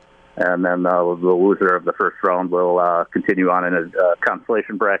game, and then the loser of the first round will continue on in a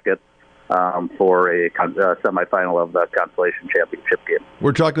consolation bracket for a semifinal of the consolation championship game.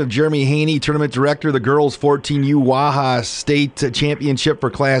 We're talking with Jeremy Haney, tournament director, the girls 14U Waha State Championship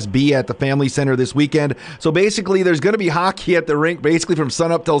for Class B at the Family Center this weekend. So basically, there's going to be hockey at the rink basically from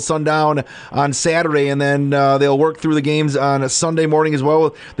sunup till sundown on Saturday, and then they'll work through the games on a Sunday morning as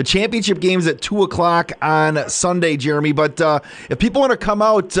well. The championship game's at 2 o'clock on Sunday, Jeremy. But if people want to come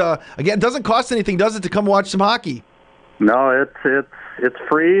out, again, it doesn't cost anything, does it, to come watch some hockey? No, it's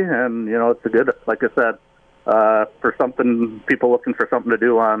free, and it's a good, like I said, for people looking for something to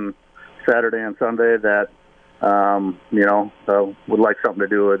do on Saturday and Sunday that would like something to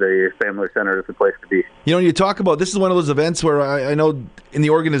do with a Family Center. It's a place to be. You talk about, this is one of those events where I know in the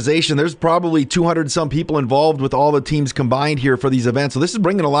organization there's probably 200 some people involved with all the teams combined here for these events. So this is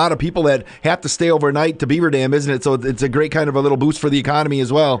bringing a lot of people that have to stay overnight to Beaver Dam, isn't it? So it's a great kind of a little boost for the economy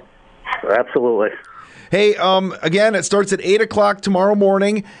as well. Absolutely. Hey, again, it starts at 8 o'clock tomorrow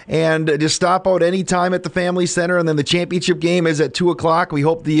morning, and just stop out any time at the Family Center, and then the championship game is at 2 o'clock. We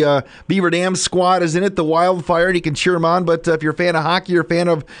hope the Beaver Dam squad is in it, the Wildfire, and you can cheer them on. But if you're a fan of hockey or a fan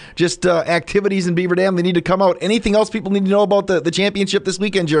of just activities in Beaver Dam, they need to come out. Anything else people need to know about the championship this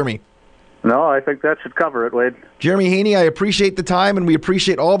weekend, Jeremy? No, I think that should cover it, Wade. Jeremy Haney, I appreciate the time, and we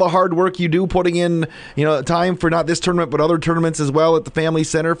appreciate all the hard work you do putting in, time for not this tournament but other tournaments as well at the Family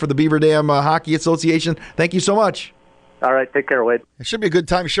Center for the Beaver Dam Hockey Association. Thank you so much. All right, take care, Wade. It should be a good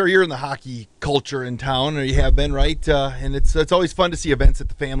time. Sure, you're in the hockey culture in town, or you have been, right? And it's always fun to see events at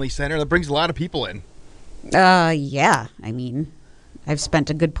the Family Center. That brings a lot of people in. Yeah. I mean, I've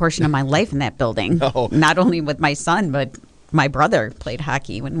spent a good portion of my life in that building. Oh. Not only with my son, but my brother played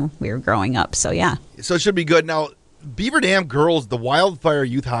hockey when we were growing up, so yeah. So it should be good. Now, Beaver Dam girls, the Wildfire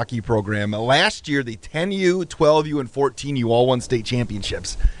Youth Hockey Program, last year the 10U, 12U, and 14U all won state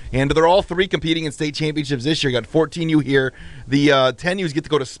championships. And they're all 3 competing in state championships this year. Got 14U here. The 10Us get to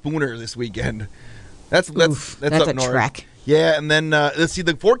go to Spooner this weekend. That's up a north. trek. Yeah, and then let's see,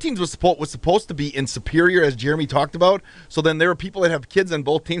 the 14s was supposed to be in Superior, as Jeremy talked about. So then there were people that have kids on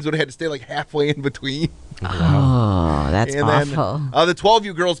both teams would have had to stay like halfway in between. Oh, that's awful. Then, the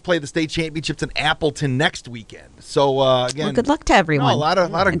 12U girls play the state championships in Appleton next weekend. So again, well, good luck to everyone. A lot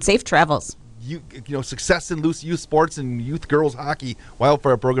of and safe travels. Success in loose youth sports and youth girls hockey.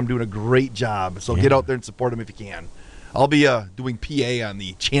 Wildfire program doing a great job. So get out there and support them if you can. I'll be doing PA on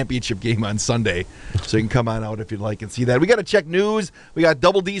the championship game on Sunday, so you can come on out if you'd like and see that. We got to check news. We got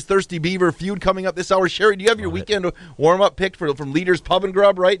Double D's Thirsty Beaver feud coming up this hour. Sherry, do you have your weekend warm-up picked from Leaders Pub and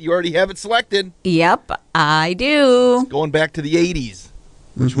Grub, right? You already have it selected. Yep, I do. Going back to the 80s,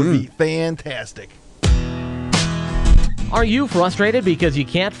 which would be fantastic. Are you frustrated because you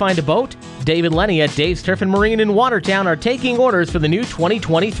can't find a boat? David Lenny at Dave's Turf and Marine in Watertown are taking orders for the new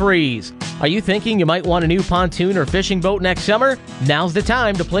 2023s. Are you thinking you might want a new pontoon or fishing boat next summer? Now's the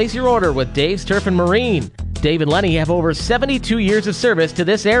time to place your order with Dave's Turf and Marine. Dave and Lenny have over 72 years of service to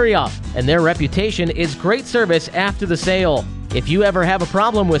this area, and their reputation is great service after the sale. If you ever have a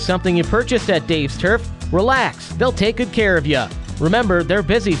problem with something you purchased at Dave's Turf, relax, they'll take good care of you. Remember, they're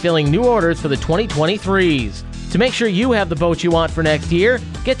busy filling new orders for the 2023s. To make sure you have the boat you want for next year,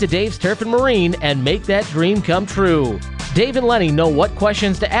 get to Dave's Turf and Marine and make that dream come true. Dave and Lenny know what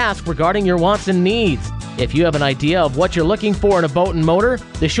questions to ask regarding your wants and needs. If you have an idea of what you're looking for in a boat and motor,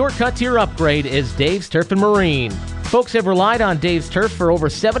 the shortcut to your upgrade is Dave's Turf and Marine. Folks have relied on Dave's Turf for over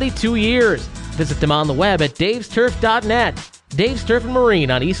 72 years. Visit them on the web at davesturf.net. Dave's Turf and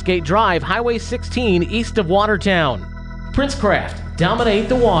Marine on Eastgate Drive, Highway 16, east of Watertown. Princecraft, dominate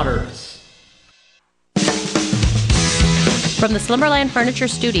the waters. From the Slumberland Furniture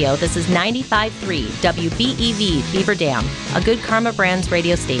Studio, this is 95.3 WBEV Beaver Dam, a Good Karma Brands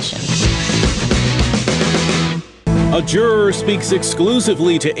radio station. A juror speaks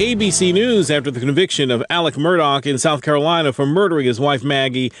exclusively to ABC News after the conviction of Alec Murdaugh in South Carolina for murdering his wife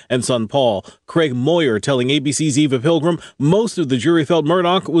Maggie and son Paul. Craig Moyer telling ABC's Eva Pilgrim most of the jury felt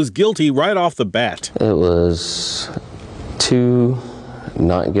Murdaugh was guilty right off the bat. It was 2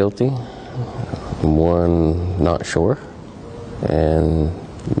 not guilty, 1 not sure, and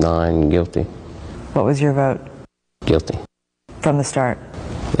 9 guilty. What was your vote? Guilty. From the start?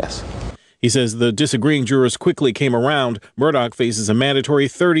 Yes. He says the disagreeing jurors quickly came around. Murdaugh faces a mandatory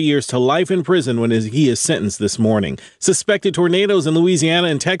 30 years to life in prison when he is sentenced this morning. Suspected tornadoes in Louisiana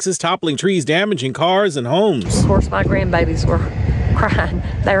and Texas toppling trees, damaging cars and homes. Of course, my grandbabies were crying.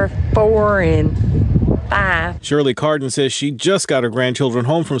 They were 4 and 5. Shirley Carden says she just got her grandchildren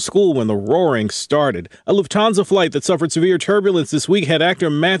home from school when the roaring started. A Lufthansa flight that suffered severe turbulence this week had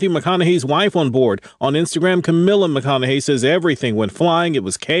actor Matthew McConaughey's wife on board. On Instagram, Camilla McConaughey says everything went flying. It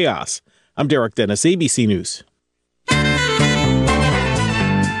was chaos. I'm Derek Dennis, ABC News.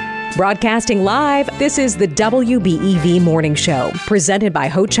 Broadcasting live, this is the WBEV Morning Show, presented by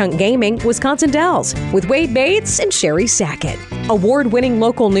Ho Chunk Gaming, Wisconsin Dells, with Wade Bates and Sherry Sackett. Award-winning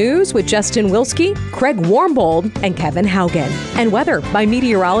local news with Justin Wilski, Craig Warmbold, and Kevin Haugen. And weather by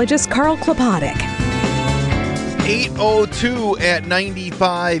meteorologist Carl Klopodic. 8:02 at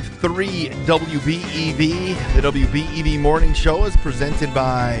 95.3 WBEV. The WBEV Morning Show is presented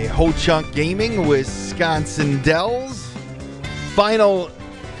by Ho Chunk Gaming, Wisconsin Dells. Final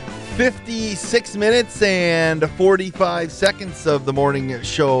 56 minutes and 45 seconds of the morning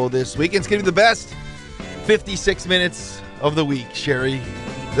show this week. It's going to be the best 56 minutes of the week, Sherry.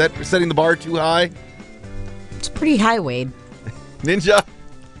 Is that setting the bar too high? It's pretty high, Wade. Ninja?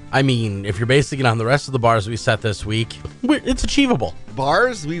 I mean, if you're basing it on the rest of the bars we set this week, it's achievable.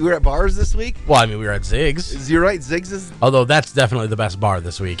 Bars? We were at bars this week? Well, I mean, we were at Ziggs. You're right, Ziggs is... Although that's definitely the best bar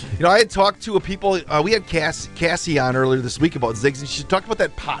this week. You know, I had talked to people, we had Cassie on earlier this week about Ziggs, and she talked about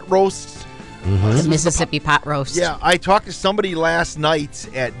that pot roast. The Mississippi pot roast. Yeah, I talked to somebody last night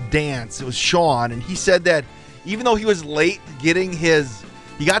at Dance. It was Sean, and he said that even though he was late getting his...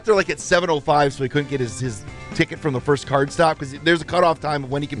 He got there like at 7:05, so he couldn't get his ticket from the first card stop because there's a cutoff time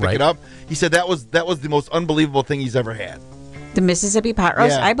of when he can pick it up. He said that was the most unbelievable thing he's ever had. The Mississippi pot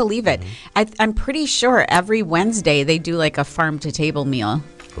roast? Yeah. I believe it. I'm pretty sure every Wednesday they do like a farm-to-table meal.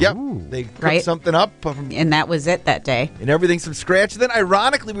 Yep. They cook something up. And that was it that day. And everything's from scratch. And then,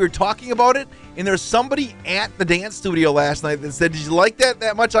 ironically, we were talking about it, and there's somebody at the dance studio last night that said, "Did you like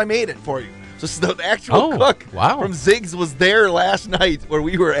that much? I made it for you." So the actual cook from Ziggs was there last night where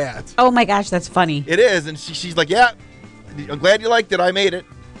we were at. Oh, my gosh, that's funny. It is. And she's like, "Yeah, I'm glad you liked it. I made it."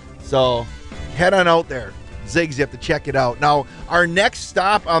 So head on out there. Ziggs, you have to check it out. Now, our next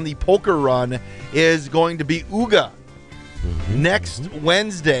stop on the poker run is going to be Uga. Next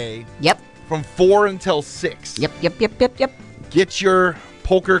Wednesday. Yep. From 4 until 6. Yep. Get your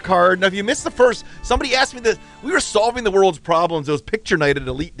poker card. Now, if you missed the first, somebody asked me this. We were solving the world's problems. It was picture night at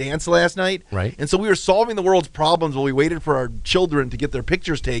Elite Dance last night. Right. And so we were solving the world's problems while we waited for our children to get their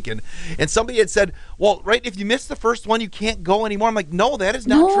pictures taken. And somebody had said, well, right, if you missed the first one, you can't go anymore. I'm like, no, that is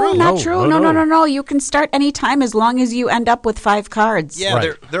not true. Not true. No. You can start anytime as long as you end up with 5 cards.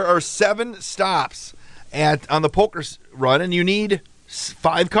 Yeah, there are 7 stops on the poker run, and you need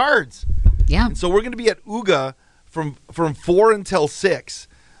 5 cards. Yeah. And so we're going to be at Uga from 4 until 6.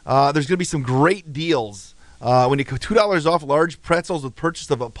 There's going to be some great deals. When you go $2 off large pretzels with purchase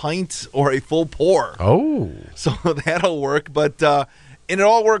of a pint or a full pour. Oh. So that'll work. But and it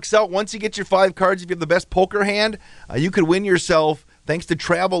all works out. Once you get your 5 cards, if you have the best poker hand, you could win yourself, thanks to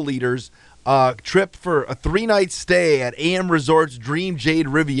Travel Leaders, a trip for a 3-night stay at AM Resorts Dream Jade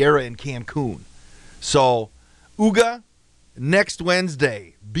Riviera in Cancun. So, Uga, next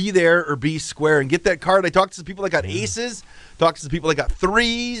Wednesday. Be there or be square and get that card. I talked to some people that got aces, talked to some people that got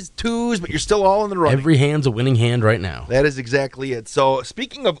 3s, 2s, but you're still all in the running. Every hand's a winning hand right now. That is exactly it. So,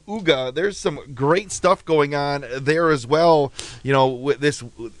 speaking of Uga, there's some great stuff going on there as well. You know, with this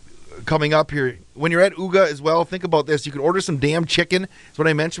coming up here. When you're at Uga as well, think about this. You can order some damn chicken. That's what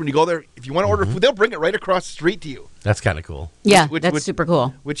I mentioned. When you go there, if you want to order food, they'll bring it right across the street to you. That's kind of cool. Yeah, that's super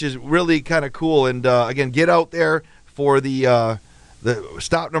cool. Which is really kind of cool. And, again, get out there. for the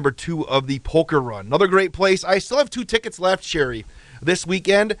stop number 2 of the Poker Run. Another great place. I still have 2 tickets left, Sherry, this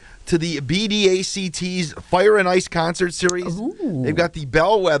weekend to the BDACT's Fire and Ice concert series. Ooh. They've got the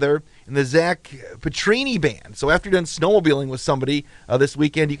Bellwether and the Zach Petrini Band. So after you're done snowmobiling with somebody this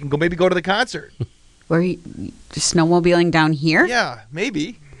weekend, you can maybe go to the concert. Were you snowmobiling down here? Yeah,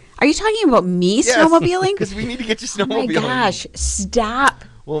 maybe. Are you talking about me snowmobiling? Because we need to get you snowmobiling. Oh my gosh, stop.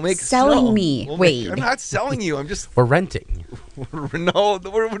 We'll make selling me. Wade. I'm not selling you. I'm just. We're renting. No,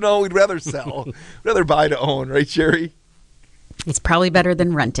 we'd rather sell. We'd rather buy to own, right, Sherry? It's probably better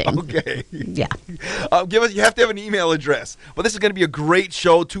than renting. Okay. Yeah. You have to have an email address. But this is going to be a great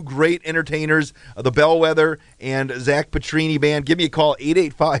show. 2 great entertainers, the Bellwether and Zach Petrini Band. Give me a call,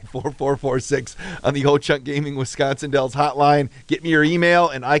 885-4446 on the Ho-Chunk Gaming Wisconsin Dells hotline. Get me your email,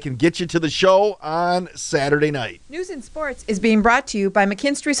 and I can get you to the show on Saturday night. News and Sports is being brought to you by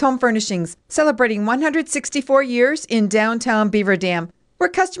McKinstry's Home Furnishings, celebrating 164 years in downtown Beaver Dam, where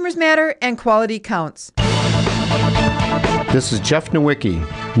customers matter and quality counts. This is Jeff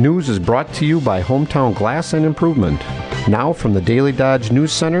Nowicki. News is brought to you by Hometown Glass and Improvement. Now from the Daily Dodge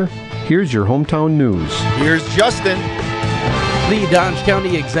News Center, here's your hometown news. Here's Justin. The Dodge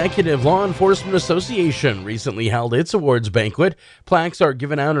County Executive Law Enforcement Association recently held its awards banquet. Plaques are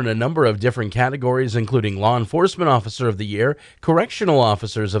given out in a number of different categories, including Law Enforcement Officer of the Year, Correctional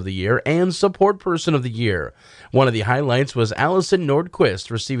Officers of the Year, and Support Person of the Year. One of the highlights was Allison Nordquist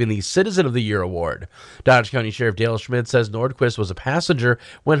receiving the Citizen of the Year award. Dodge County Sheriff Dale Schmidt says Nordquist was a passenger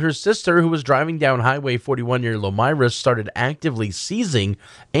when her sister, who was driving down Highway 41 near Lomirus, started actively seizing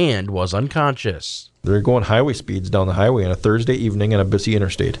and was unconscious. They're going highway speeds down the highway on a Thursday evening on a busy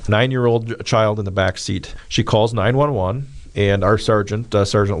interstate. 9-year-old child in the back seat. She calls 911, and our sergeant,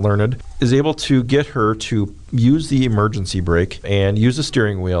 Sergeant Learned, is able to get her to use the emergency brake and use the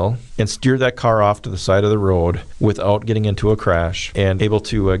steering wheel and steer that car off to the side of the road without getting into a crash, and able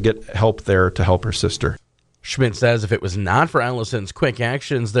to get help there to help her sister. Schmidt says if it was not for Allison's quick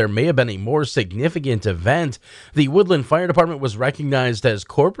actions, there may have been a more significant event. The Woodland Fire Department was recognized as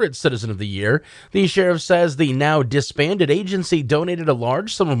Corporate Citizen of the Year. The sheriff says the now disbanded agency donated a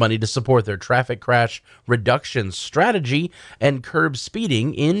large sum of money to support their traffic crash reduction strategy and curb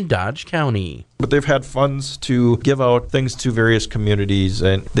speeding in Dodge County. But they've had funds to give out things to various communities,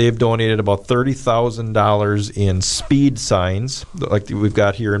 and they've donated about $30,000 in speed signs, like we've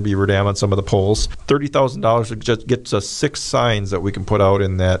got here in Beaver Dam on some of the poles. $30,000 just gets us 6 signs that we can put out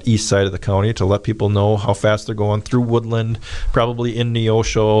in that east side of the county to let people know how fast they're going through Woodland, probably in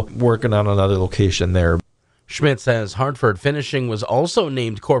Neosho, working on another location there. Schmidt says Hartford Finishing was also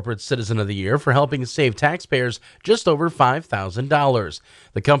named Corporate Citizen of the Year for helping save taxpayers just over $5,000.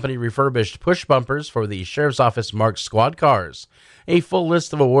 The company refurbished push bumpers for the Sheriff's Office marked squad cars. A full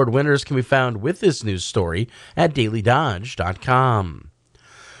list of award winners can be found with this news story at dailydodge.com.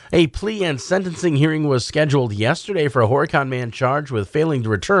 A plea and sentencing hearing was scheduled yesterday for a Horicon man charged with failing to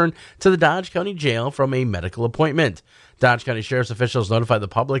return to the Dodge County Jail from a medical appointment. Dodge County Sheriff's officials notified the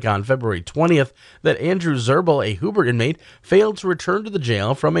public on February 20th that Andrew Zerbel, a Hubert inmate, failed to return to the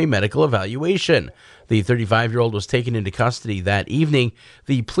jail from a medical evaluation. The 35-year-old was taken into custody that evening.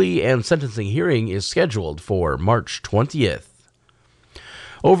 The plea and sentencing hearing is scheduled for March 20th.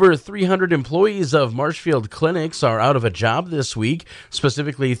 Over 300 employees of Marshfield Clinics are out of a job this week.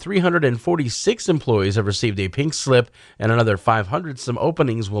 Specifically, 346 employees have received a pink slip, and another 500 some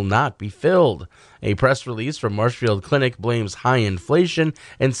openings will not be filled. A press release from Marshfield Clinic blames high inflation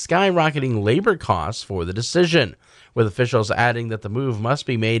and skyrocketing labor costs for the decision, with officials adding that the move must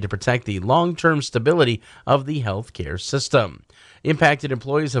be made to protect the long-term stability of the healthcare system. Impacted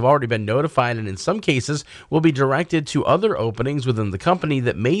employees have already been notified and in some cases will be directed to other openings within the company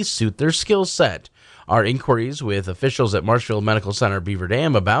that may suit their skill set. Our inquiries with officials at Marshfield Medical Center Beaver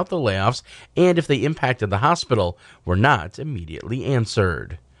Dam about the layoffs and if they impacted the hospital were not immediately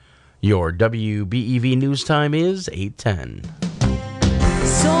answered. Your WBEV news time is 8:10.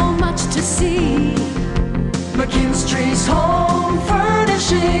 So much to see. McKinstry's Home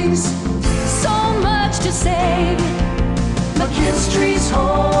Furnishings. So much to save. McKinstry's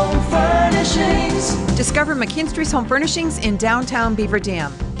Home Furnishings. Discover McKinstry's Home Furnishings in downtown Beaver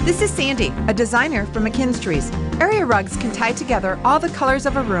Dam. This is Sandy, a designer from McKinstry's. Area rugs can tie together all the colors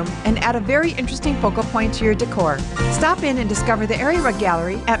of a room and add a very interesting focal point to your decor. Stop in and discover the Area Rug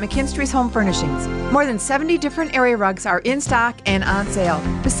Gallery at McKinstry's Home Furnishings. More than 70 different area rugs are in stock and on sale,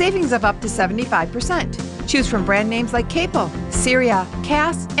 with savings of up to 75%. Choose from brand names like Capel, Syria,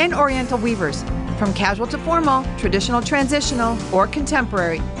 Cass, and Oriental Weavers. From casual to formal, traditional transitional, or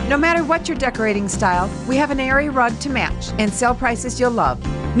contemporary, no matter what your decorating style, we have an area rug to match and sale prices you'll love.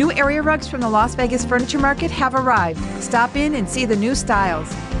 New area rugs from the Las Vegas Furniture Market have arrived. Stop in and see the new styles.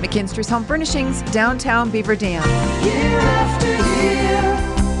 McKinstry's Home Furnishings, downtown Beaver Dam. Year after year,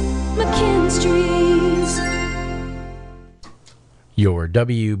 McKinstry's. Your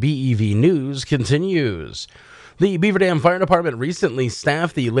WBEV news continues. The Beaver Dam Fire Department recently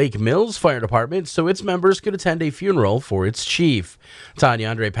staffed the Lake Mills Fire Department so its members could attend a funeral for its chief. Tanya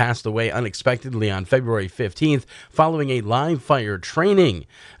Andre passed away unexpectedly on February 15th following a live fire training.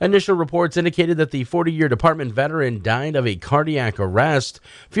 Initial reports indicated that the 40-year department veteran died of a cardiac arrest.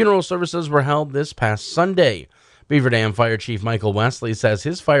 Funeral services were held this past Sunday. Beaver Dam Fire Chief Michael Wesley says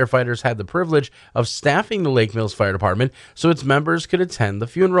his firefighters had the privilege of staffing the Lake Mills Fire Department so its members could attend the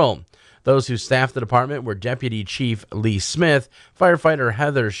funeral. Those who staffed the department were Deputy Chief Lee Smith, firefighter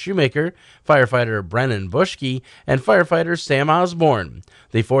Heather Shoemaker, firefighter Brennan Bushke, and firefighter Sam Osborne.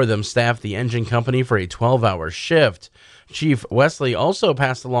 The four of them staffed the engine company for a 12-hour shift. Chief Wesley also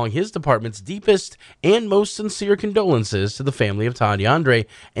passed along his department's deepest and most sincere condolences to the family of Tanya Andre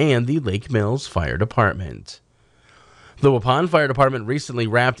and the Lake Mills Fire Department. The Waupun Fire Department recently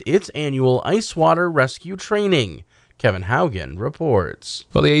wrapped its annual ice water rescue training. Kevin Haugen reports.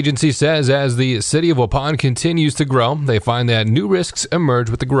 Well, the agency says as the city of Waupun continues to grow, they find that new risks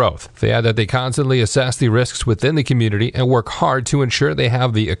emerge with the growth. They add that they constantly assess the risks within the community and work hard to ensure they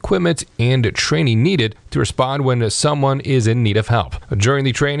have the equipment and training needed to respond when someone is in need of help. During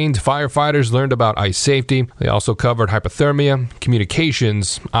the training, firefighters learned about ice safety. They also covered hypothermia,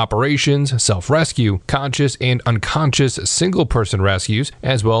 communications, operations, self-rescue, conscious and unconscious single-person rescues,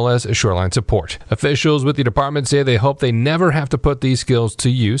 as well as shoreline support. Officials with the department say they hope they never have to put these skills to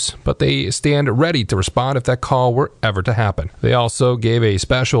use, but they stand ready to respond if that call were ever to happen. They also gave a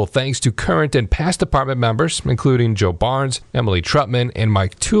special thanks to current and past department members, including Joe Barnes, Emily Trutman, and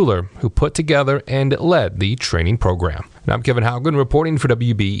Mike Tuller, who put together and led the training program. And I'm Kevin Haugen reporting for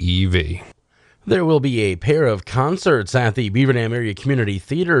WBEV. There will be a pair of concerts at the Beaver Dam Area Community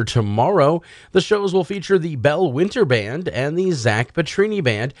Theater tomorrow. The shows will feature the Bell Winter Band and the Zach Petrini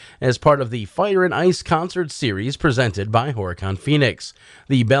Band as part of the Fire and Ice concert series presented by Horicon Phoenix.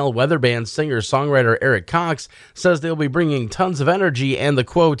 The Bell Weather Band singer-songwriter Eric Cox says they'll be bringing tons of energy and the,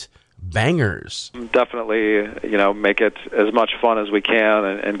 quote, bangers. Definitely, make it as much fun as we can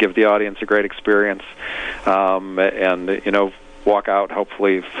and give the audience a great experience. Walk out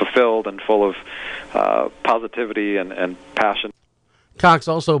hopefully fulfilled and full of positivity and passion. Cox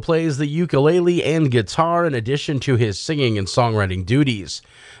also plays the ukulele and guitar in addition to his singing and songwriting duties.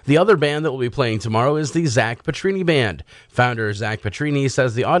 The other band that will be playing tomorrow is the Zach Petrini Band. Founder Zach Petrini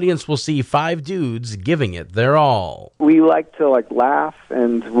says the audience will see five dudes giving it their all. We like to laugh,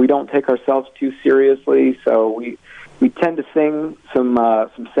 and we don't take ourselves too seriously, so we tend to sing some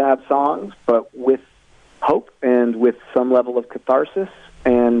sad songs, but with hope and with some level of catharsis,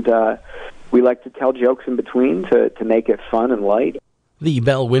 and we like to tell jokes in between to make it fun and light. The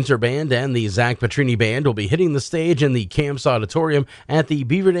Bell Winter Band and the Zach Petrini Band will be hitting the stage in the Camps Auditorium at the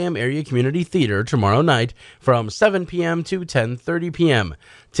Beaver Dam Area Community Theater tomorrow night from 7 p.m. to 10:30 p.m.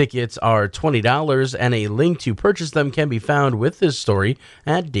 Tickets are $20, and a link to purchase them can be found with this story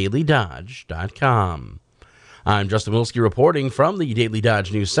at dailydodge.com. I'm Justin Wilski reporting from the Daily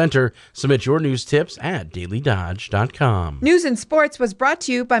Dodge News Center. Submit your news tips at dailydodge.com. News and Sports was brought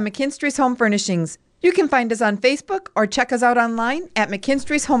to you by McKinstry's Home Furnishings. You can find us on Facebook or check us out online at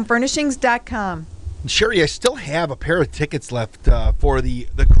mckinstrysHomeFurnishings.com. Sherry, I still have a pair of tickets left for the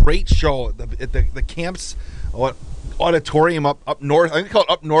great show at the Camps Auditorium up north. I'm going to call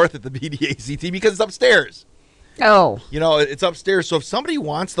it up north at the BDACT because it's upstairs. Oh. It's upstairs. So if somebody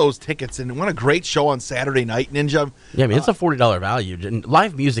wants those tickets and want a great show on Saturday night, Ninja. Yeah, it's a $40 value. And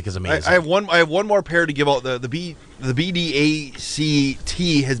live music is amazing. I have one more pair to give out. The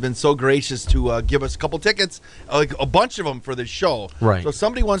BDACT has been so gracious to give us a couple tickets, like a bunch of them for this show. Right. So if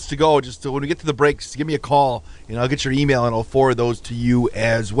somebody wants to go, when we get to the break, just give me a call. I'll get your email and I'll forward those to you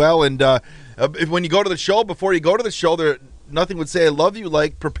as well. And when you go to the show, before you go to the show, nothing would say I love you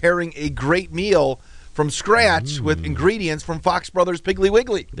like preparing a great meal from scratch with ingredients from Fox Brothers Piggly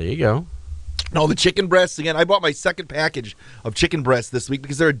Wiggly. There you go. No, the chicken breasts, again, I bought my second package of chicken breasts this week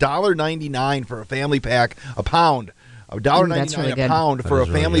because they're $1.99 for a family pack, a pound. $1.99 really a pound for a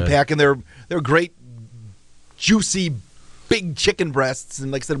family pack, and they're great, juicy, big chicken breasts.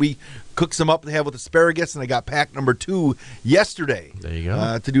 And like I said, we cook some up to have with asparagus, and I got pack number 2 yesterday. There you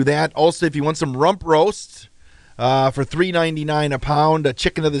go. To do that. Also, if you want some rump roast for $3.99 a pound, a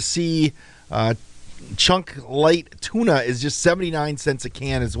chicken of the sea, chunk light tuna is just 79 cents a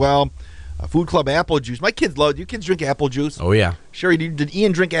can as well. Food Club apple juice. My kids love it. You kids drink apple juice? Oh, yeah. Sherry, did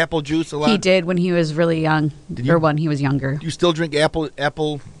Ian drink apple juice a lot? He did when he was really young, or when he was younger. Do you still drink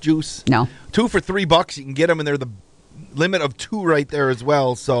apple juice? No. 2 for $3. You can get them, and they're the limit of 2 right there as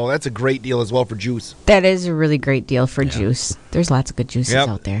well. So that's a great deal as well for juice. That is a really great deal for juice. There's lots of good juices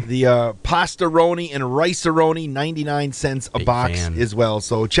out there. The Pasta-roni and Rice-A-Roni, 99 cents a box as well.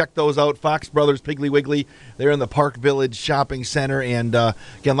 So check those out. Fox Brothers Piggly Wiggly. They're in the Park Village Shopping Center. And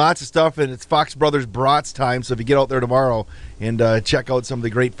again, lots of stuff. And it's Fox Brothers Brats time. So if you get out there tomorrow and check out some of the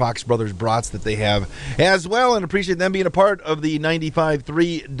great Fox Brothers brats that they have as well. And appreciate them being a part of the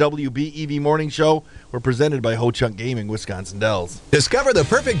 95.3 WBEV Morning Show. We're presented by Ho Chunk Gaming, Wisconsin Dells. Discover the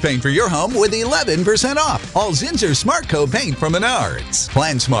perfect paint for your home with 11% off all Zinsser Smart Coat paint from Menards.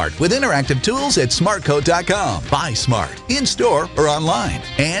 Plan smart with interactive tools at smartcoat.com. Buy smart in-store or online.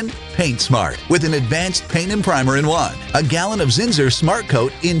 And paint smart with an advanced paint and primer in one. A gallon of Zinsser Smart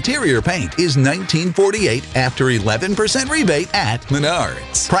Coat interior paint is $19.48 after 11% rebate at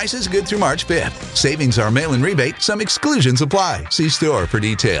Menards. Prices good through March 5th. Savings are mail-in rebate. Some exclusions apply. See store for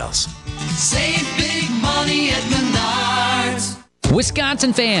details. Save big money at Menards.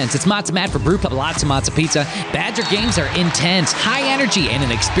 Wisconsin fans, it's Matzo Matt for Brew Pub Lots of Matzo Pizza. Badger games are intense, high energy, and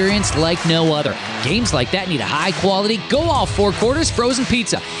an experience like no other. Games like that need a high quality, go all 4 quarters frozen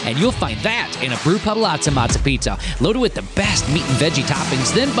pizza, and you'll find that in a Brew Pub Lots of Matzo Pizza. Loaded with the best meat and veggie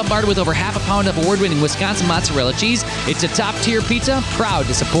toppings, then bombarded with over half a pound of award-winning Wisconsin mozzarella cheese. It's a top-tier pizza, proud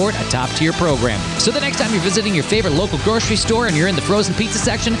to support a top-tier program. So the next time you're visiting your favorite local grocery store and you're in the frozen pizza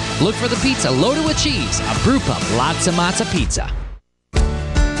section, look for the pizza loaded with cheese, a Brew Pub Lots of Matzo Pizza.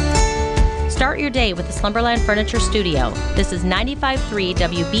 Start your day with the Slumberland Furniture Studio. This is 95.3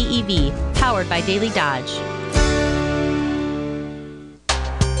 WBEV, powered by Daily Dodge.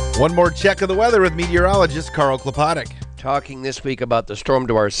 One more check of the weather with meteorologist Carl Klopotic. Talking this week about the storm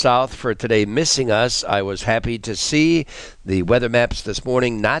to our south for today missing us. I was happy to see the weather maps this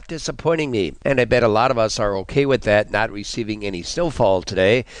morning not disappointing me. And I bet a lot of us are okay with that, not receiving any snowfall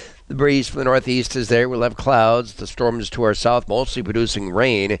today. The breeze from the northeast is there. We'll have clouds. The storms to our south mostly producing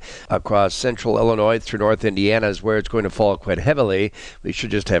rain across central Illinois through north Indiana is where it's going to fall quite heavily. We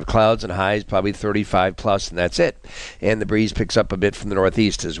should just have clouds and highs, probably 35 plus, and that's it. And the breeze picks up a bit from the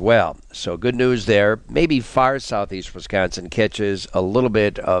northeast as well. So good news there. Maybe far southeast Wisconsin catches a little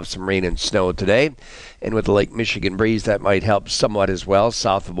bit of some rain and snow today. And with the Lake Michigan breeze, that might help somewhat as well,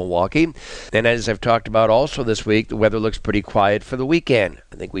 south of Milwaukee. And as I've talked about also this week, the weather looks pretty quiet for the weekend.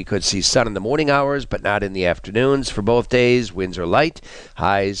 I think we could see sun in the morning hours, but not in the afternoons for both days. Winds are light.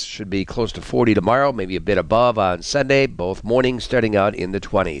 Highs should be close to 40 tomorrow, maybe a bit above on Sunday. Both mornings starting out in the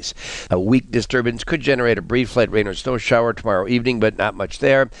 20s. A weak disturbance could generate a brief light rain or snow shower tomorrow evening, but not much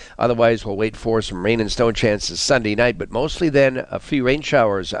there. Otherwise, we'll wait for some rain and snow chances Sunday night, but mostly then a few rain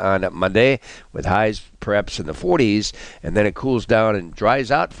showers on Monday with highs perhaps in the 40s, and then it cools down and dries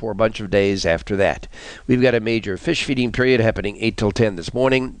out for a bunch of days after that. We've got a major fish feeding period happening 8 till 10 this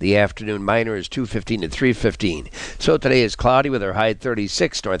morning. The afternoon minor is 2:15 to 3:15. So today is cloudy with our high at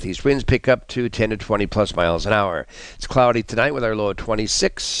 36. Northeast winds pick up to 10 to 20 plus miles an hour. It's cloudy tonight with our low at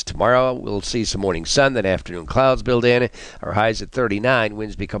 26. Tomorrow we'll see some morning sun, then afternoon clouds build in. Our highs at 39.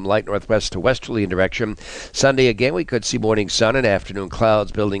 Winds become light northwest to westerly in direction. Sunday again we could see morning sun and afternoon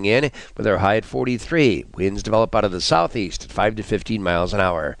clouds building in with our high at 43. Winds develop out of the southeast at 5 to 15 miles an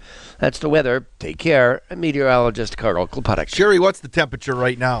hour. That's the weather. Take care. I'm meteorologist Carl Klopotic. Sherry, what's the temperature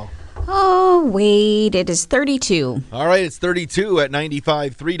right now? Oh, wait. It is 32. All right, it's 32 at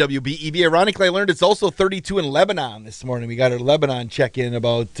 95.3 WBEV. Ironically, I learned it's also 32 in Lebanon this morning. We got our Lebanon check-in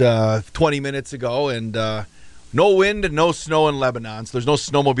about 20 minutes ago, and no wind and no snow in Lebanon. So there's no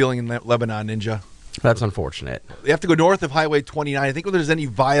snowmobiling in Lebanon, Ninja. That's unfortunate. You have to go north of Highway 29. I think if there's any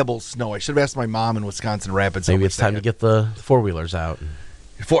viable snow. I should have asked my mom in Wisconsin Rapids. Maybe it's time to get the four-wheelers out.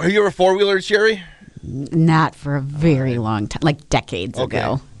 Are you ever four-wheeler, Sherry? Not for a very long time, like decades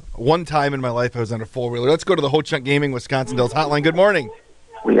ago. One time in my life I was on a four-wheeler. Let's go to the Ho Chunk Gaming Wisconsin Dells hotline. Good morning.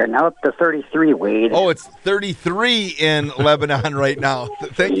 We are now up to 33, Wade. Oh, it's 33 in Lebanon right now.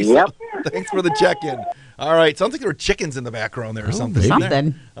 Thank you. Yep. Thanks for the check-in. All right. Sounds like there were chickens in the background there or something.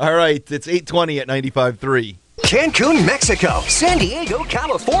 Something. All right. It's 8:20 at 95.3. Cancun, Mexico. San Diego,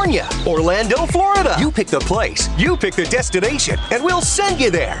 California. Orlando, Florida. You pick the place, you pick the destination, and we'll send you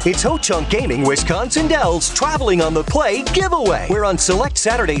there. It's Ho Chunk Gaming Wisconsin Dells Traveling on the Play giveaway, where on select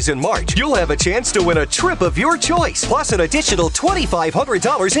Saturdays in March, you'll have a chance to win a trip of your choice, plus an additional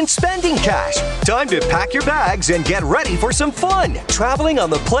 $2,500 in spending cash. Time to pack your bags and get ready for some fun. Traveling on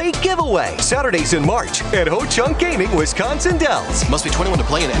the Play giveaway, Saturdays in March at Ho Chunk Gaming Wisconsin Dells. Must be 21 to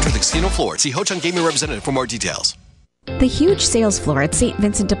play and enter the casino floor. See Ho Chunk Gaming representative for more details. The huge sales floor at St.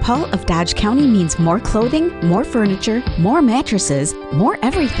 Vincent de Paul of Dodge County means more clothing, more furniture, more mattresses, more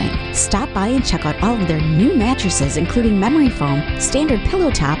everything. Stop by and check out all of their new mattresses, including memory foam, standard pillow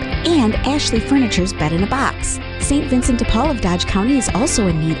top, and Ashley Furniture's bed in a box. St. Vincent de Paul of Dodge County is also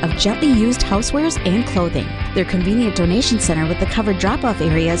in need of gently used housewares and clothing. Their convenient donation center with the covered drop-off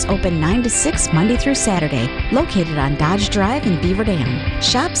area is open 9 to 6 Monday through Saturday, located on Dodge Drive in Beaver Dam.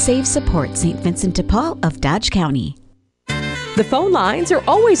 Shop, save, support St. Vincent de Paul of Dodge County. The phone lines are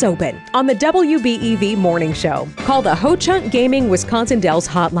always open on the WBEV Morning Show. Call the Ho-Chunk Gaming Wisconsin Dells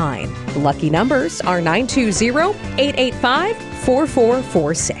hotline. The lucky numbers are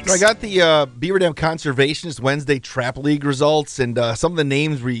 920-885-4446. I got the Beaver Dam Conservationist Wednesday Trap League results, and some of the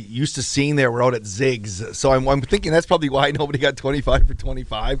names we used to seeing there were out at Ziggs. So I'm thinking that's probably why nobody got 25 for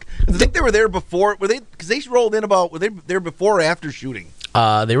 25. I think they were there before. Were they? Because they rolled in about. Were they there before or after shooting?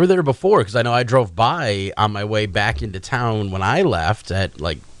 They were there before, because I know I drove by on my way back into town when I left at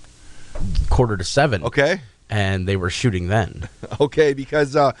like 6:45. Okay. And they were shooting then. Okay,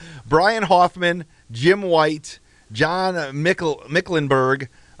 because Brian Hoffman, Jim White, John Micklenberg,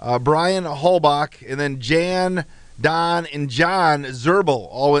 Brian Holbach, and then Jan, Don, and John Zerbel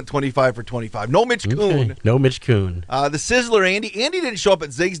all went 25 for 25. No Mitch Kuhn. No Mitch Kuhn. The Sizzler, Andy. Andy didn't show up at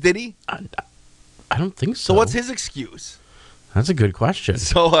Ziggs, did he? I don't think so. So what's his excuse? That's a good question.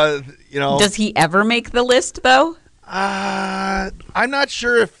 So, Does he ever make the list, though? I'm not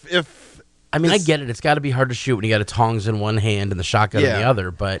sure if I mean, I get it. It's got to be hard to shoot when you got a tongs in one hand and the shotgun in the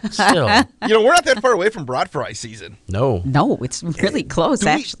other, but still. We're not that far away from broad fry season. No. No, it's really close,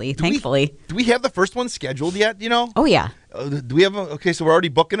 actually, thankfully. Do we have the first one scheduled yet, Oh, yeah. Do we have okay, so we're already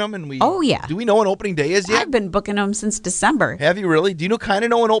booking them? Oh, yeah. Do we know when opening day is yet? I've been booking them since December. Have you really? Do you kind of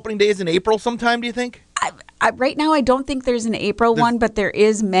know when opening day is in April sometime, do you think? Right now, I don't think there's an April one, but there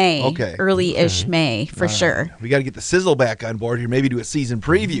is May. Okay. Early-ish May, for sure. We got to get the Sizzle back on board here, maybe do a season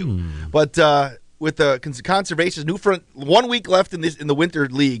preview. But with the Conservation's New Front, 1 week left in the Winter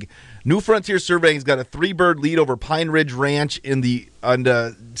League, New Frontier Surveying's got a 3-bird lead over Pine Ridge Ranch and a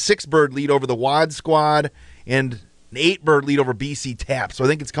 6-bird lead over the Wad Squad and an 8-bird lead over BC Tap. So I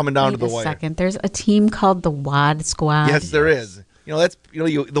think it's coming down to the wire. Wait a second. There's a team called the Wad Squad. Yes, there is. That's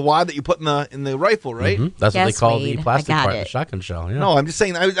the wad that you put in the rifle, right? Mm-hmm. That's what they call the plastic part, it. the shotgun shell. Yeah. No, I'm just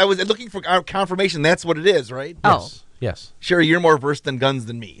saying. I was looking for confirmation. That's what it is, right? Yes. Sherry, you're more versed in guns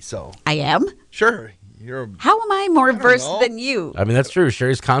than me, so I am. Sure. How am I more versed than you? I mean, that's true.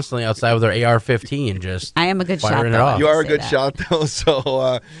 Sherry's constantly outside with her AR-15, just I am a good shot. firing it off. You are a good shot, though.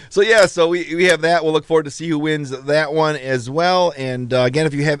 So we have that. We'll look forward to see who wins that one as well. And again,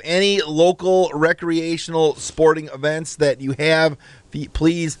 if you have any local recreational sporting events that you have,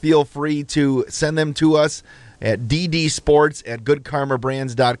 please feel free to send them to us at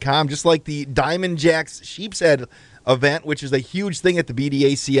ddsports@goodkarmabrands.com. Just like the Diamond Jacks Sheepshead event, which is a huge thing at the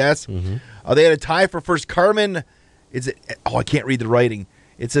BDACS. Mm-hmm. They had a tie for first. Carmen, I can't read the writing.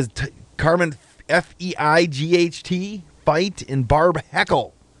 It says Carmen Feight Fight and Barb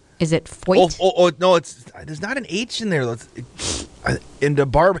Heckle. Is it Foyt? Oh, no, there's not an H in there.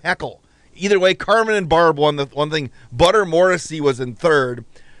 And Barb Heckle. Either way, Carmen and Barb won the one thing. Butter Morrissey was in third.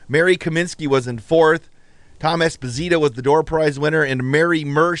 Mary Kaminsky was in fourth. Tom Esposito was the door prize winner, and Mary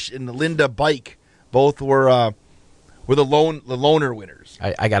Mersch and Linda Bike both were the loner winners.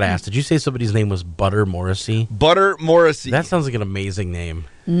 I got to ask, did you say somebody's name was Butter Morrissey? Butter Morrissey. That sounds like an amazing name.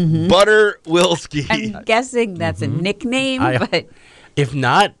 Mm-hmm. Butter Wilski. I'm guessing that's a nickname, but... If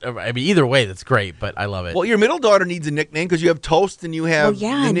not, I mean, either way, that's great, but I love it. Well, your middle daughter needs a nickname because you have Toast and you have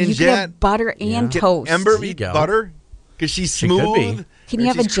and you can have Butter and Toast. Ember be Butter because she's smooth. Can you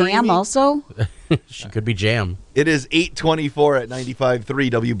have a Jam also? She could be Jam. It is 8:24 at 95.3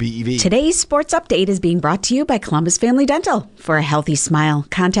 WBEV. Today's sports update is being brought to you by Columbus Family Dental. For a healthy smile,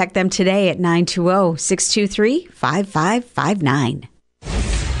 contact them today at 920-623-5559.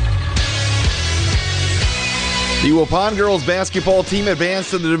 The Waupun girls basketball team advanced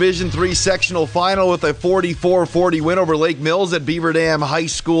to the Division III sectional final with a 44-40 win over Lake Mills at Beaver Dam High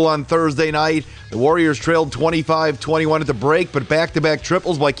School on Thursday night. The Warriors trailed 25-21 at the break, but back-to-back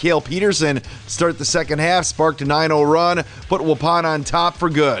triples by Cale Peterson to start the second half sparked a 9-0 run, put Waupun on top for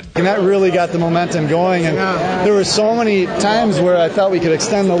good. And that really got the momentum going, and there were so many times where I thought we could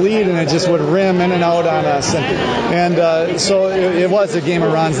extend the lead, and it just would rim in and out on us. And so it was a game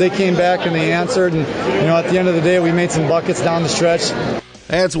of runs. They came back and they answered, and at the end of the day, we made some buckets down the stretch.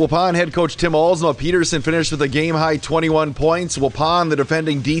 That's Waupun head coach Tim Alsma. Peterson finished with a game-high 21 points. Waupun, the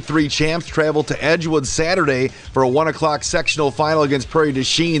defending D3 champs, traveled to Edgewood Saturday for a 1 o'clock sectional final against Prairie du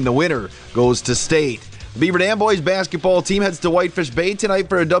Chien. The winner goes to state. The Beaver Dam boys basketball team heads to Whitefish Bay tonight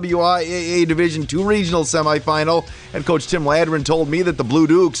for a WIAA Division II regional semifinal. Head coach Tim Ladrin told me that the Blue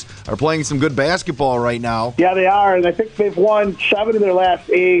Dukes are playing some good basketball right now. Yeah, they are, and I think they've won 7 of their last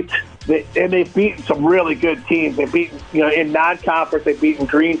 8. And they've beaten some really good teams. They've beaten, in non-conference, they've beaten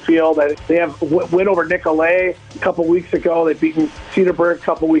Greenfield. They have win over Nicolet a couple weeks ago. They've beaten Cedarburg a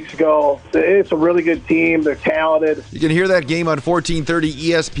couple weeks ago. It's a really good team. They're talented. You can hear that game on 1430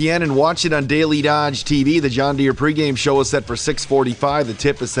 ESPN and watch it on Daily Dodge TV. The John Deere pregame show is set for 6:45. The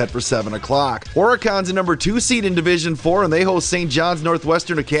tip is set for 7 o'clock. Horacon's a number 2 seed in Division 4, and they host St. John's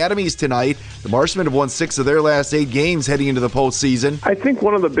Northwestern Academies tonight. The Marshmen have won 6 of their last 8 games heading into the postseason. I think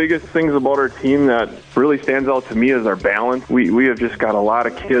one of the biggest things about our team that really stands out to me is our balance. We have just got a lot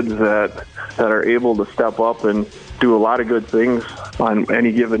of kids that are able to step up and do a lot of good things on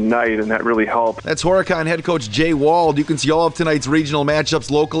any given night, and that really helps. That's Horicon head coach Jay Wald. You can see all of tonight's regional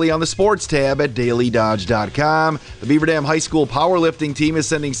matchups locally on the sports tab at dailydodge.com. The Beaver Dam High School powerlifting team is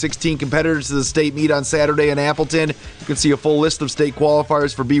sending 16 competitors to the state meet on Saturday in Appleton. You can see a full list of state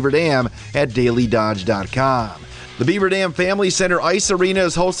qualifiers for Beaver Dam at dailydodge.com. The Beaver Dam Family Center Ice Arena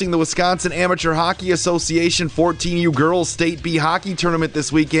is hosting the Wisconsin Amateur Hockey Association 14U Girls State B Hockey Tournament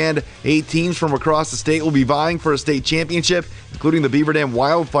this weekend. 8 teams from across the state will be vying for a state championship, including the Beaver Dam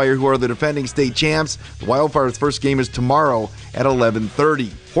Wildfire, who are the defending state champs. The Wildfire's first game is tomorrow at 11:30.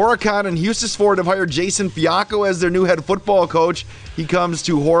 Horicon and Hustisford have hired Jason Fiacco as their new head football coach. He comes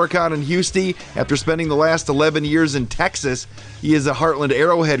to Horicon and Husty after spending the last 11 years in Texas. He is a Heartland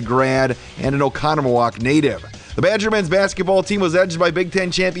Arrowhead grad and an Oconomowoc native. The Badger men's basketball team was edged by Big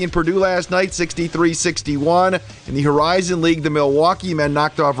Ten champion Purdue last night, 63-61. In the Horizon League, the Milwaukee men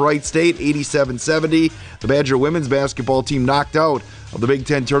knocked off Wright State, 87-70. The Badger women's basketball team knocked out of the Big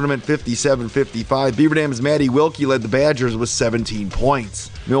Ten tournament, 57-55. Beaver Dam's Maddie Wilkie led the Badgers with 17 points.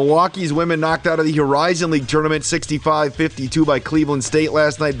 Milwaukee's women knocked out of the Horizon League tournament, 65-52 by Cleveland State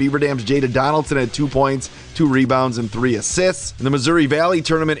last night. Beaver Dam's Jada Donaldson had 2 points, 2 rebounds, and 3 assists. In the Missouri Valley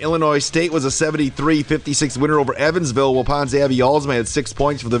tournament, Illinois State was a 73-56 winner over Evansville. Waupons's Abby Alsma had 6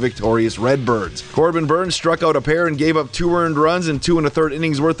 points for the victorious Redbirds. Corbin Burns struck out a pair and gave up 2 earned runs and 2 1/3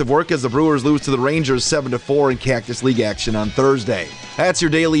 innings worth of work as the Brewers lose to the Rangers 7-4 in Cactus League action on Thursday. That's your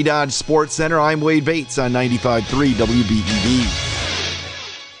Daily Dodge Sports Center. I'm Wade Bates on 95.3 WBEV.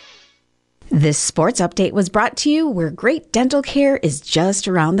 This sports update was brought to you where great dental care is just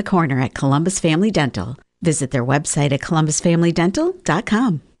around the corner at Columbus Family Dental. Visit their website at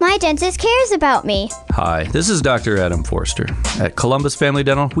columbusfamilyddental.com. My dentist cares about me. Hi, this is Dr. Adam Forster. At Columbus Family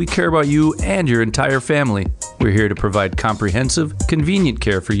Dental, we care about you and your entire family. We're here to provide comprehensive, convenient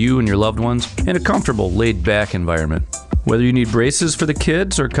care for you and your loved ones in a comfortable, laid-back environment. Whether you need braces for the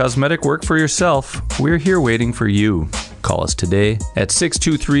kids or cosmetic work for yourself, we're here waiting for you. Call us today at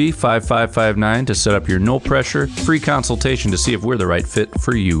 623-5559 to set up your no-pressure, free consultation to see if we're the right fit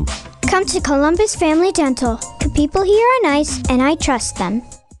for you. Come to Columbus Family Dental. The people here are nice, and I trust them.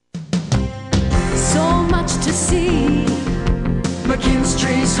 So much to see.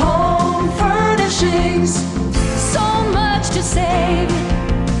 McKinstry's Home Furnishings. So much to save.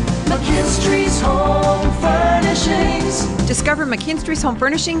 McKinstry's Home Furnishings. Discover McKinstry's Home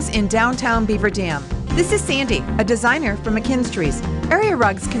Furnishings in downtown Beaver Dam. This is Sandy, a designer from McKinstry's. Area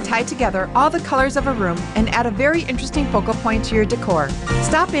rugs can tie together all the colors of a room and add a very interesting focal point to your decor.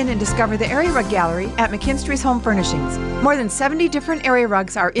 Stop in and discover the Area Rug Gallery at McKinstry's Home Furnishings. More than 70 different area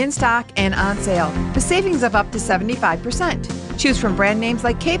rugs are in stock and on sale, with savings of up to 75%. Choose from brand names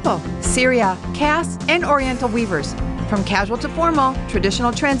like Capel, Syria, Cass, and Oriental Weavers. From casual to formal,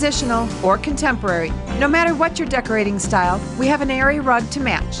 traditional, transitional, or contemporary, no matter what your decorating style, we have an area rug to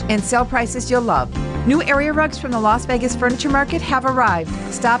match and sale prices you'll love. New area rugs from the Las Vegas Furniture Market have arrived.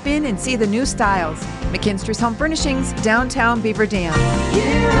 Stop in and see the new styles. McKinstry's Home Furnishings, downtown Beaver Dam.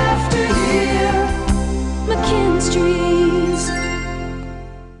 Year after year, McKinstry's.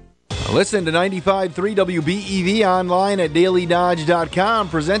 Listen to 95.3 WBEV online at dailydodge.com,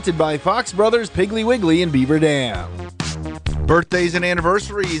 presented by Fox Brothers Piggly Wiggly in Beaver Dam. Birthdays and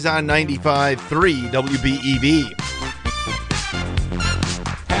anniversaries on 95.3 WBEV.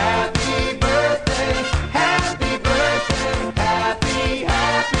 Happy birthday, happy birthday,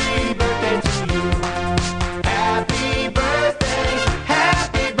 happy birthday to you. Happy birthday,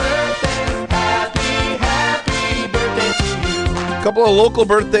 happy birthday, happy birthday to you. A couple of local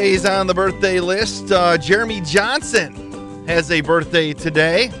birthdays on the birthday list. Jeremy Johnson has a birthday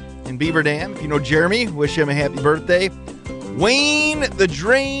today in Beaver Dam. If you know Jeremy, wish him a happy birthday. Wayne the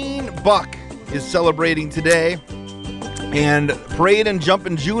Drain Buck is celebrating today. And Parade and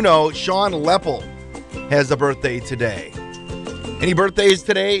Jumpin' Juno, Sean Leppel has a birthday today. Any birthdays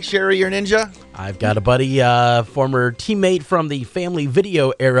today, Sherry or Ninja? I've got a buddy, former teammate from the family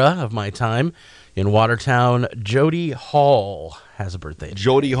video era of my time in Watertown. Jody Hall has a birthday.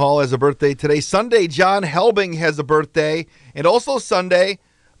 Jody Hall has a birthday today. Sunday, John Helbing has a birthday. And also Sunday,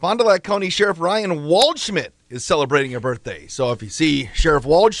 Fond du Lac County Sheriff Ryan Waldschmidt is celebrating a birthday. So if you see Sheriff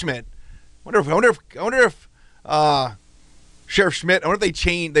Waldschmidt, I wonder if Sheriff Schmidt, I wonder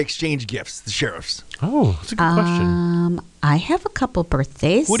if they exchange gifts, the sheriffs. Oh, that's a good question. I have a couple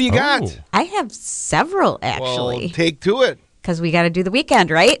birthdays. Who do you got? I have several, actually. Well, take to it. Because we got to do the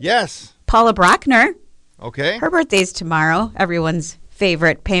weekend, right? Yes. Paula Brockner. Okay. Her birthday's tomorrow. Everyone's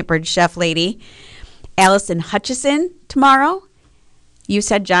favorite pampered chef lady. Allison Hutchison tomorrow. You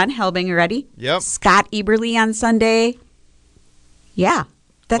said John Helbing already. Yep. Scott Eberly on Sunday. Yeah,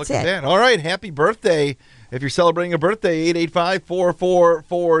 that's Look at it. that. All right, happy birthday. If you're celebrating a birthday,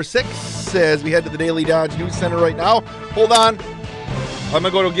 885-4446 as we head to the Daily Dodge News Center right now. Hold on. I'm going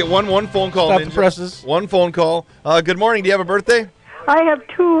to go to get one phone call. Stop the presses. One phone call. Good morning. Do you have a birthday? I have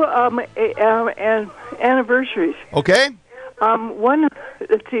two anniversaries. Okay. One,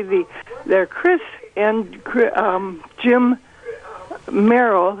 let's see, they're Chris and Jim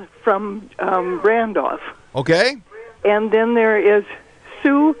Merrill from Randolph. Okay. And then there is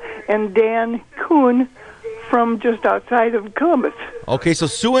Sue and Dan Kuhn from just outside of Columbus. Okay, so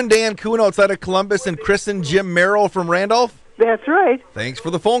Sue and Dan Kuhn outside of Columbus and Chris and Jim Merrill from Randolph? That's right. Thanks for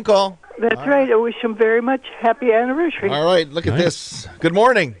the phone call. That's right. I wish them very much happy anniversary. All right, look at this. Good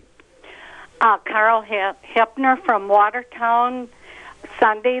morning. Carl Hepner from Watertown,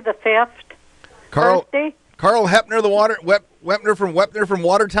 Sunday the 5th. Thursday. Carl Hepner, Wepner from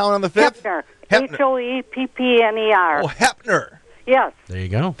Watertown on the 5th? Hepner. Hoeppner. Oh, Hepner. Yes. There you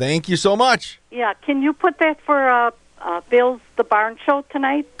go. Thank you so much. Yeah. Can you put that for Bill's The Barn Show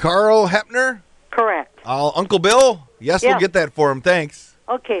tonight? Carl Hepner? Correct. Uncle Bill? Yes, Yeah. we'll get that for him. Thanks.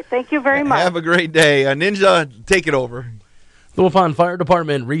 Okay. Thank you very much. Have a great day. Ninja, take it over. The Waupun Fire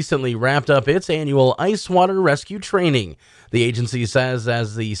Department recently wrapped up its annual ice water rescue training. The agency says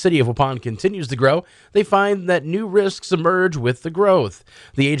as the city of Waupun continues to grow, they find that new risks emerge with the growth.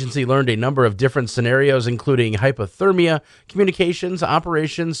 The agency learned a number of different scenarios, including hypothermia, communications,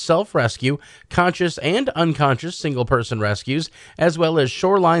 operations, self-rescue, conscious and unconscious single-person rescues, as well as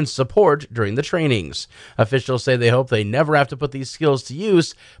shoreline support during the trainings. Officials say they hope they never have to put these skills to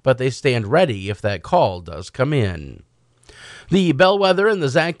use, but they stand ready if that call does come in. The Bellwether and the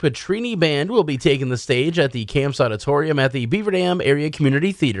Zach Petrini Band will be taking the stage at the Camps Auditorium at the Beaver Dam Area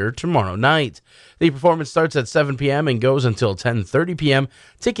Community Theater tomorrow night. The performance starts at 7 p.m. and goes until 10:30 p.m.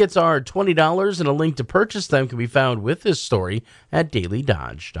 Tickets are $20, and a link to purchase them can be found with this story at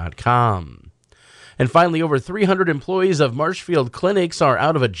dailydodge.com. And finally, over 300 employees of Marshfield Clinics are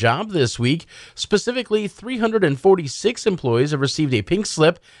out of a job this week. Specifically, 346 employees have received a pink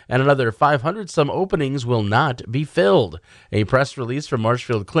slip, and another 500-some openings will not be filled. A press release from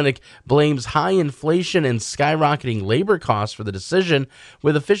Marshfield Clinic blames high inflation and skyrocketing labor costs for the decision,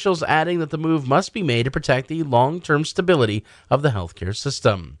 with officials adding that the move must be made to protect the long-term stability of the healthcare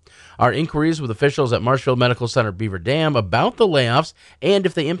system. Our inquiries with officials at Marshfield Medical Center Beaver Dam about the layoffs and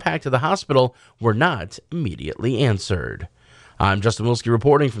if they impacted the hospital were not immediately answered. I'm Justin Wilski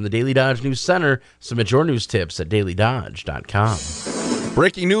reporting from the Daily Dodge News Center. Submit your news tips at dailydodge.com.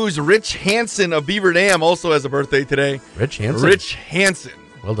 Breaking news, Rich Hansen of Beaver Dam also has a birthday today. Rich Hansen? Rich Hansen.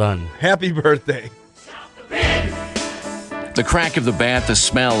 Well done. Happy birthday. The crack of the bat, the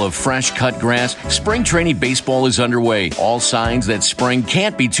smell of fresh cut grass. Spring training baseball is underway. All signs that spring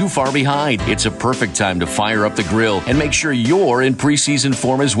can't be too far behind. It's a perfect time to fire up the grill and make sure you're in preseason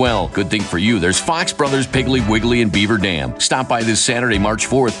form as well. Good thing for you, there's Fox Brothers Piggly Wiggly in Beaver Dam. Stop by this Saturday, March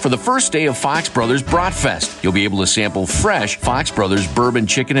 4th for the first day of Fox Brothers Brat Fest. You'll be able to sample fresh Fox Brothers bourbon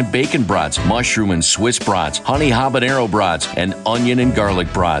chicken and bacon brats, mushroom and Swiss brats, honey habanero brats, and onion and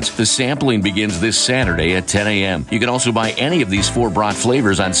garlic brats. The sampling begins this Saturday at 10 a.m. You can also buy any of these 4 brat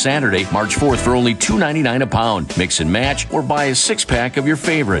flavors on Saturday, March 4th for only $2.99 a pound. Mix and match or buy a 6-pack of your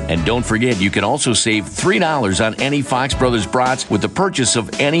favorite. And don't forget, you can also save $3 on any Fox Brothers brats with the purchase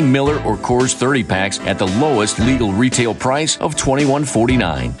of any Miller or Coors 30 packs at the lowest legal retail price of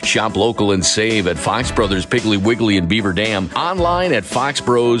 $21.49. Shop local and save at Fox Brothers Piggly Wiggly in Beaver Dam. Online at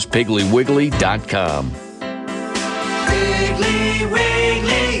foxbrospiggliwiggly.com. Piggly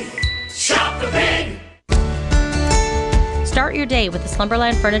Wiggly, shop the pig. Start your day with the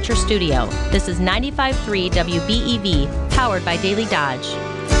Slumberland Furniture Studio. This is 95.3 WBEV, powered by Daily Dodge.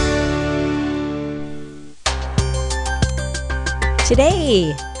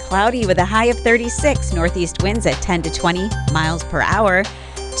 Today, cloudy with a high of 36, northeast winds at 10 to 20 miles per hour.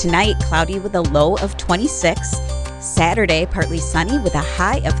 Tonight, cloudy with a low of 26. Saturday, partly sunny with a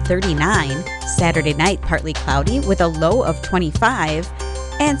high of 39. Saturday night, partly cloudy with a low of 25.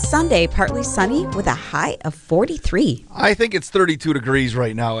 And Sunday, partly sunny with a high of 43. I think it's 32 degrees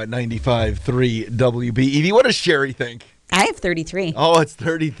right now at 95.3 WBEV. What does Sherry think? I have 33. Oh, it's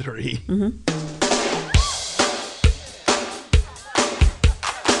 33. Mm-hmm.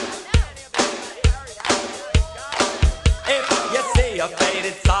 If you see a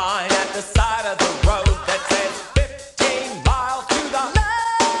faded sign at the side of the road that says 15 miles to the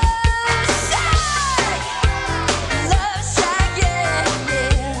Love Shack, yeah,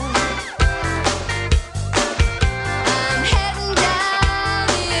 yeah. I'm heading down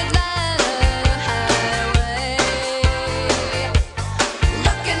the Atlanta highway,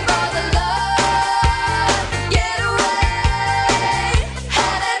 looking for the love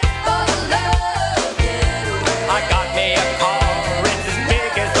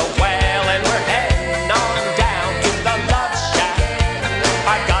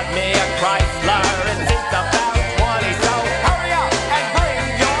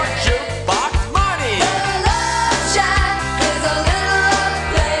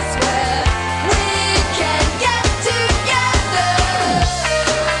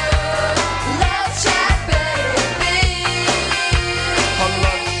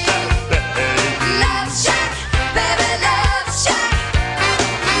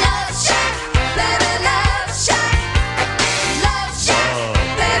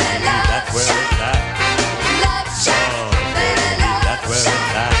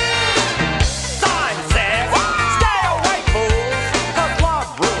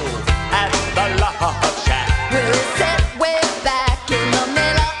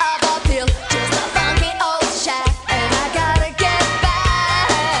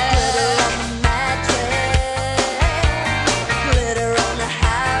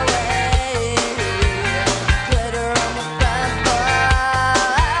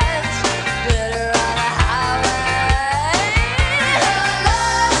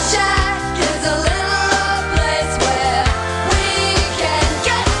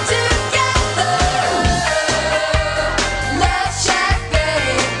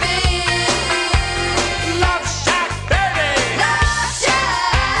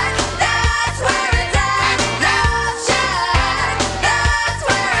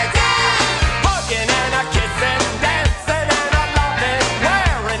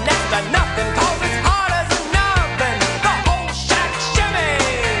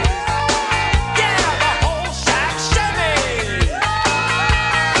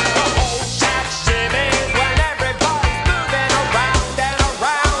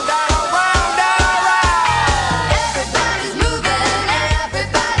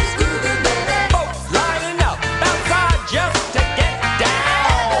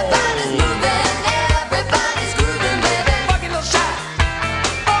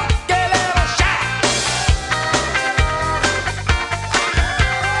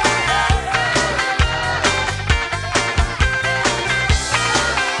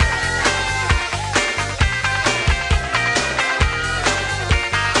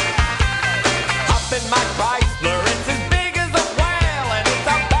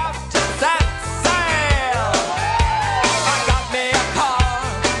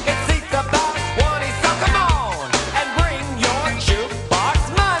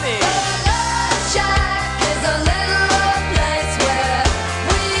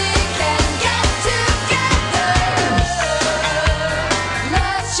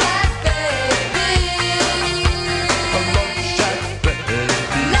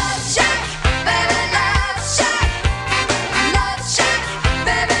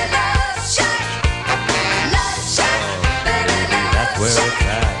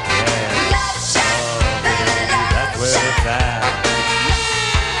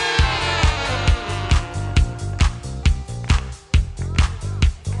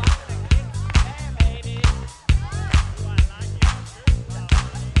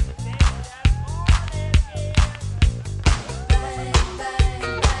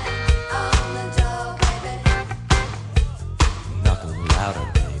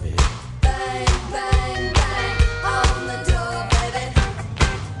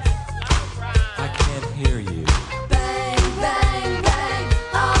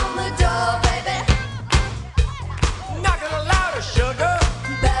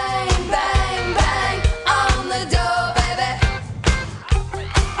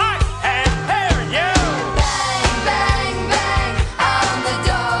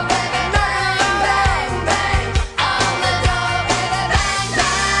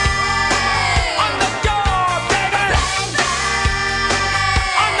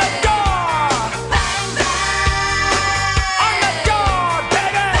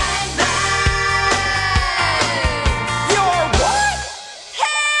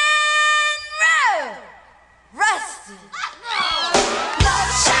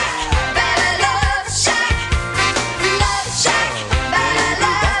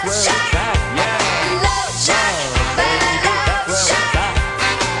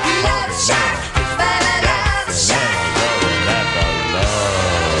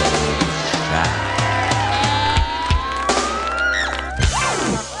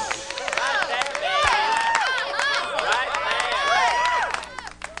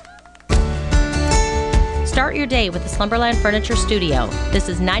Start your day with the Slumberland Furniture Studio. This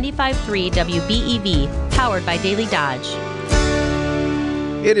is 95.3 WBEV, powered by Daily Dodge.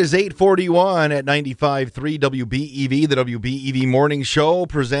 It is 8:41 at 95.3 WBEV, the WBEV Morning Show,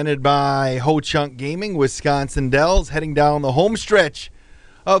 presented by Ho-Chunk Gaming, Wisconsin Dells, heading down the home stretch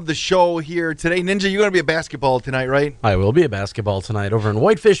of the show here today. Ninja, you're going to be at basketball tonight, right? I will be at basketball tonight over in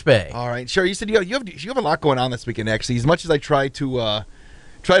Whitefish Bay. All right. Sure, you said you have a lot going on this weekend, actually, as much as I try to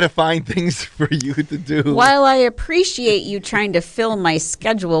find things for you to do. While I appreciate you trying to fill my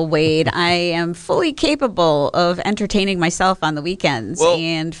schedule, Wade, I am fully capable of entertaining myself on the weekends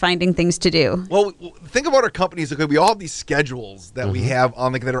and finding things to do. Well, think about our companies. Okay, we all have these schedules that we have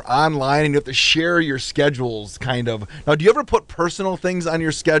on, that are online, and you have to share your schedules, kind of. Now, do you ever put personal things on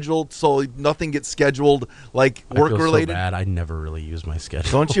your schedule so nothing gets scheduled, like work-related? I feel so bad. I never really use my schedule.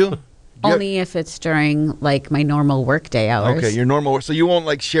 Don't you? Only if it's during, like, my normal workday hours. Okay, your normal. So you won't,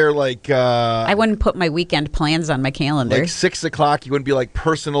 like, share, like... I wouldn't put my weekend plans on my calendar. Like 6 o'clock, you wouldn't be, like,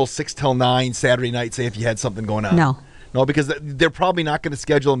 personal 6 till 9 Saturday night, say, if you had something going on. No. No, because they're probably not going to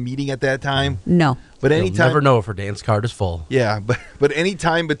schedule a meeting at that time. No. But You'll anytime... never know if her dance card is full. Yeah, but any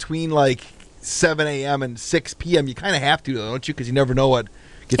time between, like, 7 a.m. and 6 p.m., you kind of have to, don't you? Because you never know what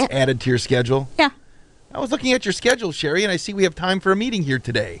gets added to your schedule. Yeah. I was looking at your schedule, Sherry, and I see we have time for a meeting here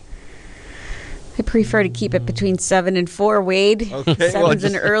today. I prefer to keep it between 7 and 4, Wade. Okay, 7's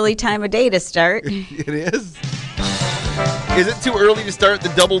an early time of day to start. It is. Is it too early to start the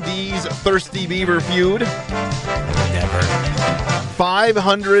Double D's Thirsty Beaver feud? Never.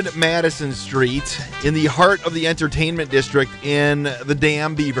 500 Madison Street, in the heart of the entertainment district in the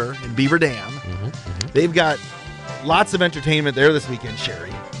Dam Beaver, in Beaver Dam. They've got lots of entertainment there this weekend,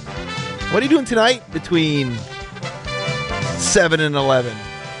 Sherry. What are you doing tonight between 7 and 11?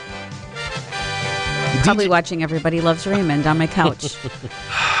 Probably watching Everybody Loves Raymond on my couch.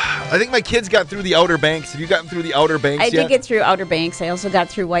 I think my kids got through the Outer Banks. Have you gotten through the Outer Banks yet? I did get through Outer Banks. I also got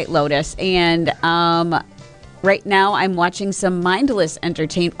through White Lotus. And right now I'm watching some mindless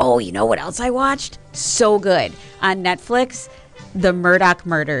entertainment. Oh, you know what else I watched? So good. On Netflix, The Murdoch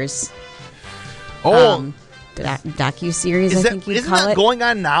Murders. Oh. Docu-series, I think you'd isn't call that it. going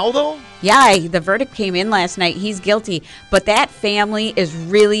on now, though? Yeah, the verdict came in last night. He's guilty. But that family is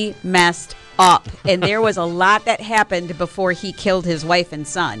really messed up. And there was a lot that happened before he killed his wife and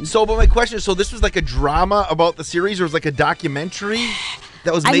son. So, but my question is, so this was like a drama about the series, or was like a documentary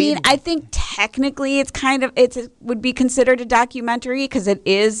that was made? I mean, I think technically it would be considered a documentary because it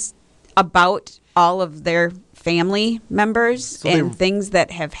is about all of their family members things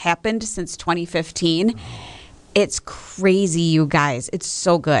that have happened since 2015. It's crazy, you guys. It's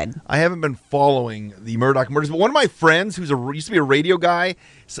so good. I haven't been following the Murdoch Murders, but one of my friends who's used to be a radio guy,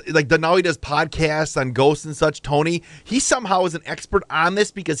 now he does podcasts on ghosts and such, Tony, he somehow is an expert on this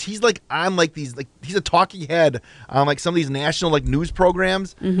because he's like on like these, like he's a talking head on like some of these national like news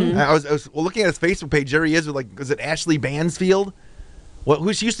programs. I was looking at his Facebook page. There he is with like, is it Ashley Bansfield?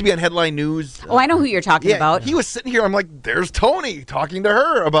 Who she used to be on Headline News. Oh, I know who you're talking about. He was sitting here. I'm like, there's Tony talking to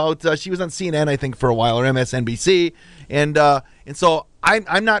her about. She was on CNN, I think, for a while, or MSNBC, and so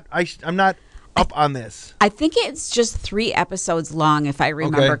I'm not up on this. I think it's just 3 episodes long, if I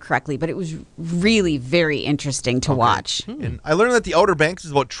remember correctly, but it was really very interesting to watch. And I learned that the Outer Banks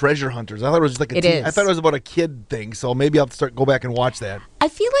is about treasure hunters. I thought it was just like I thought it was about a kid thing. So maybe I'll go back and watch that. I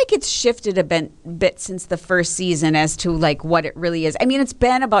feel like it's shifted a bit since the first season as to like what it really is. I mean, it's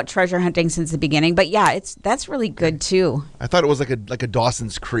been about treasure hunting since the beginning, but yeah, that's really good too. I thought it was like a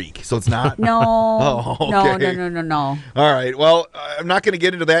Dawson's Creek, so it's not. No. Oh, okay. No. All right. Well, I'm not going to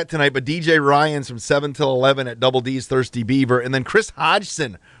get into that tonight, but DJ Ryan's from 7 till 11 at Double D's Thirsty Beaver, and then Chris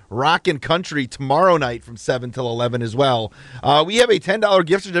Hodgson, Rockin' Country, tomorrow night from 7 till 11 as well. We have a $10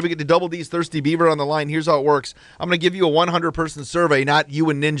 gift certificate to Double D's Thirsty Beaver on the line. Here's how it works. I'm going to give you a 100-person survey, not you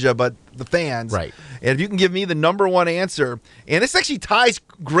and Ninja, but the fans. Right. And if you can give me the number one answer, and this actually ties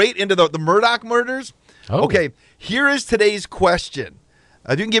great into the Murdoch murders. Oh. Okay, here is today's question.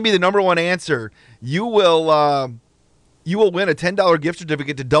 If you can give me the number one answer, you will win a $10 gift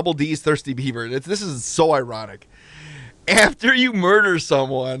certificate to Double D's Thirsty Beaver. This is so ironic. After you murder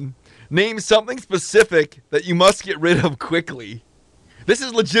someone, name something specific that you must get rid of quickly. This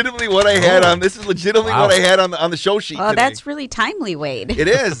is legitimately what I had on. This is legitimately what I had on the show sheet. Oh, today. that's really timely, Wade. It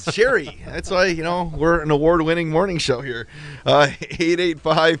is, Sherry. That's why we're an award-winning morning show here.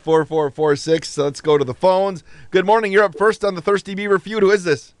 885-4446. So let's go to the phones. Good morning. You're up first on the Thirsty Beaver feud. Who is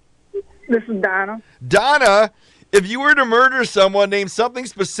this? This is Donna. Donna, if you were to murder someone, name something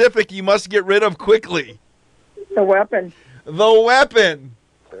specific you must get rid of quickly. The weapon. The weapon.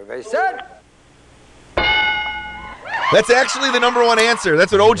 Survey said. That's actually the number one answer.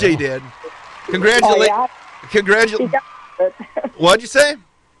 That's what OJ did. Congratulations. Oh, yeah? Congratulations. He got it. What'd you say?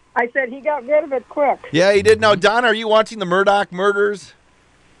 I said he got rid of it quick. Yeah, he did. Now, Donna, are you watching the Murdoch murders?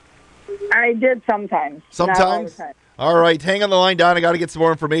 I did sometimes. Not all the Sometimes? time. All right, hang on the line, Donna. I got to get some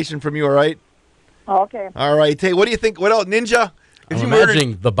more information from you, all right? Okay. All right. Hey, what do you think? What else? Ninja? If I'm you murdered-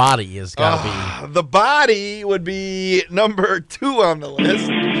 imagining the body has got to be. The body would be number 2 on the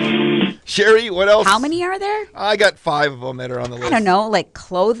list. Sherry, what else? How many are there? I got 5 of them that are on the list. I don't know, like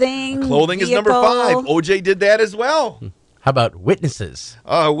clothing. Clothing is number vehicle. 5. OJ did that as well. How about witnesses?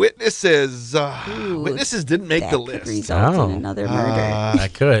 Witnesses. Witnesses didn't make the Could list. result in another murder.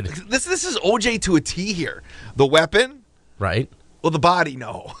 That could. This is OJ to a T here. The weapon. Right. Well, the body,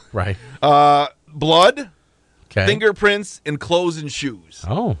 no. Right. Blood. Okay. Fingerprints and clothes and shoes.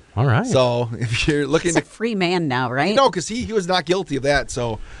 Oh, all right. So if you're looking He's a free man now, right? No, because he was not guilty of that.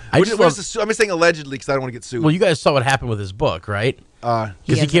 So I'm I'm just saying allegedly because I don't want to get sued. Well, you guys saw what happened with his book, right?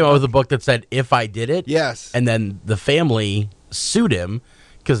 Because he came out with a book that said, "If I did it." Yes. And then the family sued him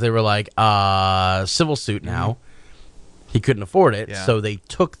because they were like, civil suit now. He couldn't afford it, Yeah. so they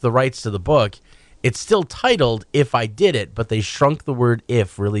took the rights to the book. It's still titled "If I Did It," but they shrunk the word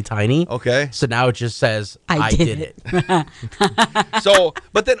 "if" really tiny. Okay. So now it just says "I did it." So,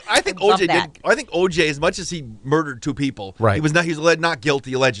 but then I think love OJ that. did. I think OJ, as much as he murdered 2 people, Right. He was not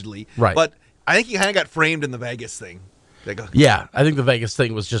guilty allegedly. Right. But I think he kind of got framed in the Vegas thing. Yeah, I think the Vegas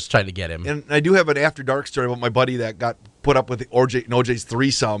thing was just trying to get him. And I do have an after dark story about my buddy that got put up with OJ's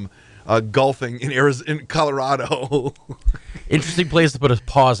threesome. Golfing in Colorado. Interesting place to put a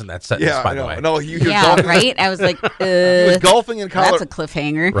pause in that sentence, Yeah, by I the know. way. No, he was Yeah, golfing. right? I was like, He was golfing in Colorado. That's a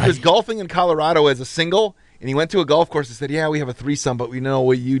cliffhanger. He was golfing in Colorado as a single, and he went to a golf course and said, "Yeah, we have a threesome, but we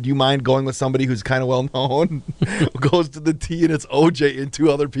know do you mind going with somebody who's kind of well known?" Goes to the tee, and it's OJ and 2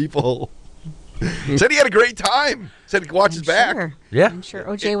 other people. Said he had a great time. Said he watches back. Sure. Yeah. I'm sure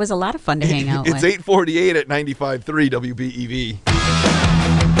OJ was a lot of fun to hang out It's with. 8:48 at 95.3 WBEV.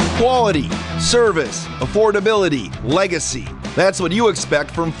 Quality, service, affordability, legacy. That's what you expect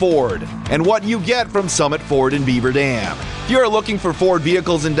from Ford and what you get from Summit Ford in Beaver Dam. If you're looking for Ford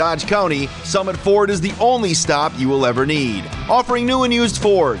vehicles in Dodge County, Summit Ford is the only stop you will ever need. Offering new and used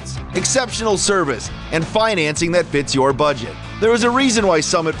Fords, exceptional service, and financing that fits your budget. There is a reason why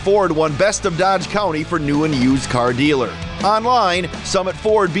Summit Ford won Best of Dodge County for new and used car dealer. Online,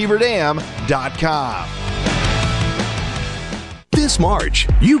 SummitFordBeaverDam.com. This March,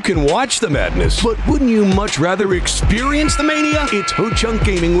 you can watch the madness, but wouldn't you much rather experience the mania? It's Ho Chunk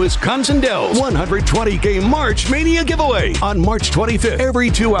Gaming Wisconsin Dells 120-game March Mania giveaway. On March 25th, every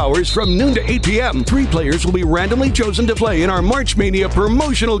 2 hours from noon to 8 p.m., 3 players will be randomly chosen to play in our March Mania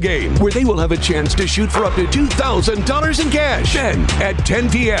promotional game, where they will have a chance to shoot for up to $2,000 in cash. Then, at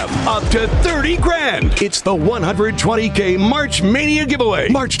 10 p.m., up to 30 grand. It's the 120K March Mania giveaway.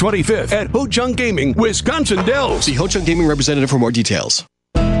 March 25th at Ho Chunk Gaming Wisconsin Dells. See Ho Chunk Gaming representative for more details.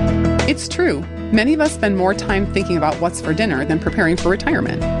 It's true. Many of us spend more time thinking about what's for dinner than preparing for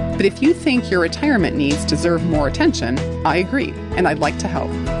retirement. But if you think your retirement needs deserve more attention, I agree, and I'd like to help.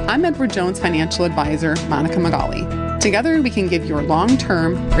 I'm Edward Jones financial advisor, Monica Magali. Together, we can give your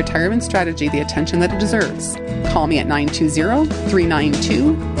long-term retirement strategy the attention that it deserves. Call me at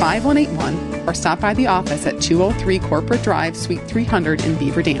 920-392-5181 or stop by the office at 203 Corporate Drive, Suite 300 in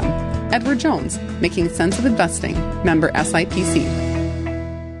Beaver Dam. Edward Jones, making sense of investing. Member SIPC.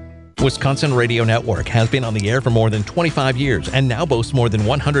 Wisconsin Radio Network has been on the air for more than 25 years and now boasts more than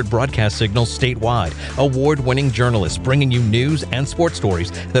 100 broadcast signals statewide. Award-winning journalists bringing you news and sports stories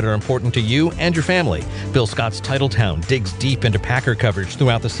that are important to you and your family. Bill Scott's Titletown digs deep into Packer coverage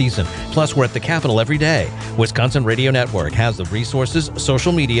throughout the season. Plus, we're at the Capitol every day. Wisconsin Radio Network has the resources,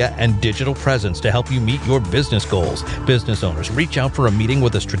 social media, and digital presence to help you meet your business goals. Business owners, reach out for a meeting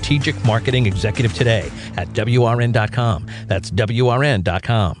with a strategic marketing executive today at WRN.com. That's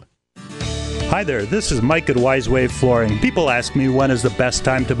WRN.com. Hi there, this is Mike at Wise Wave Flooring. People ask me when is the best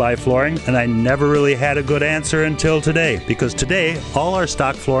time to buy flooring, and I never really had a good answer until today, because today all our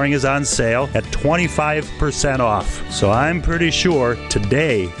stock flooring is on sale at 25% off. So I'm pretty sure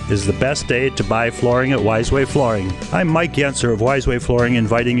today is the best day to buy flooring at Wise Wave Flooring. I'm Mike Yenser of Wise Wave Flooring,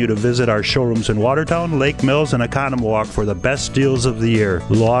 inviting you to visit our showrooms in Watertown, Lake Mills, and Economwalk for the best deals of the year.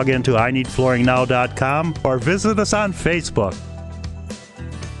 Log into INeedFlooringNow.com or visit us on Facebook.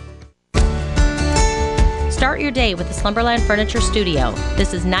 Start your day with the Slumberland Furniture Studio.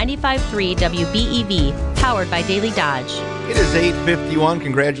 This is 95.3 WBEV, powered by Daily Dodge. It is 8:51.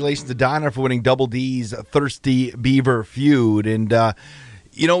 Congratulations to Donna for winning Double D's Thirsty Beaver Feud. And,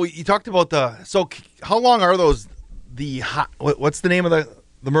 you talked about so how long are those, what's the name of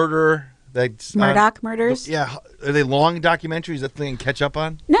the murderer? That's Murdoch murders? Yeah. Are they long documentaries that they can catch up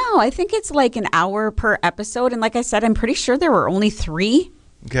on? No, I think it's like an hour per episode. And like I said, I'm pretty sure there were only 3.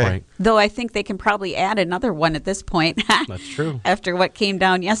 Okay. Right. Though I think they can probably add another one at this point. That's true. After what came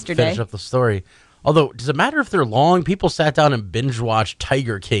down yesterday. Finish up the story. Although, does it matter if they're long? People sat down and binge watched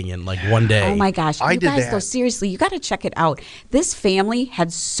Tiger King in like one day. Oh my gosh. I You did guys, that. though, seriously, you got to check it out. This family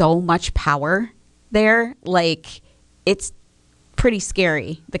had so much power there. Like, it's pretty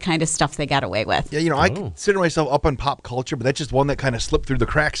scary, the kind of stuff they got away with. Yeah, I consider myself up on pop culture, but that's just one that kind of slipped through the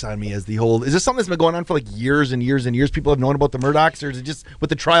cracks on me as the whole. Is this something that's been going on for like years and years and years? People have known about the Murdochs, or is it just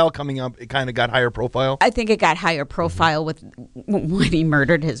with the trial coming up, it kind of got higher profile? I think it got higher profile with when he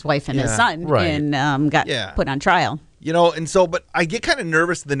murdered his wife and his son and got put on trial. But I get kind of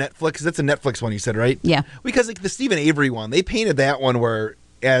nervous the Netflix, because that's a Netflix one you said, right? Yeah. Because like the Stephen Avery one, they painted that one where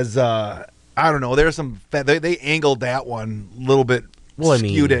as I don't know, there's some they angled that one a little bit. Well,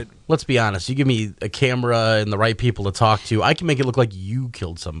 skewed it. Let's be honest. You give me a camera and the right people to talk to, I can make it look like you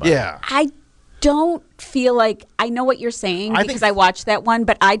killed somebody. Yeah. I don't feel like I know what you're saying because I watched that one,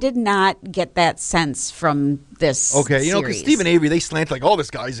 but I did not get that sense from this. Okay, series. because Stephen Avery, they slant like, oh,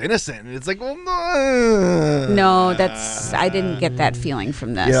 this guy's innocent, and it's like, well, no, I didn't get that feeling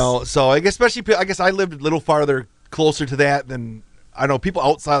from this. So I guess I lived a little farther closer to that than I know people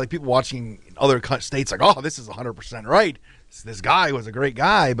outside, like people watching in other states, like, oh, this is 100% right. This guy was a great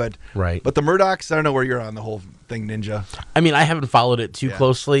guy, but But the Murdochs, I don't know where you're on the whole thing, Ninja. I mean, I haven't followed it too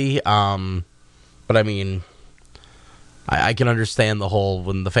closely, but I mean, I can understand the whole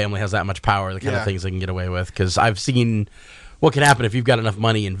when the family has that much power, the kind of things they can get away with. Because I've seen what can happen if you've got enough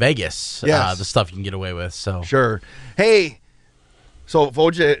money in Vegas. Yes. The stuff you can get away with. So sure. Hey. So if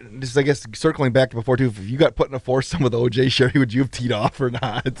OJ, this is, I guess, circling back to before too, if you got put in a foursome with OJ, Sherry, would you have teed off or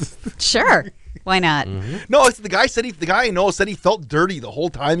not? Sure. Why not? No, it's the guy I know said he felt dirty the whole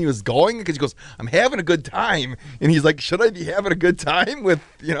time he was going because he goes, I'm having a good time. And he's like, should I be having a good time with,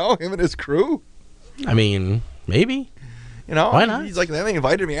 him and his crew? I mean, maybe. Why not? He's like, then they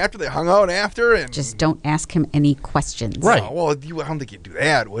invited me after, they hung out after. And just don't ask him any questions. Right. Oh, well, I don't think you'd do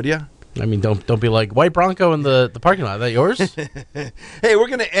that, would you? I mean, don't be like White Bronco in the parking lot. Is that yours? Hey, we're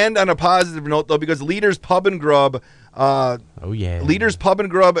going to end on a positive note, though, because Leaders Pub and Grub. Leaders Pub and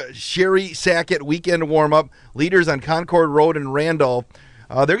Grub, Sherry Sackett weekend warm-up. Leaders on Concord Road in Randolph.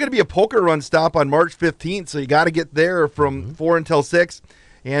 They're going to be a poker run stop on March 15th, so you got to get there from 4 until 6.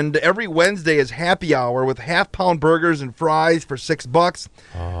 And every Wednesday is happy hour with half-pound burgers and fries for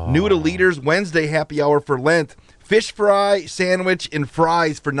 $6. New to Leaders, Wednesday happy hour for Lent. Fish fry, sandwich, and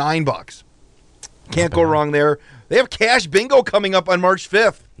fries for $9. Can't go wrong there. They have cash bingo coming up on March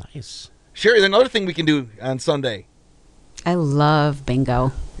 5th. Nice. Sherry, there's another thing we can do on Sunday. I love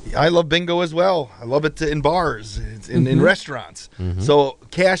bingo. I love bingo as well. I love it in bars, it's in restaurants. So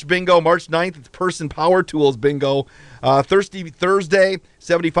cash bingo, March 9th. It's Person Power Tools bingo. Thursday,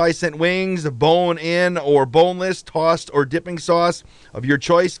 75-cent wings, bone-in or boneless, tossed or dipping sauce of your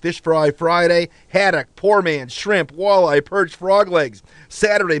choice. Fish fry Friday, haddock, poor man, shrimp, walleye, perch, frog legs.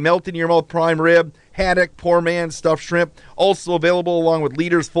 Saturday, melt-in-your-mouth prime rib, haddock, poor man, stuffed shrimp. Also available along with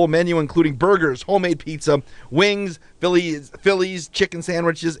Leaders' full menu, including burgers, homemade pizza, wings, Phillies, chicken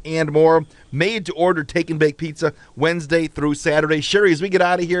sandwiches, and more. Made to order take and bake pizza Wednesday through Saturday. Sherry, as we get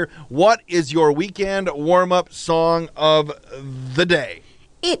out of here, what is your weekend warm-up song of the day?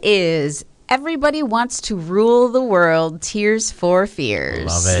 It is Everybody Wants to Rule the World, Tears for Fears.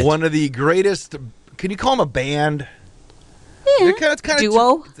 Love it. One of the greatest, can you call them a band? Yeah. It's kind of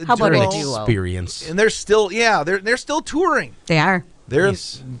duo? How about a An duo? experience. And they're still, they're still touring. They are.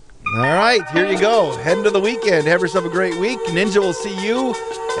 Nice. All right, here you go. Heading to the weekend. Have yourself a great week. Ninja will see you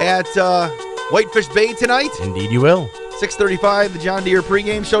at Whitefish Bay tonight. Indeed you will. 6:35, the John Deere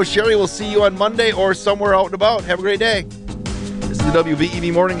pregame show. Sherry will see you on Monday or somewhere out and about. Have a great day. This is the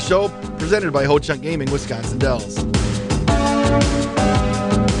WBEV Morning Show, presented by Ho Chunk Gaming, Wisconsin Dells.